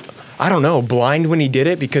so, I don't know, blind when he did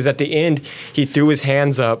it, because at the end he threw his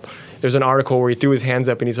hands up. There's an article where he threw his hands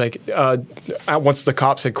up and he's like, once the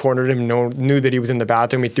cops had cornered him, no one knew that he was in the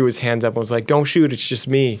bathroom, he threw his hands up and was like, don't shoot, it's just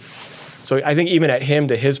me. So I think even at him,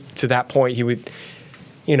 to that point, he would,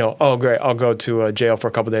 oh great, I'll go to jail for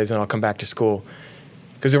a couple of days and I'll come back to school.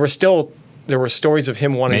 Because there were stories of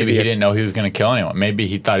him wanting to be... Maybe he didn't know he was going to kill anyone. Maybe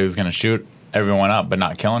he thought he was going to shoot everyone up but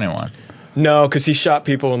not kill anyone. No, because he shot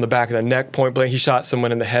people in the back of the neck point blank. He shot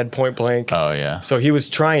someone in the head point blank. Oh, yeah. So he was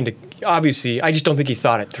trying to... Obviously, I just don't think he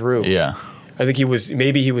thought it through. Yeah. I think he was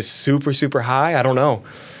super, super high. I don't know.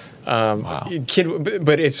 Wow.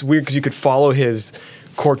 But it's weird because you could follow his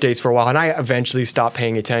court dates for a while, and I eventually stopped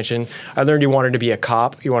paying attention. I learned he wanted to be a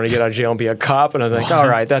cop. He wanted to get out of jail and be a cop, and I was like, all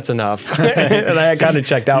right, that's enough. And I kind of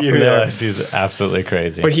checked out from there. Realize he's absolutely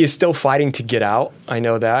crazy. But he is still fighting to get out. I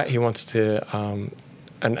know that. He wants to...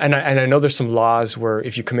 And I know there's some laws where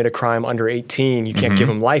if you commit a crime under 18, you can't give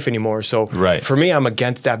him life anymore. So for me, I'm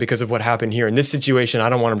against that because of what happened here. In this situation, I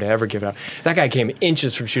don't want him to ever give up. That guy came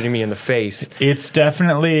inches from shooting me in the face. It's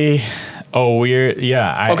definitely weird.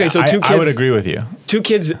 Yeah. Okay, so two kids. I would agree with you. Two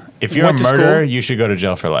kids. If you're a murderer, you should go to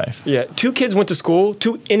jail for life. Yeah. 2 kids went to school.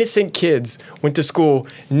 2 innocent kids went to school,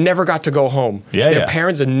 never got to go home. Their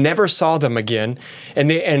parents never saw them again.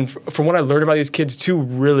 And from what I learned about these kids, 2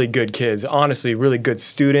 really good kids, honestly, really good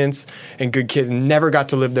students and good kids, never got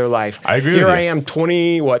to live their life. I agree with you. Here I am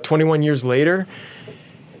 21 years later.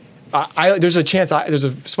 There's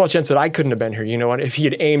a small chance that I couldn't have been here, you know what, if he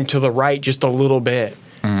had aimed to the right just a little bit.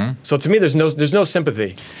 Mm-hmm. So to me, there's no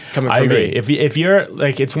sympathy coming from me. I agree. If you're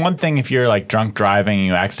like, it's one thing if you're like drunk driving and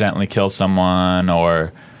you accidentally kill someone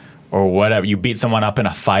or whatever, you beat someone up in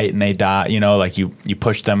a fight and they die, like you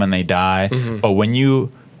push them and they die. Mm-hmm. But when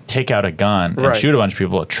you take out a gun and shoot a bunch of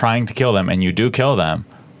people trying to kill them and you do kill them,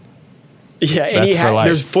 Yeah, and That's he for had, life.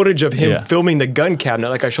 there's footage of him Yeah. filming the gun cabinet,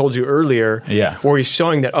 like I showed you earlier, Yeah. where he's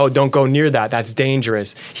showing that, oh, don't go near that. That's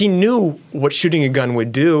dangerous. He knew what shooting a gun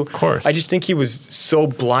would do. Of course. I just think he was so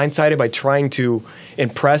blindsided by trying to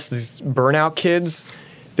impress these burnout kids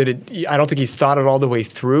that I don't think he thought it all the way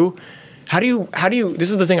through. How do you, this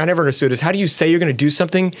is the thing I never understood, is how do you say you're going to do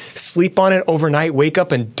something, sleep on it overnight, wake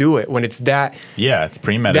up and do it when it's that Yeah, it's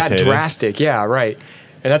premeditated. that drastic? Yeah, right.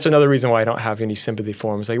 And that's another reason why I don't have any sympathy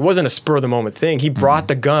for him. It's like, it wasn't a spur of the moment thing. He brought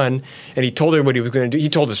the gun and he told everybody he was going to do. He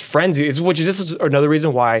told his friends, which is this is another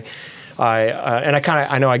reason why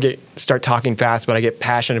I know I start talking fast, but I get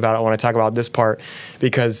passionate about it when I talk about this part,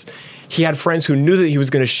 because he had friends who knew that he was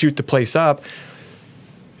going to shoot the place up.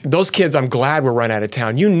 Those kids, I'm glad, were run out of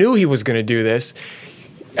town. You knew he was going to do this.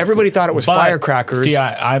 Everybody thought it was But, firecrackers. See,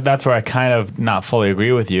 I that's where I kind of not fully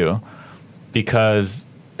agree with you, because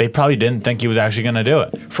they probably didn't think he was actually going to do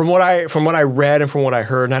it. From what I read and from what I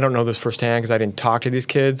heard, and I don't know this firsthand because I didn't talk to these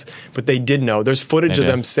kids, but they did know. There's footage They of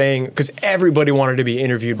did. them saying, because everybody wanted to be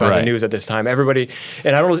interviewed by the Right. news at this time. Everybody,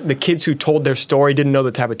 and I don't know, the kids who told their story didn't know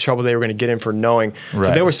the type of trouble they were going to get in for knowing. So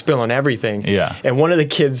Right. they were spilling everything. Yeah. And one of the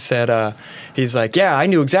kids said, he's like, yeah, I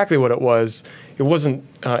knew exactly what it was. It wasn't,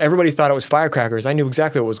 everybody thought it was firecrackers. I knew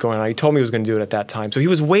exactly what was going on. He told me he was going to do it at that time. So he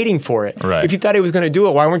was waiting for it. Right. If you thought he was going to do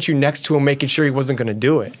it, why weren't you next to him making sure he wasn't going to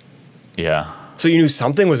do it? Yeah. So you knew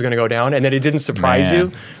something was going to go down, and that it didn't surprise Man.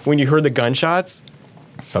 you when you heard the gunshots.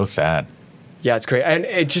 So sad. Yeah, it's crazy, and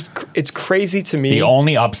it's crazy to me. The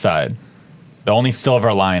only upside, the only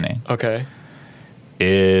silver lining Okay.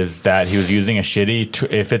 is that he was using a shitty,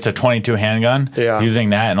 if it's a 22 handgun, Yeah. he's using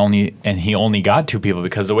that and he only got 2 people,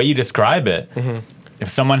 because the way you describe it, if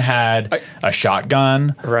someone had a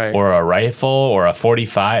shotgun Right. or a rifle or a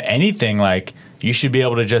 45, anything, like, you should be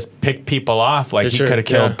able to just pick people off. Like, Yeah, he sure, could have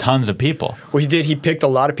killed yeah. tons of people. Well, he did. He picked a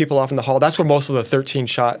lot of people off in the hall. That's where most of the 13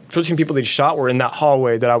 people that he shot were in that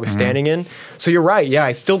hallway that I was standing in. So you're right. Yeah,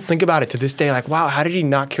 I still think about it to this day. Like, wow, how did he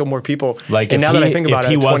not kill more people? Like, and if now that I think about if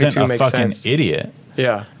he it, wasn't 22 a makes fucking sense. idiot,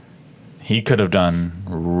 Yeah. he could have done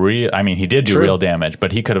he did do True. real damage,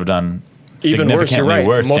 but he could have done Even worse. You're significantly right.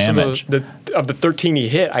 worse Most damage. of the 13 he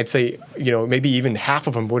hit, I'd say, maybe even half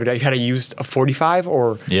of them would have had to used a 45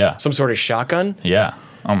 or Yeah. some sort of shotgun. Yeah.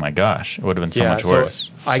 Oh my gosh, it would have been so much worse.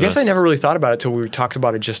 I guess I never really thought about it till we talked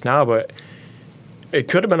about it just now, but it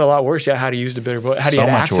could have been a lot worse. Yeah, had he used a bigger bullet, had he So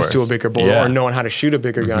had much access to a worse. bigger bullet, Yeah. or knowing how to shoot a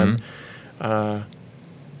bigger gun. But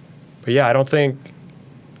yeah, I don't think.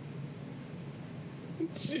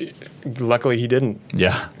 Luckily, he didn't.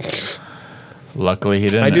 Yeah. Luckily, he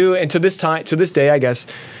didn't. I do, and to this day, I guess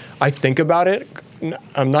I think about it.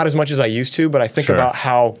 Not as much as I used to, but I think Sure. about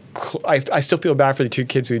how I still feel bad for the 2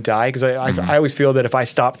 kids who died, because I always feel that if I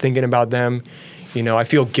stop thinking about them, I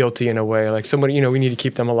feel guilty in a way. Like somebody, we need to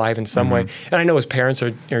keep them alive in some way. And I know his parents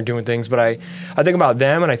are doing things, but I think about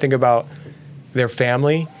them and I think about their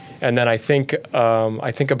family, and then I think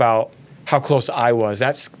about how close I was.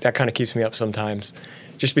 That kind of keeps me up sometimes,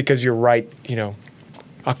 just because you're right.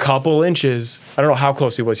 A couple inches. I don't know how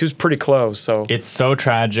close he was. He was pretty close. So It's so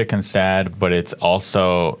tragic and sad, but it's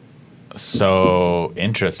also so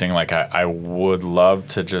interesting. Like, I would love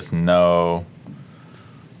to just know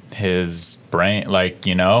his brain, like,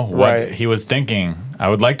 what Right. he was thinking. I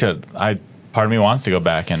would like to. Part of me wants to go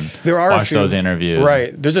back and there are watch those interviews.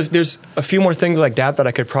 Right. There's a few more things like that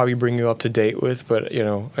I could probably bring you up to date with, but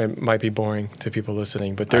it might be boring to people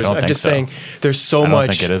listening. But don't I'm think just so. saying there's so I don't much.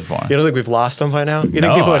 think it is boring. You don't think we've lost them by now? You No,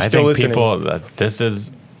 think people are I still think listening? this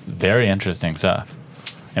is very interesting stuff,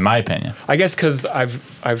 in my opinion. I guess because I've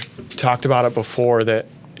talked about it before, that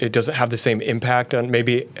it doesn't have the same impact on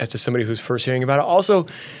maybe as to somebody who's first hearing about it. Also,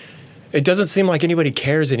 it doesn't seem like anybody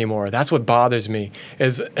cares anymore. That's what bothers me.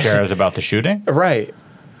 Cares about the shooting? Right.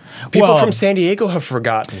 People Well, from San Diego have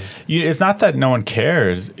forgotten. It's not that no one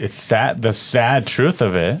cares. It's sad. The sad truth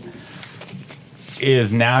of it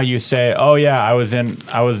is now you say, "Oh yeah, I was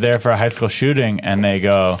there for a high school shooting," and they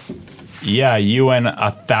go, "Yeah, you and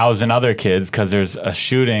 1,000 other kids, because there's a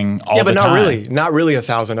shooting all Yeah, the but time." not really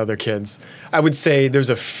 1,000 other kids. I would say there's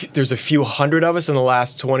a few hundred of us in the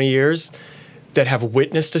last 20 years that have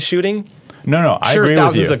witnessed a shooting. No, I Sure, agree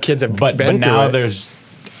thousands with you. of kids have but been through now it. there's.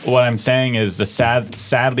 What I'm saying is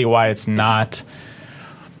sadly why it's not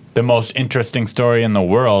the most interesting story in the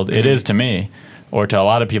world. It is to me, or to a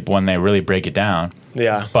lot of people when they really break it down.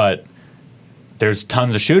 Yeah. But there's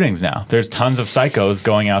tons of shootings now. There's tons of psychos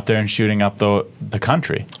going out there and shooting up the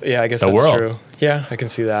country. Yeah, I guess the that's world. true. Yeah, I can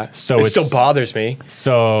see that. So it it's- still bothers me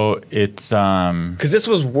So it's because this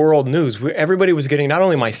was world news. Everybody was getting, not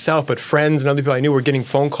only myself, but friends and other people I knew were getting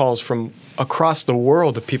phone calls from across the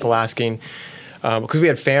world of people asking, because we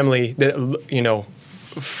had family that,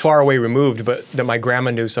 far away removed, but that my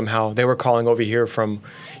grandma knew somehow. They were calling over here from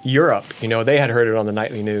Europe. You know, they had heard it on the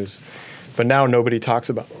nightly news, but now nobody talks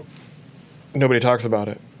about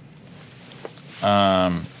it.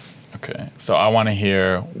 Okay, so I want to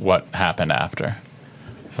hear what happened after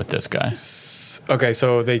with this guy. Okay,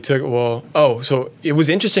 so they took so it was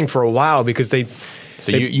interesting for a while because they.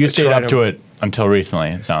 So you stayed up to it until recently.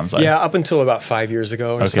 It sounds like. Yeah, up until about 5 years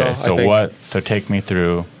ago or so. Okay, so I think. what? So take me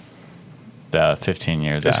through the 15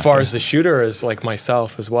 years. As far as the shooter is like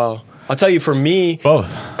myself as well. I'll tell you, for me, both.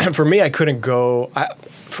 For me, I couldn't go.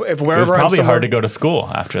 It was probably hard to go to school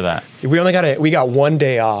after that. We got 1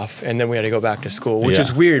 day off, and then we had to go back to school, which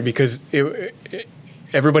is weird because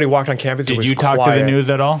everybody walked on campus. Did you talk to the news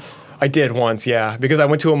at all? I did once, yeah, because I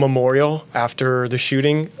went to a memorial after the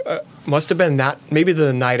shooting. Must have been maybe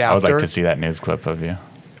the night after. I would like to see that news clip of you.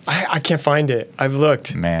 I can't find it. I've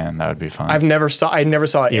looked. Man, that would be fun. I never saw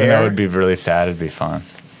it. Even though it would be really sad, it'd be fun.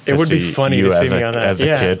 It would be funny to see me on that. As a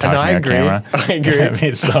kid talking I to agree. camera. I agree. I mean,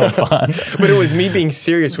 it's so fun. But it was me being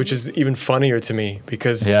serious, which is even funnier to me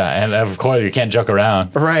because... Yeah, and of course, you can't joke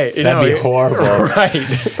around. Right. That'd be horrible. Right.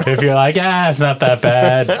 If you're like, it's not that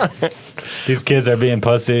bad. These kids are being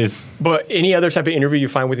pussies. But any other type of interview you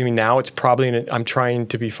find with me now, it's probably I'm trying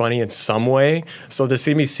to be funny in some way. So to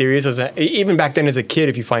see me serious, even back then as a kid,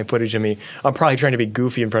 if you find footage of me, I'm probably trying to be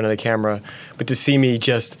goofy in front of the camera. But to see me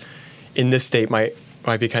just in this state might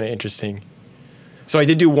be kind of interesting. So I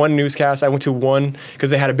did do one newscast. I went to one because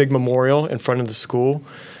they had a big memorial in front of the school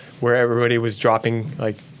where everybody was dropping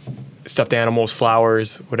like stuffed animals,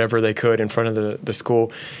 flowers, whatever they could in front of the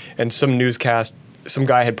school. And some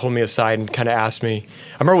guy had pulled me aside and kind of asked me,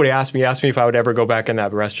 I remember what he asked me. He asked me if I would ever go back in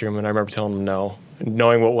that restroom. And I remember telling him no. And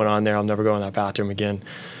knowing what went on there, I'll never go in that bathroom again.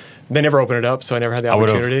 They never opened it up, so I never had the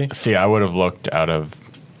opportunity. I would have looked out of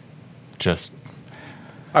just...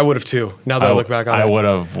 I would have too, now that I look back on it. I would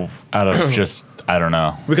have out of just... I don't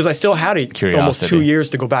know. Because I still had almost 2 years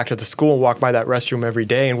to go back to the school and walk by that restroom every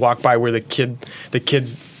day and walk by where the kid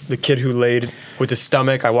who laid with his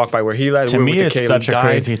stomach, I walked by where he laid. To me, it's such a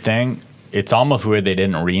crazy thing. It's almost weird they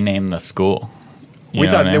didn't rename the school. We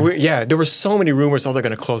thought, there were so many rumors, they're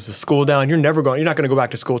going to close the school down. You're not going to go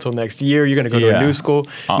back to school till next year. You're going to go to a new school.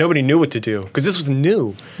 Nobody knew what to do because this was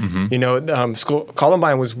new. Mm-hmm. You know,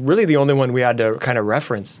 Columbine was really the only one we had to kind of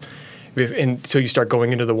reference until you start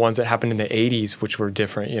going into the ones that happened in the 80s, which were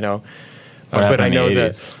different, you know. But I know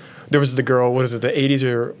that there was the girl, the 80s,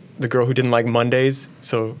 or the girl who didn't like Mondays,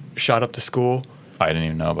 so shot up the school. I didn't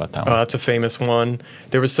even know about that one. Oh, that's a famous one.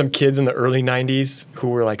 There was some kids in the early 90s who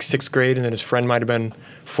were like 6th grade, and then his friend might have been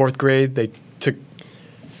 4th grade. They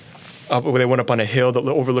went up on a hill that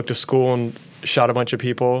overlooked a school and shot a bunch of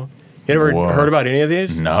people. You ever heard about any of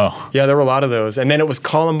these? No. Yeah, there were a lot of those. And then it was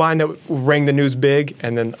Columbine that rang the news big,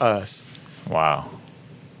 and then us. Wow.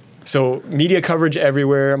 So media coverage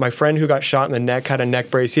everywhere. My friend who got shot in the neck had a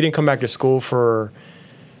neck brace. He didn't come back to school for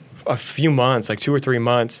a few months, like 2 or 3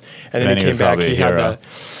 months. And then he came back. He had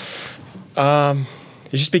that.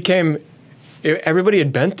 It just became, everybody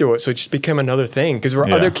had been through it, so it just became another thing. Because there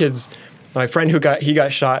were other kids. My friend he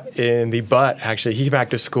got shot in the butt, actually. He came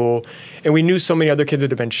back to school. And we knew so many other kids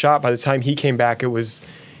that had been shot. By the time he came back, it was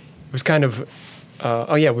kind of,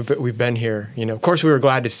 we've been here. You know, of course, we were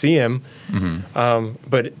glad to see him. Mm-hmm.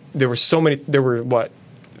 But there were 10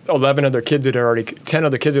 other kids that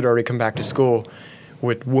had already come back to school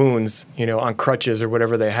with wounds, you know, on crutches or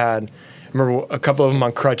whatever they had. I remember a couple of them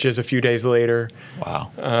on crutches a few days later.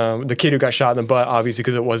 Wow. The kid who got shot in the butt, obviously,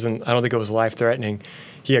 because I don't think it was life-threatening.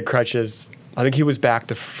 He had crutches. I think he was back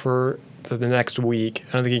the next week.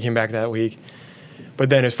 I don't think he came back that week. But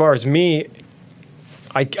then as far as me,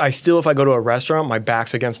 I still, if I go to a restaurant, my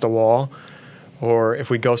back's against a wall. Or if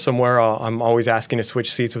we go somewhere, I'm always asking to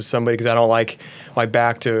switch seats with somebody because I don't like my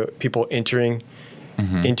back to people entering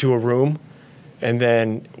into a room and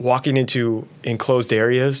then walking into enclosed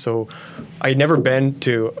areas. So I had never been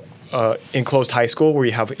to enclosed high school where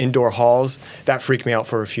you have indoor halls. That freaked me out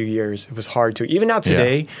for a few years. It was hard to. Even now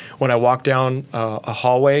today, when I walk down a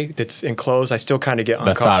hallway that's enclosed, I still kind of get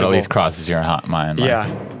uncomfortable. The thought at least crosses your mind. Yeah,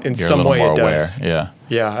 in some way it does. Yeah.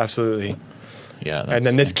 Yeah, absolutely. Yeah. And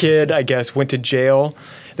then this kid, I guess, went to jail.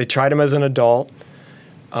 They tried him as an adult,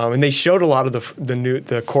 and they showed a lot of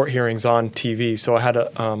the court hearings on TV. So I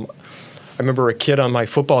remember a kid on my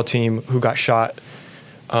football team who got shot.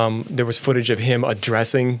 There was footage of him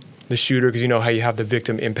addressing the shooter because you know how you have the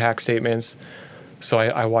victim impact statements. So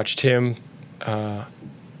I watched him on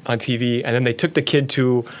TV, and then they took the kid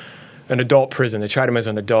to an adult prison. They tried him as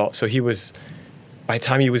an adult. So by the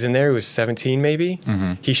time he was in there, he was 17 maybe.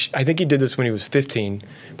 Mm-hmm. I think he did this when he was 15.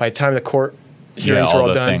 By the time the court hearings all were all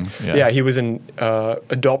the done. things, yeah. He was in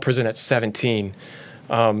adult prison at 17.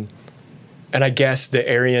 And I guess the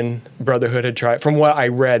Aryan Brotherhood had tried, from what I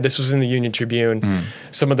read, this was in the Union Tribune,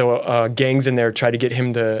 some of the gangs in there tried to get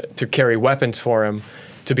him to carry weapons for him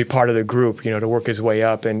to be part of the group, to work his way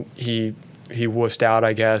up. And he wussed out,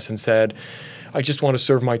 I guess, and said, I just want to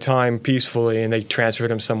serve my time peacefully. And they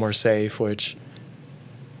transferred him somewhere safe, which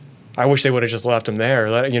I wish they would have just left him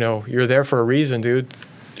there. You're there for a reason, dude.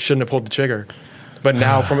 Shouldn't have pulled the trigger. But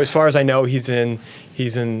now, from as far as I know, he's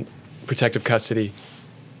in protective custody.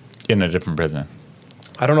 In a different prison.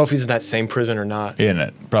 I don't know if he's in that same prison or not.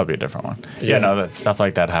 Probably a different one. Yeah. That stuff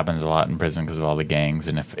like that happens a lot in prison because of all the gangs,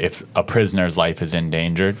 and if a prisoner's life is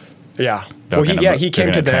endangered, Yeah. They're Well, gonna- he they're came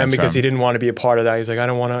to gonna them transfer because he him. didn't want to be a part of that. He's like, I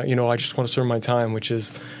don't want to, I just want to serve my time, which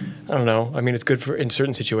is, I don't know. I mean, it's good for in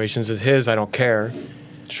certain situations. As his, I don't care.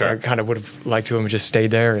 Sure. I kind of would have liked to have just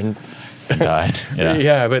stayed there and died. Yeah.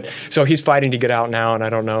 yeah, but so he's fighting to get out now, and I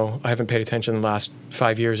don't know. I haven't paid attention in the last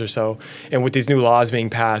 5 years or so. And with these new laws being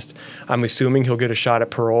passed, I'm assuming he'll get a shot at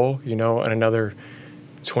parole, in another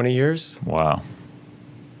 20 years. Wow.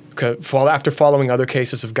 After following other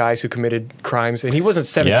cases of guys who committed crimes, and he wasn't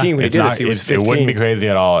 17 when he it's did not- this. He was it's- 15. It wouldn't be crazy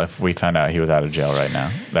at all if we found out he was out of jail right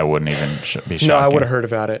now. That wouldn't even be shocking. No, I would have heard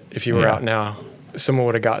about it if you were Yeah. out now. Someone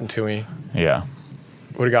would have gotten to me. Yeah.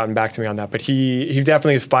 Would have gotten back to me on that. But he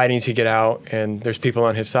definitely is fighting to get out, and there's people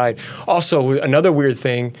on his side. Also, another weird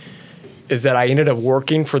thing is that I ended up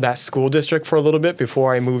working for that school district for a little bit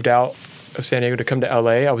before I moved out of San Diego to come to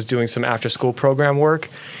LA. I was doing some after-school program work.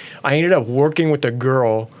 I ended up working with a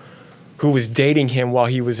girl who was dating him while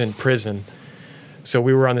he was in prison. So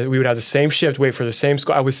we would have the same shift, wait for the same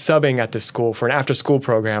school. I was subbing at the school for an after-school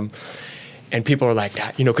program. And people are like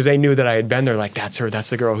that, because they knew that I had been there. Like, that's her. That's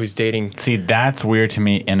the girl who's dating. See, that's weird to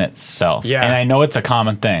me in itself. Yeah. And I know it's a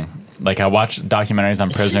common thing. Like, I watch documentaries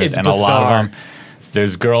on prisoners, It's and a lot bizarre. of them,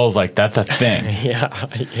 there's girls like, that's a thing.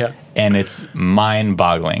 Yeah. And it's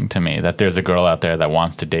mind-boggling to me that there's a girl out there that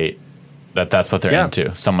wants to date, that's what they're Yeah.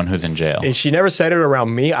 into, someone who's in jail. And she never said it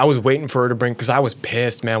around me. I was waiting for her to bring, because I was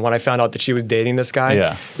pissed, man, when I found out that she was dating this guy.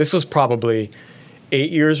 Yeah. This was probably 8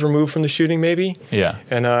 years removed from the shooting, maybe. Yeah.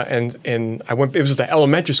 And I went. It was the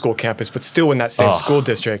elementary school campus, but still in that same Oh. school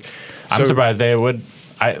district. I'm So surprised they would,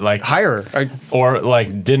 hire her. or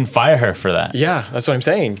didn't fire her for that. Yeah, that's what I'm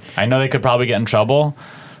saying. I know they could probably get in trouble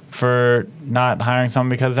for not hiring someone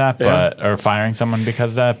because of that, or firing someone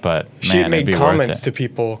because of that. But She man, had made it'd be comments worth to it.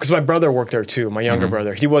 people, because my brother worked there too, my younger Mm-hmm.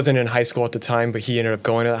 brother. He wasn't in high school at the time, but he ended up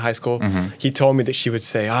going to that high school. Mm-hmm. He told me that she would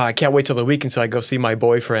say, I can't wait till the weekend so I go see my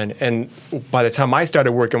boyfriend. And by the time I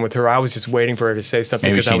started working with her, I was just waiting for her to say something,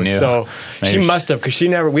 Maybe because I she was knew. so, Maybe she she- must have, because we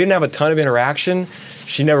didn't have a ton of interaction.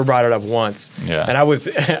 She never brought it up once. Yeah. And I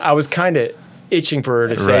was kind of itching for her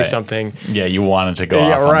to say Right. something. Yeah, you wanted to go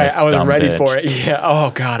Yeah, off on right. this I was dumb ready bitch. for it. Yeah. Oh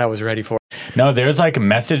God, I was ready for it. No, there's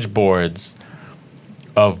message boards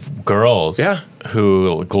of girls Yeah.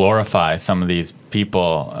 who glorify some of these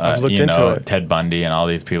people. I've looked into it. Ted Bundy and all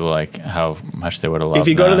these people, like how much they would have loved If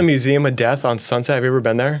you go to the them. Museum of Death on Sunset, have you ever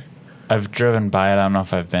been there? I've driven by it. I don't know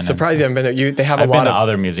if I've been. Surprised you haven't been there. They have I've a been lot to of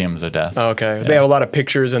other museums of death. Oh, okay. Yeah. They have a lot of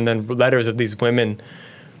pictures and then letters of these women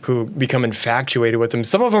who become infatuated with them.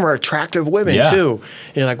 Some of them are attractive women Yeah. too.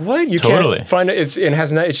 And you're like, what? You Totally. can't find it.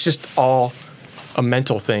 It's just all a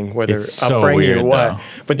mental thing, whether It's so upbringing or weird, what. though.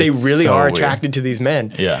 But they It's really so are weird. attracted to these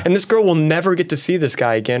men. Yeah. And this girl will never get to see this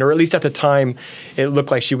guy again, or at least at the time, it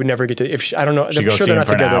looked like she would never get to. If she, I don't know, She I'm goes sure see they're him not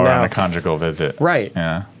for an together hour on now. a conjugal visit. Right.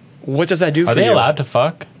 Yeah. What does that do Are for they you? allowed to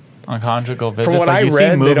fuck on conjugal visits? what I you see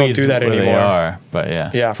read, they don't movies do that where They anymore. are, but yeah.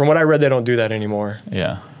 Yeah, from what I read, they don't do that anymore.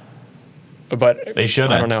 Yeah. But They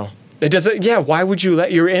shouldn't. I don't know. It doesn't. Yeah. Why would you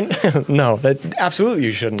let you're in? No. That absolutely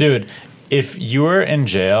you shouldn't. Dude, if you were in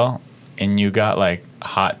jail and you got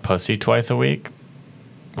hot pussy twice a week,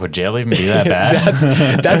 would jail even be that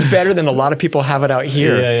bad? That's better than a lot of people have it out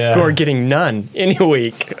here Yeah, yeah. who are getting none in a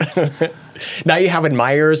week. Now you have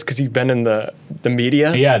admirers because you've been in the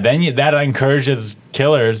media. Yeah, then that encourages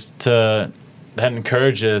killers to. That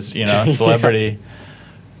encourages celebrity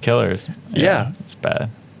killers. Yeah. It's bad.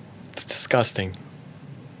 It's disgusting.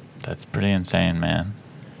 That's pretty insane, man.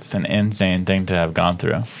 It's an insane thing to have gone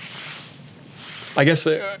through. I guess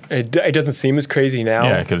it doesn't seem as crazy now.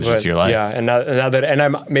 Yeah, 'cause it's just but your life. Yeah, and now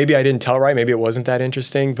that maybe I didn't tell right. Maybe it wasn't that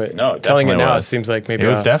interesting. But No, it telling it definitely now, was. it seems like maybe It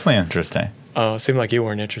was definitely interesting. it seemed like you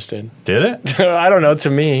weren't interested. Did it? I don't know. To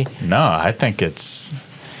me, No, I think it's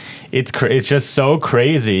just so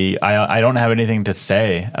crazy. I don't have anything to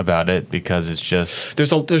say about it because it's just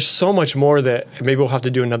there's so much more that maybe we'll have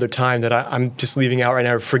to do another time that I'm just leaving out right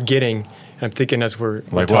now, or forgetting. And I'm thinking as we're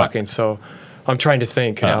Like what? talking. So I'm trying to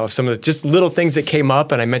think now of some of the just little things that came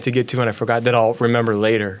up and I meant to get to and I forgot that I'll remember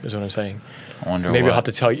later, is what I'm saying. I wonder Maybe what. I'll have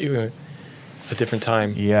to tell you a different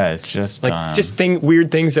time. Yeah, it's just Like just weird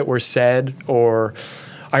things that were said. Or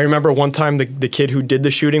I remember one time the kid who did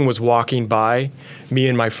the shooting was walking by me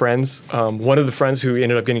and my friends. One of the friends who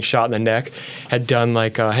ended up getting shot in the neck had done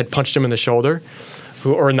had punched him in the shoulder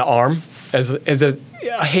or in the arm as a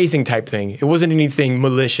hazing type thing. It wasn't anything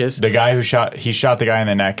malicious. the guy who shot the guy in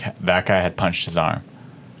the neck. That guy had punched his arm.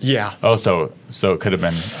 Yeah. Oh, so it could have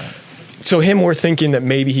been. So him, we're thinking that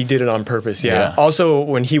maybe he did it on purpose. Yeah. Yeah. Also,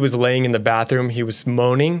 when he was laying in the bathroom, he was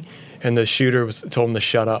moaning, and the shooter told him to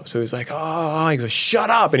shut up. So he was like, "Oh," he goes,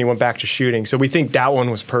 "Shut up," and he went back to shooting. So we think that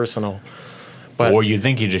one was personal. But Or you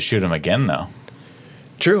think he just shoot him again though?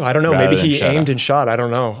 true, I don't know. Rather Maybe than he shut aimed up. and shot. I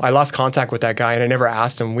don't know. I lost contact with that guy, and I never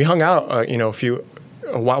asked him. We hung out,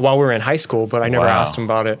 while we were in high school, but I never Wow. asked him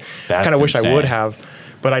about it. That's Kind of wish I insane. would have.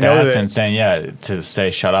 But I know That's that insane. Yeah, to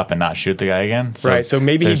say shut up and not shoot the guy again. Right, so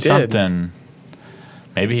maybe he there's did. something.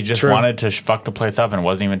 Maybe he just True. wanted to fuck the place up and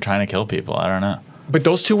wasn't even trying to kill people. I don't know. But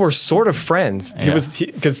those two were sort of friends. Yeah.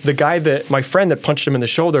 Because the guy my friend that punched him in the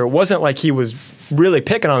shoulder, it wasn't like he was really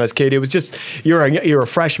picking on this kid. It was just, you're a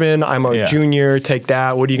freshman, I'm a Yeah. junior, take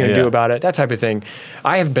that. What are you going to Yeah. do about it? That type of thing.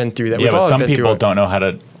 I have been through that. Yeah, We've but all some been through people it.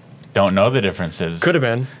 don't know the differences. Could have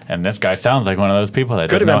been. And this guy sounds like one of those people that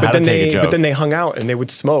Could doesn't have know been. how to take a joke. But then they hung out and they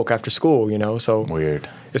would smoke after school, so. Weird.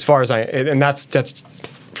 As far as and that's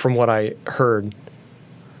from what I heard.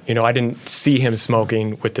 I didn't see him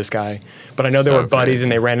smoking with this guy, but I know they So were buddies crazy.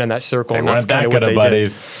 and they ran in that circle, They and that's weren't kind that of what good they of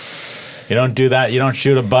buddies. You don't do that. You don't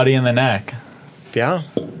shoot a buddy in the neck. did.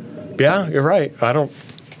 Yeah, you're right.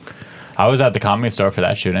 I was at the Comedy Store for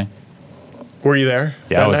that shooting. Were you there?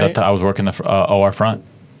 Yeah, that night? I was working the OR front.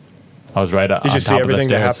 I was right on Did you top see of the everything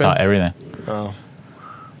that stairs. Saw happened? everything. Oh.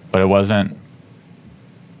 But it wasn't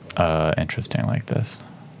interesting like this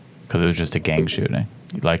because it was just a gang shooting.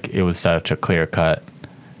 Like it was such a clear cut.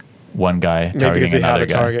 One guy Maybe targeting because he another had a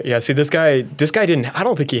guy. target. Yeah, see, this guy didn't, I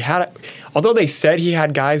don't think he had it. Although they said he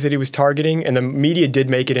had guys that he was targeting, and the media did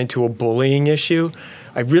make it into a bullying issue,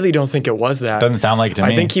 I really don't think it was that. Doesn't sound like it to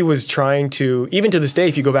me. I think he was trying to, even to this day,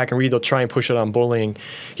 if you go back and read, they'll try and push it on bullying.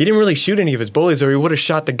 He didn't really shoot any of his bullies, or he would have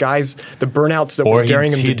shot the guys, the burnouts that Or were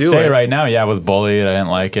daring him to he'd do say it. right now, yeah, I was bullied. I didn't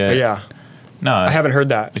like it. Yeah, No, I haven't heard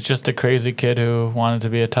that. It's just a crazy kid who wanted to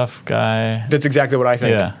be a tough guy. That's exactly what I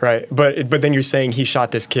think. Yeah. Right. But then you're saying he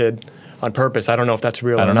shot this kid on purpose. I don't know if that's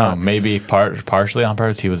real I or don't not. know. Maybe partially on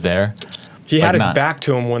purpose. He was there. He Like had his not. back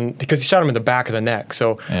to him because he shot him in the back of the neck.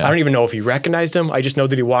 So Yeah. I don't even know if he recognized him. I just know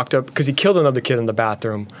that he walked up because he killed another kid in the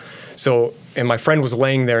bathroom. So, and my friend was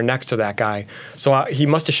laying there next to that guy. So he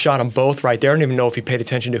must have shot them both right there. I don't even know if he paid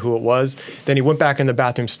attention to who it was. Then he went back in the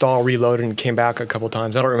bathroom stall, reloaded, and came back a couple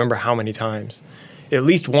times. I don't remember how many times. At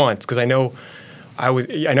least once, because I know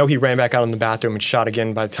he ran back out in the bathroom and shot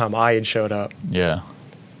again by the time I had showed up. Yeah.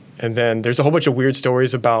 And then there's a whole bunch of weird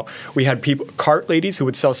stories about, we had cart ladies who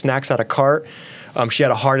would sell snacks out of cart. She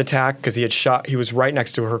had a heart attack because he was right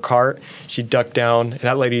next to her cart. She ducked down, and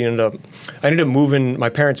that lady I ended up moving, my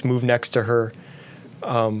parents moved next to her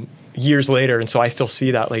years later, and so I still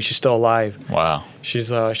see that lady. She's still alive. Wow.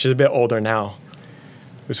 She's a bit older now.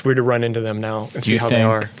 It's weird to run into them now and Do see you how they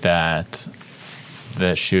are. think that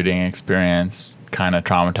the shooting experience kind of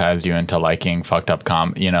traumatized you into liking fucked up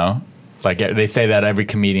Like they say that every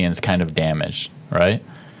comedian's kind of damaged, right?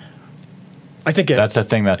 I think That's the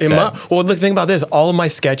thing that's said. well, the thing about this, all of my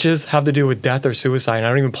sketches have to do with death or suicide, and I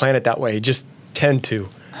don't even plan it that way. Just tend to.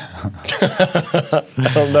 I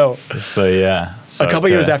don't know. So yeah. So A couple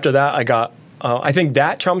years okay. after that, I got. I think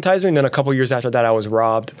that traumatized me. And then a couple years after that, I was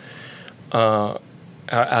robbed at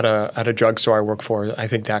a drugstore I work for. I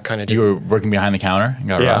think that kind of. You were working behind the counter and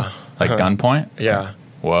got Yeah. robbed? Like gunpoint? Yeah.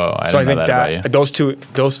 Whoa, I So I didn't know think that about you.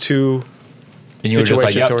 those two And you were just like,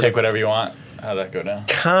 situations yep, sort of- take whatever you want. How'd that go down?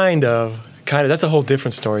 kind of. That's a whole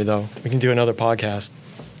different story, though. We can do another podcast.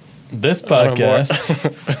 This I don't know more.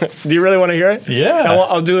 podcast. Do you really want to hear it? Yeah.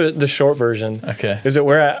 I'll do it the short version. Okay. Is it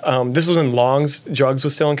where this was in Long's? Drugs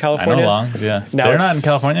was still in I California. know Long's, yeah. Now They're not in it's-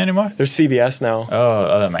 California anymore? There's CVS now.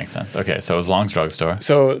 Oh, that makes sense. Okay, so it was Long's drugstore.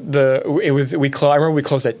 So I remember we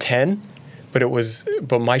closed at 10, but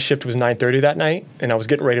my shift was 9:30 that night, and I was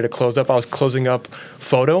getting ready to close up. I was closing up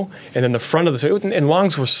photo, and then the front of and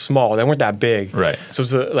Longs were small. They weren't that big. Right. So it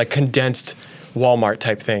was a condensed Walmart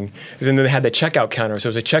type thing. And then they had the checkout counter. So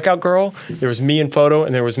it was a checkout girl, there was me in photo,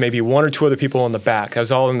 and there was maybe one or two other people in the back. That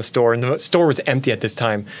was all in the store, and the store was empty at this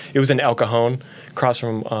time. It was in El Cajon, across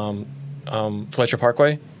from Fletcher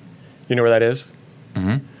Parkway. You know where that is?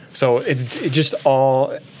 Mm-hmm. So it's just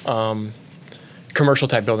all commercial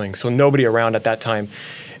type buildings, so nobody around at that time.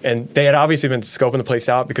 And they had obviously been scoping the place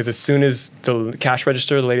out because as soon as the lady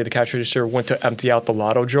at the cash register went to empty out the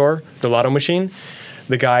lotto drawer, the lotto machine,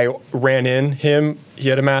 the guy ran in. He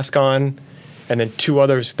had a mask on, and then 2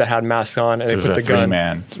 others that had masks on, and So they it put was the a gun.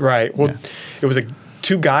 3-man. Right. Well, it was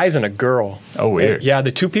 2 guys and a girl. Oh, weird. Yeah,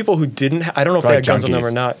 the 2 people who didn't. I don't know if Probably they had guns on them junkies.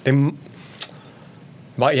 or not. They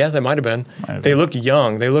might have been. have They been. look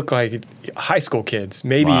young. They look like high school kids,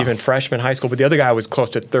 maybe Wow. even freshman high school. But the other guy was close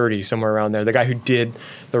to 30, somewhere around there. The guy who did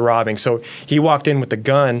the robbing. So he walked in with the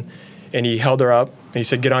gun, and he held her up, and he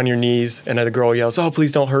said, "Get on your knees." And then the girl yells, "Oh,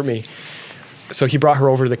 please don't hurt me." So he brought her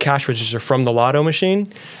over to the cash register from the lotto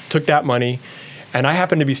machine, took that money, and I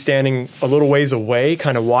happened to be standing a little ways away,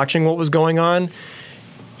 kind of watching what was going on,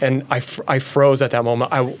 and I froze at that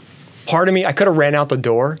moment. Part of me, I could have ran out the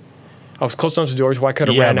door. I was close enough to the doors where I could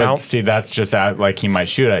have ran but out. see, that's just like he might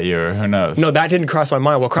shoot at you, or who knows? No, that didn't cross my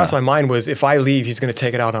mind. What crossed my mind was if I leave, he's going to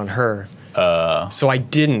take it out on her. So I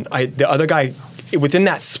didn't. The other guy, within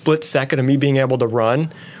that split second of me being able to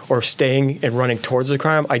run or staying and running towards the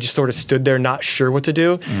crime, I just sort of stood there not sure what to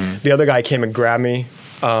do. The other guy came and grabbed me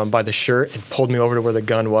by the shirt and pulled me over to where the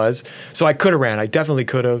gun was. So I could have ran. I definitely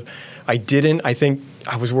could have. I didn't. I think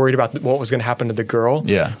I was worried about what was going to happen to the girl.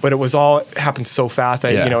 Yeah. But it happened so fast.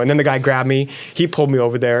 Yeah. And then the guy grabbed me. He pulled me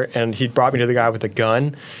over there, and he brought me to the guy with the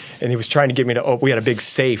gun, and he was trying to get me to open. We had a big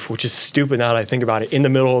safe, which is stupid now that I think about it, in the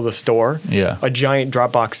middle of the store. Yeah. A giant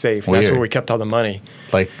Dropbox safe. And that's Weird. where we kept all the money.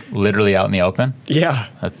 Like literally out in the open. Yeah.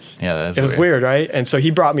 That's It was weird, right? And so he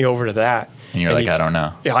brought me over to that. And you're like, I don't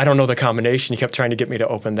know. Yeah, I don't know the combination. He kept trying to get me to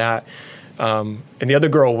open that. And the other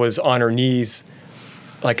girl was on her knees,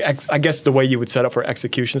 like I guess the way you would set up for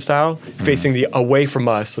execution style, facing away from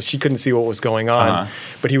us, so she couldn't see what was going on.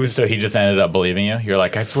 But he was. So he just ended up believing you. You're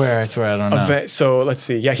like, I swear, I don't know. So let's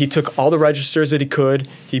see. Yeah, he took all the registers that he could.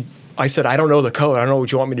 I said, I don't know the code. I don't know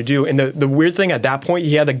what you want me to do. And the weird thing at that point,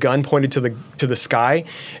 he had the gun pointed to the sky,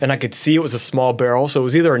 and I could see it was a small barrel. So it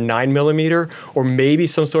was either a 9mm or maybe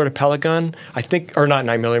some sort of pellet gun. I think, or not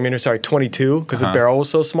 9mm, sorry, 22, because the barrel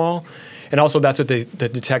was so small. And also that's what the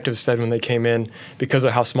detectives said when they came in because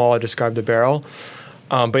of how small I described the barrel.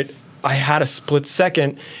 But I had a split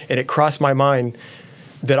second, and it crossed my mind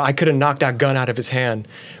that I could have knocked that gun out of his hand.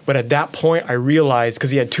 But at that point, I realized,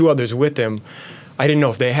 because he had 2 others with him, I didn't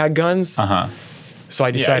know if they had guns. So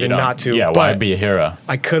I decided not to. Yeah, why be a hero?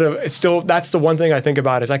 I could have. That's the one thing I think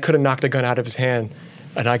about is I could have knocked the gun out of his hand,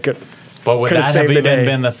 and I could. But would that have saved the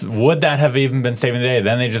day. would that have even been saving the day?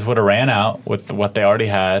 Then they just would have ran out with what they already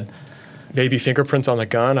had. Maybe fingerprints on the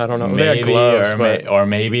gun. I don't know. They Maybe, had gloves, or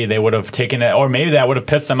maybe they would have taken it, or maybe that would have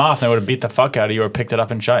pissed them off and they would have beat the fuck out of you or picked it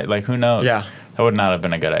up and shot. Like, who knows? Yeah. That would not have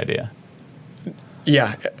been a good idea.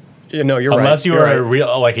 Yeah. No, you're right. Unless you You're were right. a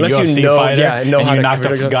real, like a Unless UFC you know- fighter, yeah, know and how you to knocked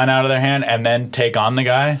convert a a gun out of their hand and then take on the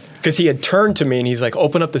guy. Because he had turned to me and he's like,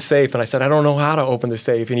 open up the safe. And I said, I don't know how to open the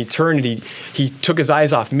safe. And he turned and he took his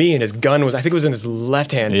eyes off me, and his gun was, I think it was in his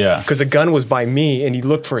left hand. Yeah. Because the gun was by me, and he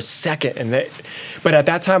looked for a second. But at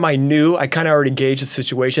that time I knew, I kind of already gauged the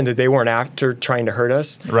situation that they weren't after trying to hurt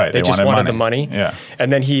us. Right, They they just wanted wanted the money. Yeah.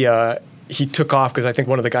 And then he took off because I think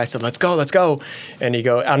one of the guys said, let's go. And he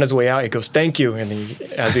on his way out, he goes, thank you. And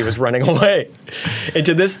as he was running away. And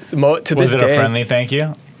to this Was it day, a friendly thank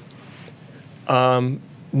you?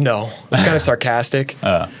 No, it was kind of sarcastic.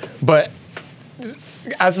 But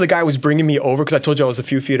as the guy was bringing me over, because I told you I was a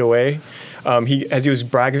few feet away, as he was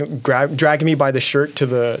dragging me by the shirt to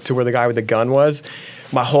where the guy with the gun was,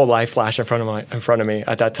 my whole life flashed in front of me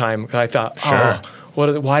at that time. Because I thought,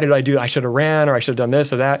 why did I do? I should have ran, or I should have done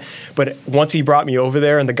this or that. But once he brought me over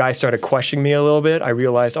there, and the guy started questioning me a little bit, I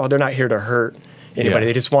realized, they're not here to hurt anybody. Yeah.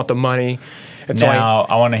 They just want the money. And Now,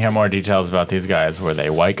 I want to hear more details about these guys. Were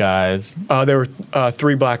they white guys? There were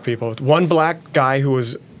 3 black people. One black guy who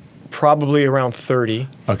was probably around 30.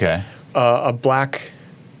 Okay. A black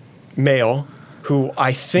male who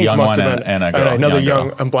I think Young must one have been and a girl, another young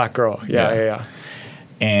young and black girl. Yeah.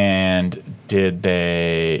 And were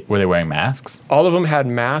they wearing masks? All of them had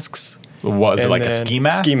masks. Was it and like a then ski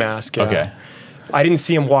mask? Ski mask. Yeah. Okay. I didn't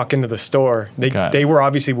see them walk into the store. They were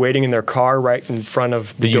obviously waiting in their car right in front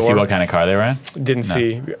of the Did door. you see what kind of car they were in? Didn't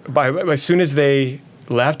see. As soon as they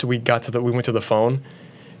left, we went to the phone,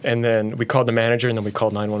 and then we called the manager, and then we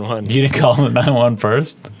called 911. You didn't call them 911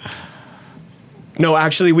 first? No,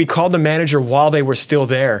 actually, we called the manager while they were still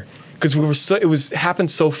there, because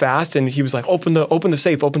happened so fast, and he was like, open the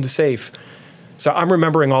safe. So I'm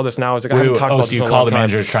remembering all this now. I was like, I haven't talked about this so in you a long called the time.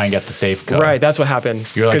 manager to try and get the safe code. Right, that's what happened.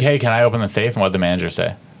 You're like, hey, can I open the safe? And what did the manager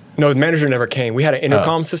say? No, the manager never came. We had an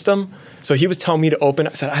intercom system. So he was telling me to open.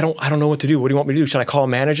 I said, I don't know what to do. What do you want me to do? Should I call a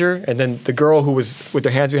manager? And then the girl who was with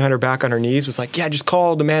her hands behind her back on her knees was like, yeah, just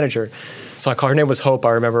call the manager. So I called, her name was Hope,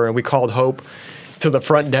 I remember. And we called Hope to the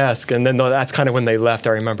front desk. And then that's kind of when they left,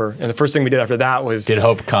 I remember. And the first thing we did after that was. Did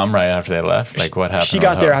Hope come right after they left? Like what happened? She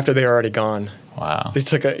got there after they were already gone. Wow.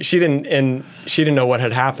 She didn't know what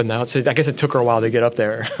had happened though. So I guess it took her a while to get up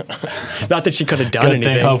there. Not that she could have done Good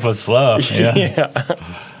anything. thing Hope was slow. Yeah. Yeah.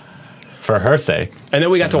 For her sake. And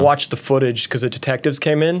then we got to watch the footage because the detectives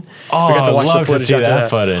came in. Oh, we got to watch I'd love the footage to see after that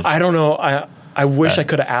footage. I don't know. I wish I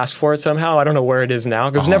could have asked for it somehow. I don't know where it is now.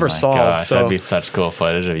 It was never my solved. Gosh, So that'd be such cool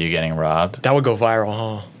footage of you getting robbed. that would go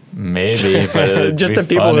viral, huh? Maybe, but it'd Just be the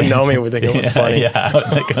people funny. who know me would think it was funny. Yeah, I would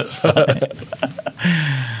think it was funny.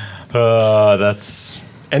 Oh, that's...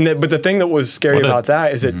 But the thing that was scary What a- about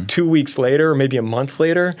that is that 2 weeks later, or maybe a month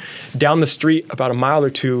later, down the street, about a mile or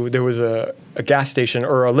two, there was a gas station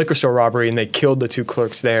or a liquor store robbery, and they killed the 2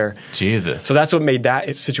 clerks there. Jesus. So that's what made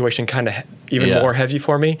that situation kind of even Yeah. more heavy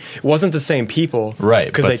for me. It wasn't the same people, Right,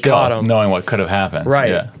 Because but they still, caught them, knowing what could have happened.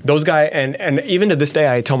 right? Yeah. Those guys, and even to this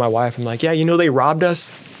day, I tell my wife, I'm like, yeah, they robbed us.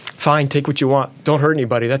 Fine, take what you want. Don't hurt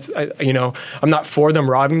anybody. I'm not for them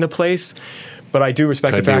robbing the place. But I do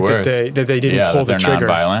respect Could the fact be that worse. they didn't Yeah, pull that the they're trigger.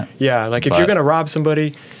 nonviolent. Yeah, like if But- you're gonna rob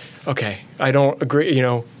somebody, okay, I don't agree,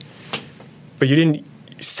 but you didn't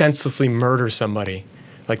senselessly murder somebody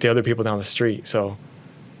like the other people down the street. So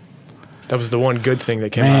that was the one good thing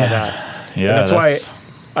that came out of that. Yeah, And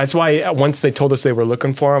that's why once they told us they were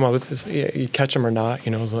looking for him, I was just, yeah, you catch him or not,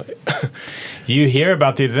 it was like. You hear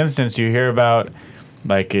about these incidents. You hear about,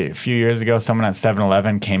 like, a few years ago, someone at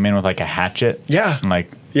 7-Eleven came in with, like, a hatchet. Yeah. And, like,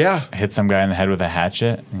 Yeah, hit some guy in the head with a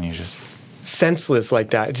hatchet, and you just... senseless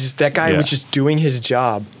like that. It's just that guy Yeah. was just doing his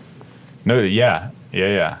job. No, yeah.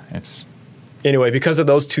 It's... Anyway, because of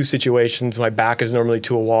those two situations, my back is normally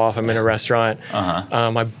to a wall if I'm in a restaurant.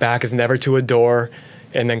 My back is never to a door.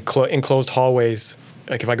 And then enclosed hallways,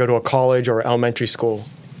 like if I go to a college or elementary school,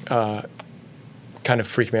 kind of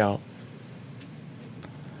freak me out.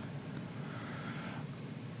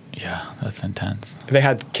 Yeah, that's intense. They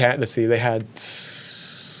had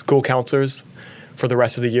school counselors for the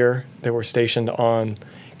rest of the year that were stationed on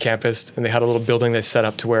campus, and they had a little building they set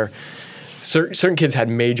up to where certain kids had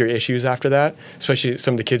major issues after that, especially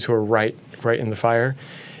some of the kids who were right in the fire.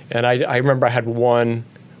 And I remember I had one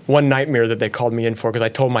nightmare that they called me in for because I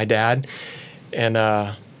told my dad, and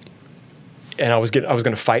I was going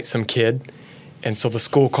to fight some kid. And so the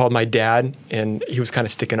school called my dad, and he was kind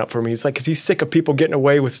of sticking up for me. He's like, because he's sick of people getting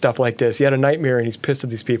away with stuff like this. He had a nightmare, and he's pissed at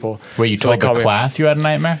these people. Wait, you So they told the called me- class you had a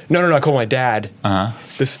nightmare? No, I called my dad. Uh-huh.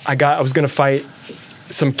 I was going to fight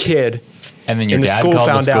some kid. And then your And the dad school called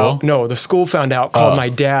found the school? out. No, the school found out, called Oh. my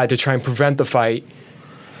dad to try and prevent the fight.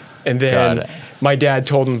 And Got then it. my dad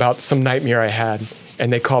told him about some nightmare I had,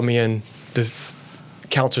 and they called me in the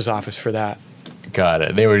counselor's office for that. Got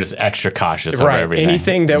it. They were just extra cautious over Right. everything.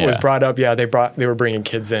 Anything that was Yeah. brought up, they were bringing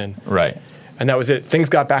kids in. Right. And that was it. Things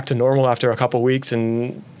got back to normal after a couple weeks,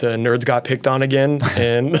 and the nerds got picked on again,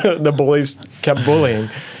 and the bullies kept bullying.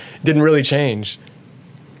 Didn't really change.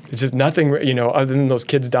 It's just nothing, other than those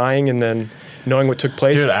kids dying and then knowing what took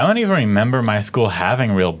place. Dude, I don't even remember my school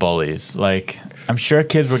having real bullies. Like, I'm sure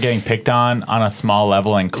kids were getting picked on a small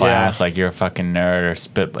level in class, Yeah. like you're a fucking nerd or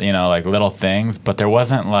spit, like little things. But there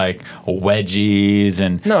wasn't like wedgies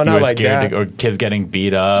and No, you not were like scared that. or kids getting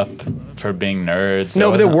beat up for being nerds.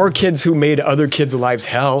 No, but there wasn't- were kids who made other kids' lives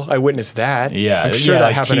hell. I witnessed that. Yeah, I'm sure yeah, that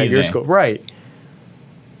like happened at your teasing. school, right?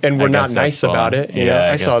 And I we're not guess that's nice about bullying. it. Yeah,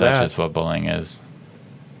 I guess saw that's that. just what bullying is.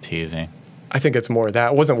 Teasing. I think it's more of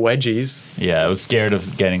that. It wasn't wedgies. Yeah, I was scared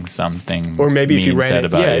of getting something. Or maybe if you mean said ran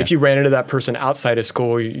about if you ran into that person outside of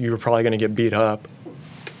school, you were probably going to get beat up.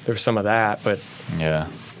 There's some of that, but Yeah.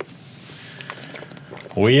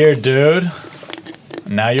 Weird, dude.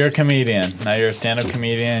 Now you're a comedian. Now you're a stand-up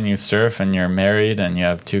comedian, and you surf, and you're married, and you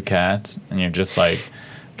have 2 cats, and you're just like,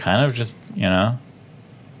 kind of just, a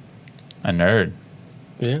nerd.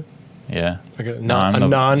 yeah, Yeah. like a Now I'm the-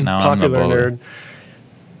 non-popular bully. nerd.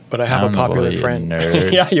 But I have I'm a the popular bully, you friend.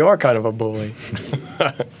 nerd. Yeah, you are kind of a bully.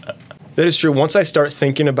 That is true. Once I start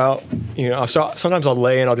thinking about, sometimes I'll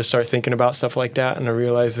lay and I'll just start thinking about stuff like that, and I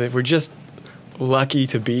realize that we're just lucky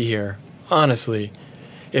to be here. Honestly,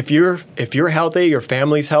 if you're healthy, your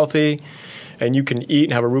family's healthy, and you can eat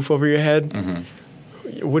and have a roof over your head,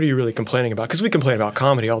 what are you really complaining about? Because we complain about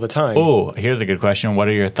comedy all the time. Oh, here's a good question. What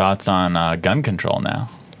are your thoughts on gun control now?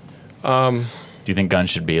 Do you think guns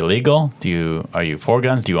should be illegal? Are you for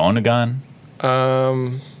guns? Do you own a gun?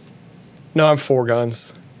 No, I'm for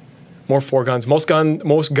guns. More for guns. Most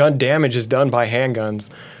gun damage is done by handguns,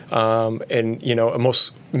 and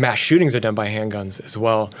mass shootings are done by handguns as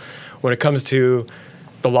well. When it comes to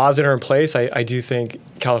the laws that are in place, I do think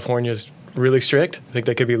California is really strict. I think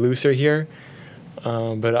they could be looser here,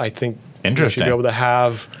 but I think we should Interesting. be able to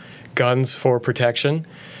have guns for protection.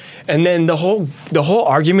 And then the whole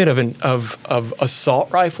argument of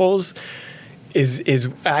assault rifles is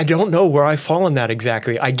I don't know where I fall in that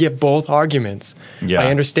exactly. I get both arguments. Yeah. I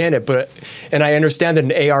understand it, and I understand that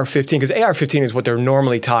an AR-15, because AR-15 is what they're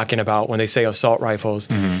normally talking about when they say assault rifles,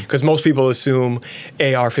 because most people assume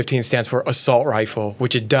AR-15 stands for assault rifle,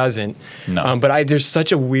 which it doesn't. No. But there's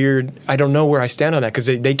such a weird, I don't know where I stand on that, because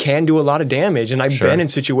they can do a lot of damage, and I've Sure. been in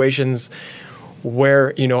situations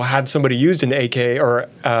where, had somebody used an AK or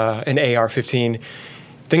an AR-15,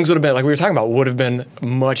 things would have been, like we were talking about, would have been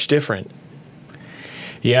much different.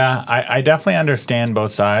 Yeah, I definitely understand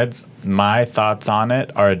both sides. My thoughts on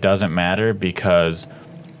it are it doesn't matter because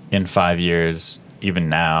in 5 years, even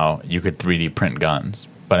now, you could 3D print guns.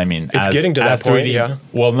 But I mean, It's getting to that point, yeah.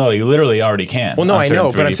 Well, no, you literally already can. Well, no, on I certain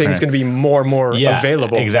know, but I'm 3D saying it's going printers. to be more and more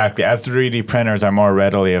available. Exactly. As 3D printers are more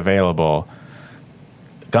readily available,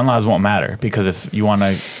 gun laws won't matter because if you want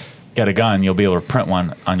to get a gun, you'll be able to print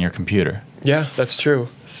one on your computer. Yeah, that's true.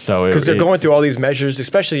 So Because they're going through all these measures,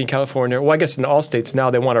 especially in California. Well, I guess in all states now,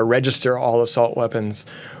 they want to register all assault weapons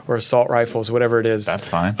or assault rifles, whatever it is. That's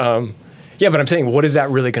fine. Yeah, but I'm saying, what is that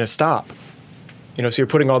really going to stop? So you're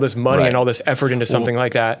putting all this money Right. and all this effort into something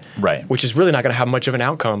like that, Right. which is really not going to have much of an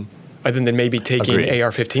outcome other than maybe taking Agreed.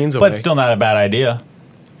 AR-15s away. but still not a bad idea.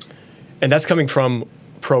 And that's coming from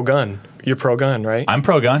pro-gun. You're pro-gun, right? I'm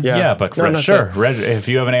pro gun. Yeah. Yeah, but No, I'm not sure. If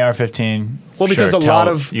you have an AR-15, Well, because sure, a lot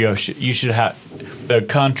tell- of- you should have the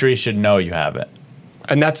country should know you have it.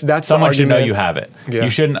 And that's Someone the should know argument. you have it. Yeah.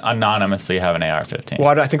 You shouldn't anonymously have an AR-15.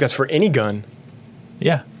 Well, I think that's for any gun.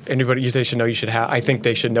 Yeah. Anybody they should know you should have. I think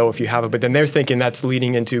they should know if you have it, but then they're thinking that's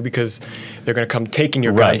leading into because they're going to come taking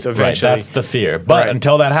your guns eventually. Right. That's the fear. But Right.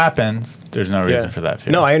 until that happens, there's no reason Yeah. for that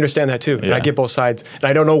fear. No, I understand that too. And Yeah. I get both sides. And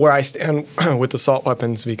I don't know where I stand with assault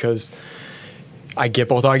weapons because I get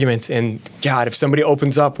both arguments. And God, if somebody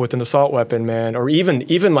opens up with an assault weapon, man, or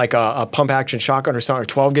even like a pump action shotgun or something, or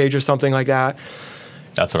 12 gauge or something like that,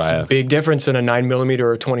 That's what I have. big difference in a 9mm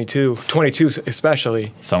or a 22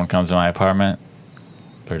 especially. Someone comes to my apartment,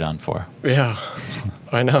 they're done for. Yeah,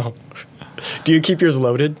 I know. Do you keep yours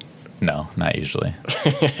loaded? No, not usually.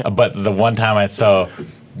 But the one time at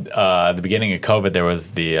the beginning of COVID, there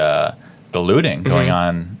was the looting going Mm-hmm.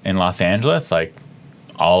 on in Los Angeles, like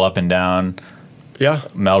all up and down Yeah.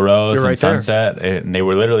 Melrose You're and right there. Sunset. And they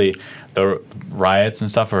were literally, the riots and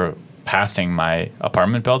stuff were passing my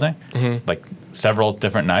apartment building, Mm-hmm. like several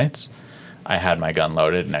different nights. I had my gun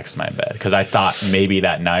loaded next to my bed because I thought maybe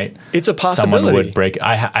that night It's a someone possibility. would break.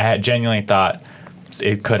 I had genuinely thought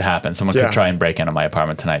it could happen. Someone Yeah. could try and break into my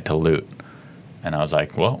apartment tonight to loot. And I was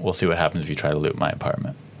like, well, we'll see what happens if you try to loot my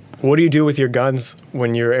apartment. What do you do with your guns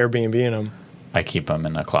when you're Airbnb-ing them? I keep them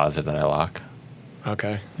in a closet that I lock.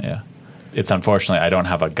 Okay. Yeah. It's unfortunately, I don't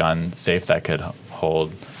have a gun safe that could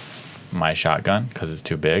hold my shotgun because it's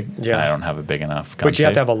too big. Yeah. And I don't have a big enough gun But you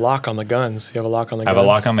have safe. to have a lock on the guns. You have a lock on the I guns. have a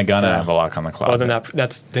lock on the gun and I Yeah. have a lock on the closet. Well, then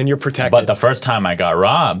then you're protected. But the first time I got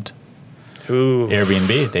robbed, Ooh.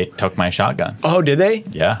 Airbnb, they took my shotgun. Oh, did they?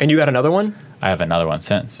 Yeah. And you got another one? I have another one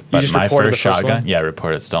since. But just my reported first the first shotgun, one? yeah,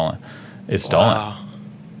 reported stolen. It's stolen. Wow.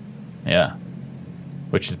 Yeah.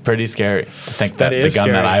 Which is pretty scary. I think That that the is gun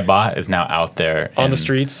that scary. I bought is now out there On in the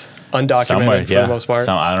streets, undocumented somewhere. for Yeah. the most part.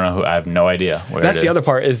 I don't know who. I have no idea where. That's it the is. other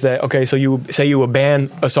part is that, okay, so you say you would ban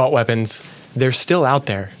assault weapons, they're still out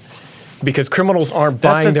there because criminals aren't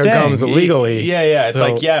That's buying the their thing. guns illegally. Yeah. It's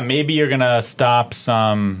So- like, yeah, maybe you're gonna stop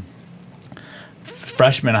some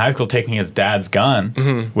freshman in high school taking his dad's gun,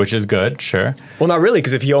 Mm-hmm. which is good, sure. Well, not really,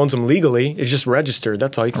 because if he owns them legally, it's just registered.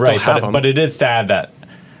 That's all. You can Right, still have them. but it is sad that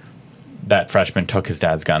that freshman took his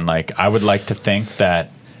dad's gun. Like, I would like to think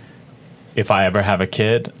that if I ever have a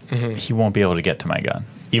kid, he won't be able to get to my gun,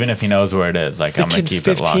 even if he knows where it is. Like, the I'm gonna kid's keep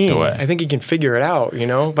 15. it locked away. I think he can figure it out,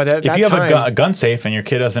 By that, If that you have time, a gun safe and your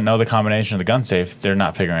kid doesn't know the combination of the gun safe, they're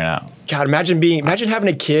not figuring it out. God, imagine having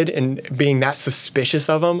a kid and being that suspicious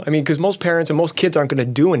of them. I mean, because most parents and most kids aren't going to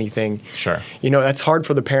do anything. Sure. That's hard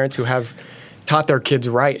for the parents who have taught their kids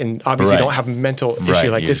right and obviously Right. don't have a mental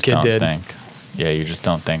issue like you this just kid don't did. think. Yeah, you just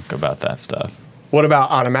don't think about that stuff. What about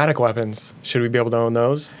automatic weapons? Should we be able to own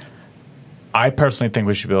those? I personally think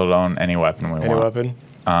we should be able to own any weapon we Any want. weapon?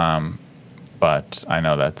 But I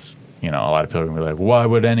know that's, a lot of people are going to be like, why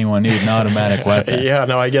would anyone need an automatic weapon? Yeah,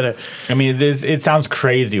 no, I get it. I mean, it sounds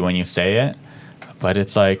crazy when you say it, but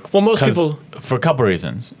it's like... Well, most 'cause- people- For a couple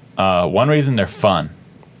reasons. One reason, they're fun.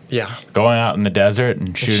 Yeah. Going out in the desert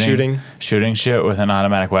and shooting shooting. shooting shit with an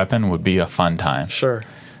automatic weapon would be a fun time. Sure.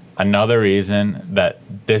 another reason that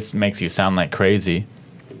this makes you sound like crazy,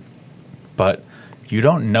 but you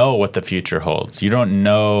don't know what the future holds. You don't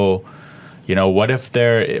know, what if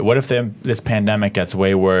this pandemic gets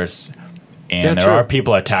way worse and there are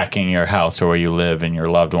people attacking your house or where you live and your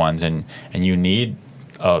loved ones, and you need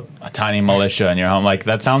a tiny militia in your home. Like,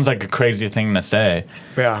 that sounds like a crazy thing to say.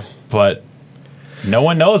 Yeah. But no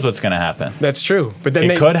one knows what's going to happen. That's true. But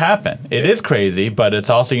then it could happen. It is crazy, but it's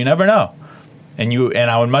also, you never know. And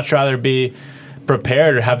I would much rather be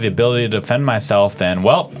prepared or have the ability to defend myself than,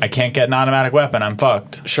 well, I can't get an automatic weapon, I'm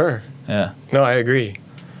fucked. Sure. Yeah. No, I agree.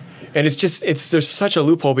 And there's such a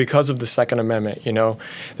loophole because of the Second Amendment, The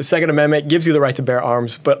Second Amendment gives you the right to bear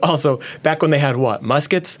arms, but also back when they had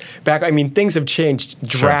muskets? Things have changed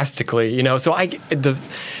drastically, So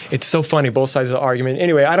it's so funny, both sides of the argument.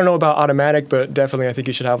 Anyway, I don't know about automatic, but definitely I think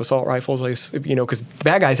you should have assault rifles, because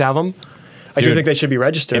bad guys have them. I do think they should be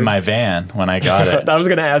registered. In my van, when I got it. I was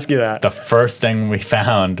going to ask you that. The first thing we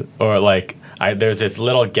found, there's this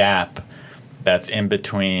little gap that's in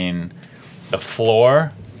between the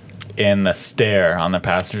floor and the stair on the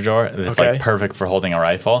passenger door. It's perfect for holding a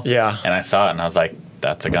rifle. Yeah. And I saw it and I was like,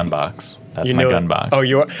 that's a gun box. That's my gun box.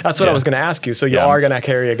 Oh, that's what I was going to ask you. So you are going to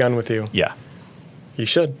carry a gun with you? Yeah. You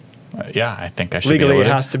should. Yeah, I think I should. Legally, it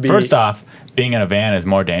has to be. First off, being in a van is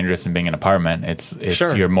more dangerous than being in an apartment. It's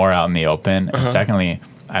You're more out in the open. And secondly,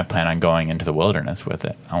 I plan on going into the wilderness with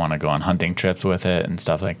it. I want to go on hunting trips with it and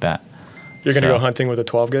stuff like that. You're going to go hunting with a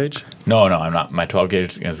 12 gauge? No, I'm not. My 12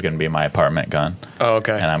 gauge is going to be my apartment gun. Oh,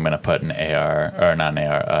 okay. And I'm going to put an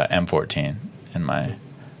M14 in my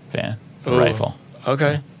van, rifle.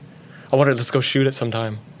 Okay. I wanted to go shoot it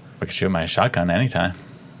sometime. We could shoot my shotgun anytime.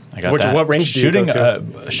 I got What range do you go to?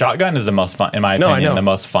 A shotgun is the most fun, in my opinion, the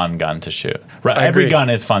most fun gun to shoot. Every gun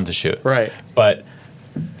is fun to shoot. Right. But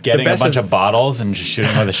getting a bunch of bottles and just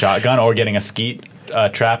shooting with a shotgun, or getting a skeet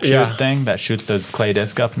trap shoot thing that shoots those clay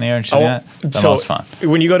disc up in the air and shooting the most fun.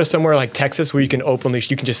 When you go to somewhere like Texas where you can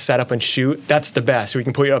just set up and shoot, that's the best. Where you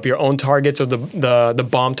can put up your own targets or the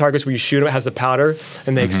bomb targets where you shoot them, it has the powder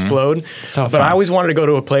and they explode. But I always wanted to go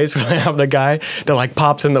to a place where they have the guy that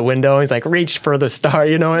pops in the window and he's like, reach for the star,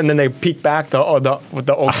 and then they peek back what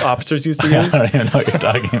the old officers used to use. I don't even know what you're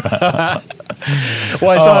talking about.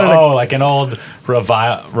 Well, I saw like an old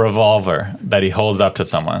revolver that he holds up to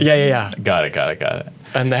someone. Yeah. Got it.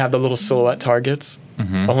 And they have the little silhouette targets.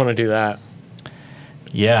 I want to do that.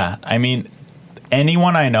 Yeah,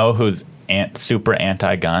 anyone I know who's super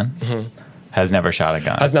anti-gun has never shot a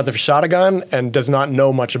gun. Has never shot a gun and does not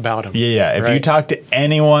know much about him. Yeah. If you talk to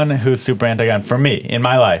anyone who's super anti-gun, for me, in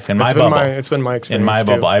my life, my bubble. It's been my experience, in my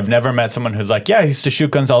bubble. I've never met someone who's like, yeah, I used to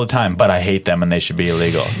shoot guns all the time, but I hate them and they should be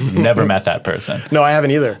illegal. Never met that person. No, I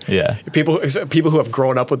haven't either. Yeah. People who have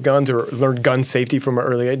grown up with guns or learned gun safety from an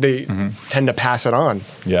early age, they tend to pass it on.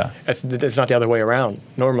 Yeah. It's not the other way around,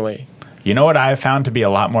 normally. You know what I have found to be a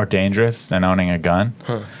lot more dangerous than owning a gun?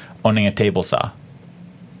 Owning a table saw.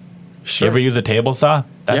 Sure. You ever use a table saw?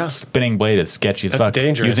 That spinning blade is sketchy as fuck. That's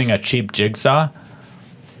dangerous. Using a cheap jigsaw,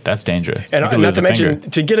 that's dangerous. And not to mention,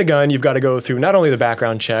 to get a gun, you've got to go through not only the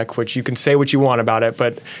background check, which you can say what you want about it,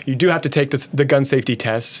 but you do have to take the gun safety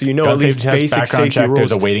test, so you know at least basic safety check, rules.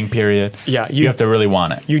 There's a waiting period. Yeah, you have to really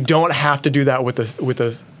want it. You don't have to do that with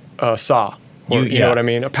a saw. Or, you know what I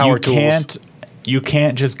mean? A power tools. You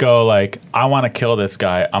can't just go like, I want to kill this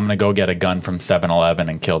guy. I'm going to go get a gun from 7-Eleven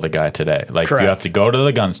and kill the guy today. Correct. You have to go to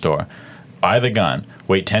the gun store, buy the gun,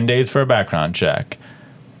 wait 10 days for a background check,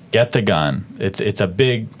 get the gun. It's a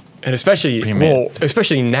big... And especially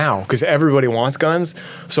now, because everybody wants guns,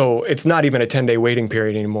 so it's not even a 10-day waiting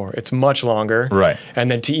period anymore. It's much longer. Right. And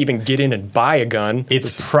then to even get in and buy a gun...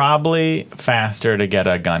 It's probably faster to get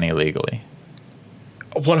a gun illegally.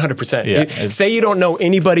 100%. Yeah, say you don't know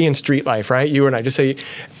anybody in street life, right? You and I just say,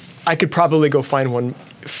 I could probably go find one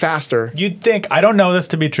faster. You'd think, I don't know this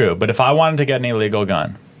to be true, but if I wanted to get an illegal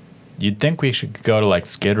gun, you'd think we should go to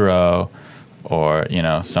Skid Row or,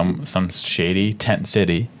 some shady tent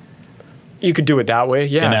city. You could do it that way,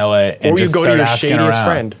 yeah. In LA, and or you just go to your asking shadiest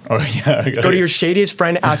around. friend. Go to your shadiest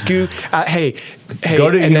friend. Ask you, hey. Go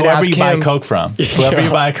to and whoever ask you buy him, Coke from. Whoever you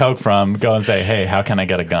buy Coke from, go and say, hey, how can I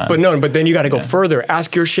get a gun? But then you got to go further.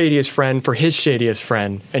 Ask your shadiest friend for his shadiest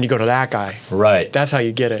friend, and you go to that guy. Right. That's how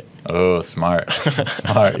you get it. Oh, smart.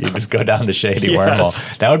 Smart. You just go down the shady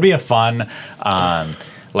wormhole. That would be a fun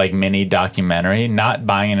mini documentary. Not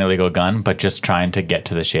buying an illegal gun, but just trying to get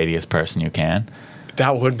to the shadiest person you can.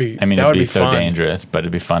 That would be. It'd be so dangerous, but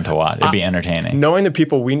it'd be fun to watch. It'd be entertaining. Knowing the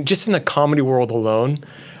people just in the comedy world alone,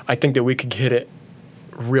 I think that we could hit it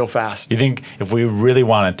real fast. You think if we really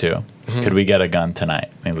wanted to, could we get a gun tonight,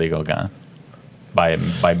 an illegal gun? by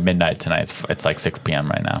midnight tonight. It's like 6 p.m.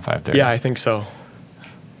 right now, 5:30. Yeah, I think so.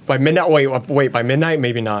 By midnight. Wait. By midnight,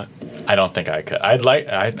 maybe not. I don't think I could.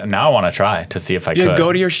 Now I want to try to see if I You could.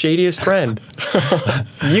 go to your shadiest friend.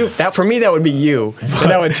 For me, that would be you.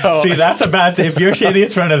 And I would tell. See, that's a bad thing. If your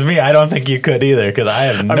shadiest friend is me, I don't think you could either, because I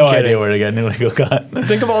have no kidding. idea where to get an illegal gun.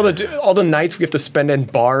 Think of all the nights we have to spend in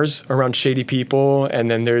bars around shady people, and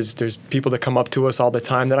then there's people that come up to us all the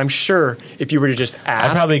time that I'm sure if you were to just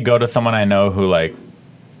ask. I'd probably go to someone I know who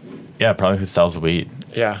probably who sells weed.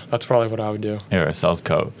 Yeah, that's probably what I would do. Or sells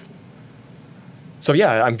coke. So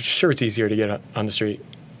yeah, I'm sure it's easier to get on the street.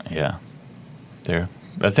 Yeah.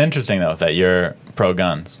 That's interesting, though, that you're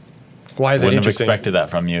pro-guns. Why is it Wouldn't have interesting? expected that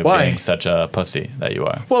from you, Why? being such a pussy that you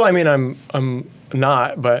are. Well, I mean, I'm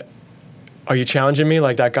not, but are you challenging me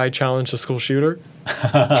like that guy challenged the school shooter? That's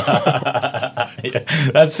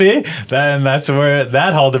where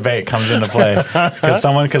that whole debate comes into play. Because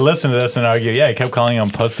someone could listen to this and argue, yeah, he kept calling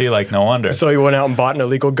him pussy, like no wonder. So he went out and bought an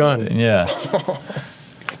illegal gun. Yeah.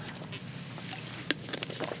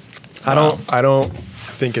 I don't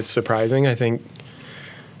think it's surprising.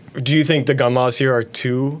 Do you think the gun laws here are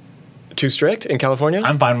too strict in California?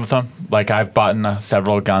 I'm fine with them. Like, I've bought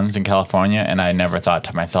several guns in California, and I never thought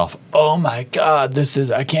to myself, oh my God,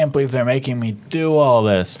 I can't believe they're making me do all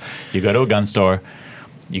this. You go to a gun store,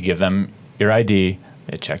 you give them your ID,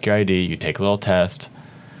 they check your ID, you take a little test,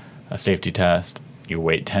 a safety test, you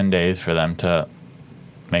wait 10 days for them to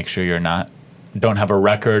make sure don't have a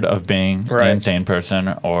record of being an insane person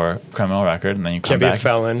or criminal record, and then you come Can't back. be a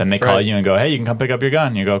felon. Then they call you and go, hey, you can come pick up your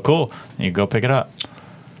gun. You go, cool. And you go pick it up.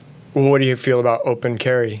 Well, what do you feel about open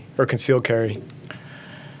carry or concealed carry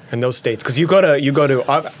in those states? Because you go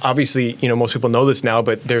to obviously, most people know this now,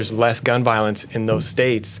 but there's less gun violence in those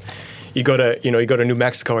states. You go to New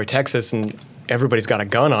Mexico or Texas, and everybody's got a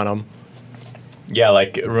gun on them. Yeah,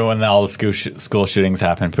 like when all the school shootings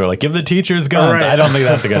happen, people are like, give the teachers guns. Right. I don't think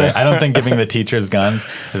that's a good idea. I don't think giving the teachers guns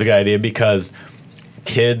is a good idea, because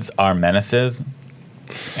kids are menaces,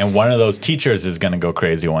 and one of those teachers is going to go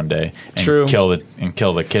crazy one day and True. kill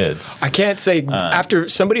the kids. I can't say after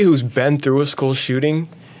somebody who's been through a school shooting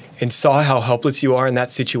and saw how helpless you are in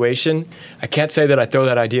that situation, I can't say that I throw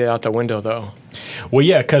that idea out the window, though. Well,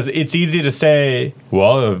 yeah, because it's easy to say,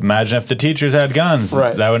 well, imagine if the teachers had guns.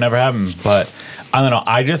 Right. That would never happen. But I don't know.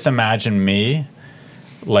 I just imagine me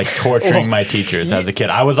like torturing my teachers as a kid.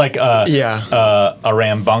 I was like a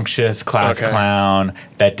rambunctious class clown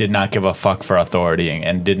that did not give a fuck for authority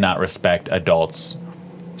and did not respect adults'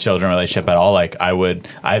 children relationship at all. Like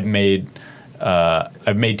I've made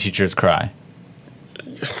teachers cry.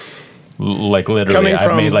 Like literally,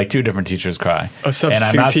 I've made like 2 different teachers cry. A substitute and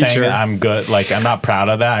I'm not teacher. saying that I'm good. Like, I'm not proud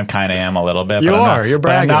of that. I kind of am a little bit. You but I'm are. not, You're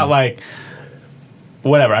bragging. But I'm not like,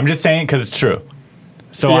 whatever. I'm just saying because it's true.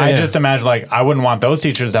 So I just imagine, like, I wouldn't want those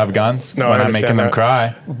teachers to have guns when I'm making them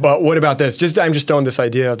cry. But what about this? I'm just throwing this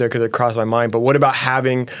idea out there because it crossed my mind. But what about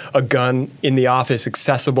having a gun in the office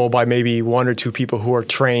accessible by maybe 1 or 2 people who are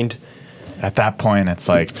trained? At that point, it's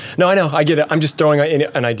like... No, I know. I get it. I'm just throwing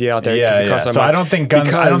an idea out there. Yeah. So I don't think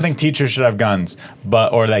I don't think teachers should have guns,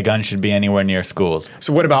 or that guns should be anywhere near schools.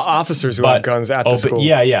 So what about officers who have guns at the school?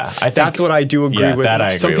 Yeah. I think that's what I do agree with. That I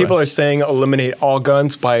agree Some people are saying eliminate all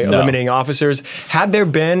guns by eliminating officers. Had there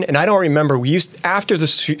been, and I don't remember, after the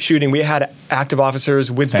shooting, we had active officers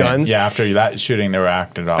with guns. Yeah, after that shooting, there were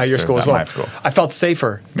active officers at your school as well. My school. I felt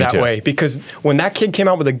safer that way because when that kid came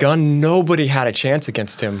out with a gun, nobody had a chance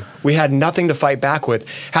against him. We had nothing to fight back with.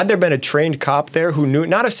 Had there been a trained cop there who knew,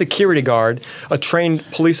 not a security guard, a trained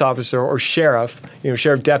police officer or sheriff,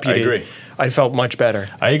 sheriff deputy, I agree. I felt much better.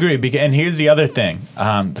 I agree. And here's the other thing.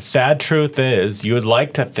 The sad truth is you would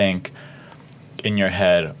like to think in your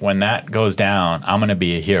head, when that goes down, I'm going to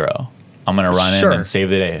be a hero. I'm going to run in and save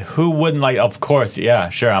the day. Who wouldn't like, of course, yeah,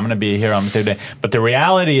 sure, I'm going to be a hero. I'm going to save the day. But the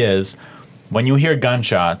reality is, when you hear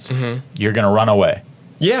gunshots, you're going to run away.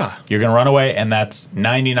 Yeah. You're going to run away, and that's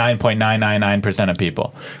 99.999% of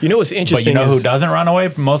people. You know what's interesting? But who doesn't run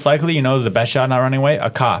away? Most likely, the best shot not running away?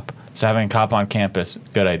 A cop. So having a cop on campus,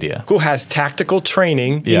 good idea. Who has tactical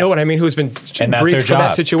training, Yeah. you know what I mean, who's been briefed for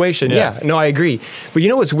that situation. Yeah. No, I agree. But you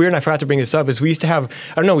know what's weird, and I forgot to bring this up, is we used to have,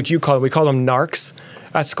 I don't know what you call it, we call them narcs.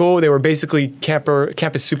 At school, they were basically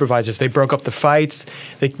campus supervisors. They broke up the fights.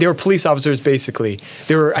 They were police officers, basically.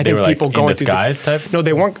 They were people like going in disguise through. type? No,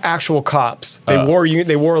 they weren't actual cops. They wore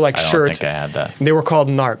like I don't shirts. think I had that. They were called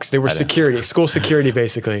narcs. They were security, school security,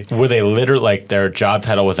 basically. Were they literally like their job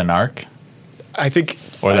title was a narc? I think.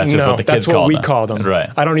 Or that's just what the kids we them. called them. Right.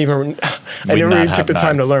 I don't even. I never even took the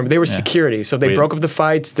time to learn. But they were security, so they broke up the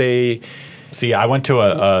fights. See, I went to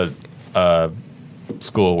a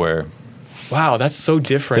school where Wow, that's so The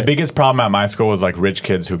different. biggest problem at my school was like rich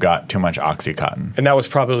kids who got too much Oxycontin. And that was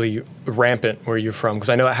probably rampant where you're from, because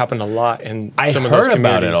I know that happened a lot in I some of those heard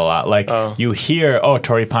about communities. it a lot. Like Oh. you hear, oh,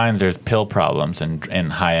 Torrey Pines, there's pill problems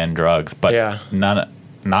and high end drugs, but Yeah. not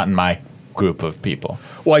in my group of people.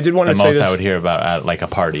 Well, I did want The to say most this. I would hear about at like a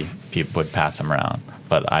party, people would pass them around,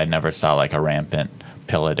 but I never saw like a rampant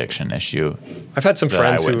pill addiction issue. I've had some that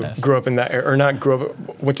friends I who witnessed. grew up in that, or not grew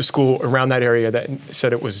up, went to school around that area that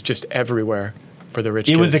said it was just everywhere for the rich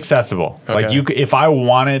It kids. was accessible. Like Okay. you, if I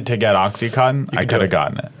wanted to get Oxycontin, I could do could have it.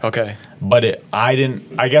 gotten it. Okay, But I didn't.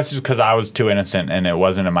 I guess it's because I was too innocent and it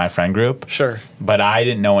wasn't in my friend group. sure. But I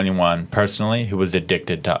didn't know anyone personally who was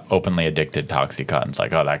openly addicted to Oxycontin. It's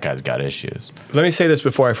like, oh, that guy's got issues. Let me say this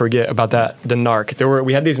before I forget about that. The narc.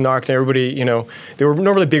 We had these narcs, and everybody, they were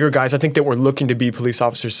normally bigger guys. I think that were looking to be police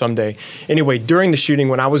officers someday. Anyway, during the shooting,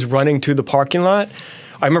 when I was running to the parking lot,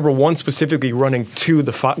 I remember one specifically running to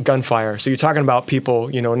the gunfire. So you're talking about people,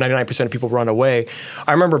 99% of people run away.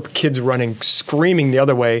 I remember kids running, screaming the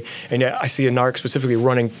other way, and yet I see a narc specifically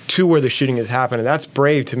running to where the shooting is happening. That's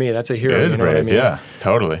brave to me. That's a hero. It is you know what I brave. mean? Yeah,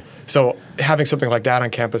 totally. So having something like that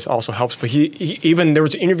on campus also helps. But he even there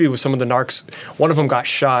was an interview with some of the narcs. One of them got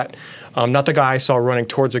shot. Not the guy I saw running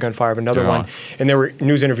towards the gunfire, but another one. And there were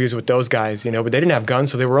news interviews with those guys, but they didn't have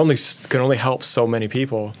guns, so they were could only help so many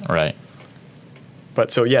people. Right. But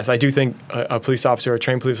so yes, I do think a police officer, a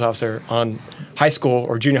trained police officer on high school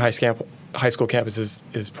or junior high school campus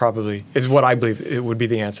is what I believe it would be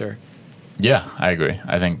the answer. Yeah, I agree.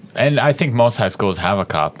 I think most high schools have a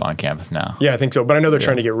cop on campus now. Yeah, I think so. But I know they're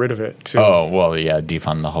trying to get rid of it too. Oh well, yeah,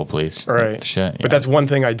 defund the whole police. Right. Shit. Yeah. But that's one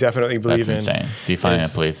thing I definitely believe That's in. insane. Defunding is-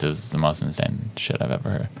 the police is the most insane shit I've ever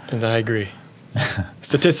heard. And I agree.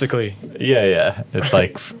 Statistically, Yeah. It's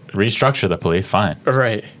like restructure the police. Fine.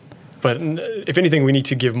 right. But if anything, we need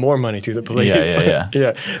to give more money to the police. Yeah.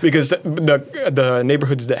 Yeah, because the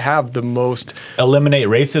neighborhoods that have the most. Eliminate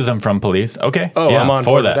racism from police. Okay. Oh, yeah, I'm on for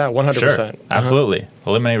board with that. that, 100%. Sure. Uh-huh. Absolutely.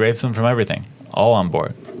 Eliminate racism from everything. All on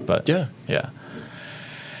board. But Yeah. Yeah.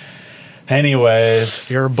 Anyways,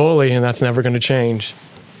 You're a bully, and that's never going to change.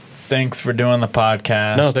 thanks for doing the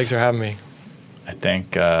podcast. No, thanks for having me. I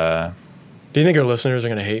think Do you think our listeners are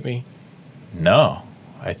going to hate me? no.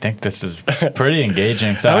 I think this is pretty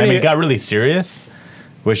engaging. So How I many- mean, it got really serious,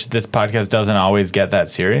 which this podcast doesn't always get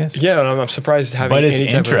that serious. Yeah, I'm surprised having. But it's any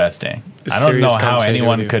type of interesting. I don't know serious how conversation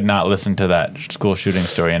anyone with you. could not listen to that school shooting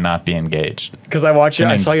story and not be engaged. Because I watched it.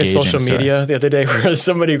 an I saw your engaging social story. media the other day where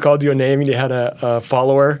somebody called you a name and you had a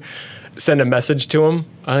follower send a message to him.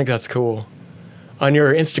 I think that's cool. On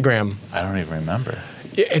your Instagram, I don't even remember.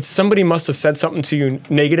 it's somebody must have said something to you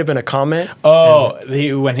negative in a comment. Oh,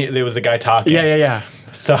 there was a guy talking. Yeah.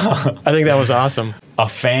 So I think that was awesome. a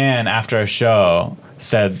fan after a show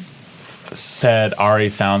said Ari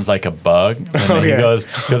sounds like a bug. And then he Okay.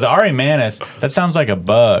 goes, Ari Manis, that sounds like a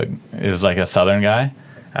bug. It was like a Southern guy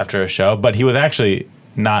after a show, but he was actually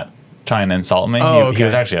not trying to insult me. Oh, He okay.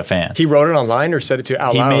 was actually a fan. He wrote it online or said it to you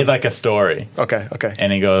out He loud? made like a story. Okay.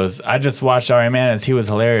 And he goes, I just watched Ari Manis. He was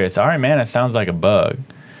hilarious. Ari Manis sounds like a bug.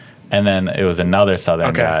 And then it was another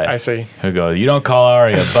Southern Okay, guy. I see. Who goes, you don't call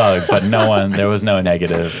Ari a bug, but there was no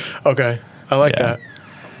negative. Okay. I like Yeah. that.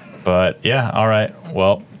 But yeah, all right.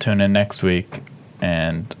 Well, tune in next week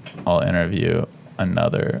and I'll interview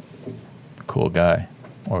another cool guy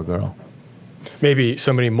or girl. Maybe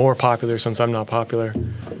somebody more popular since I'm not popular.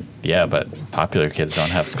 Yeah, but popular kids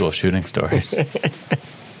don't have school shooting stories.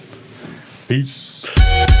 Peace.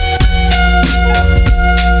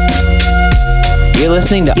 You're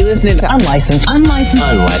listening to Unlicensed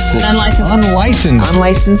Unlicensed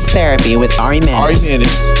Therapy with Ari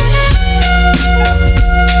Manis.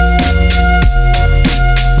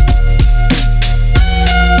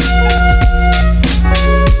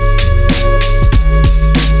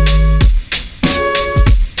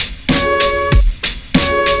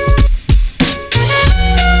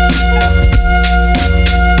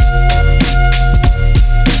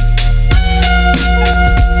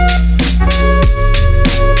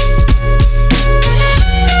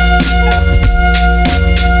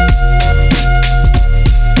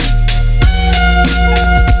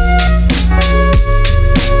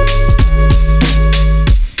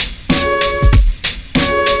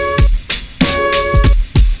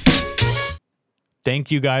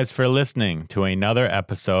 Thank you guys for listening to another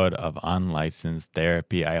episode of Unlicensed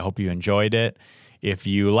Therapy. I hope you enjoyed it. If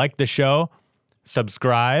you like the show,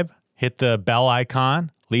 subscribe, hit the bell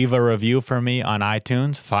icon, leave a review for me on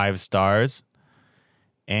iTunes, 5 stars.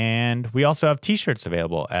 And we also have t-shirts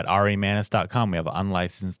available at arimanis.com. We have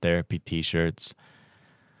unlicensed therapy t-shirts.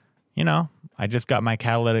 you know, I just got my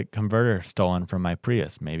catalytic converter stolen from my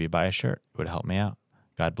Prius. Maybe buy a shirt. It would help me out.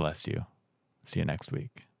 God bless you. See you next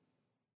week.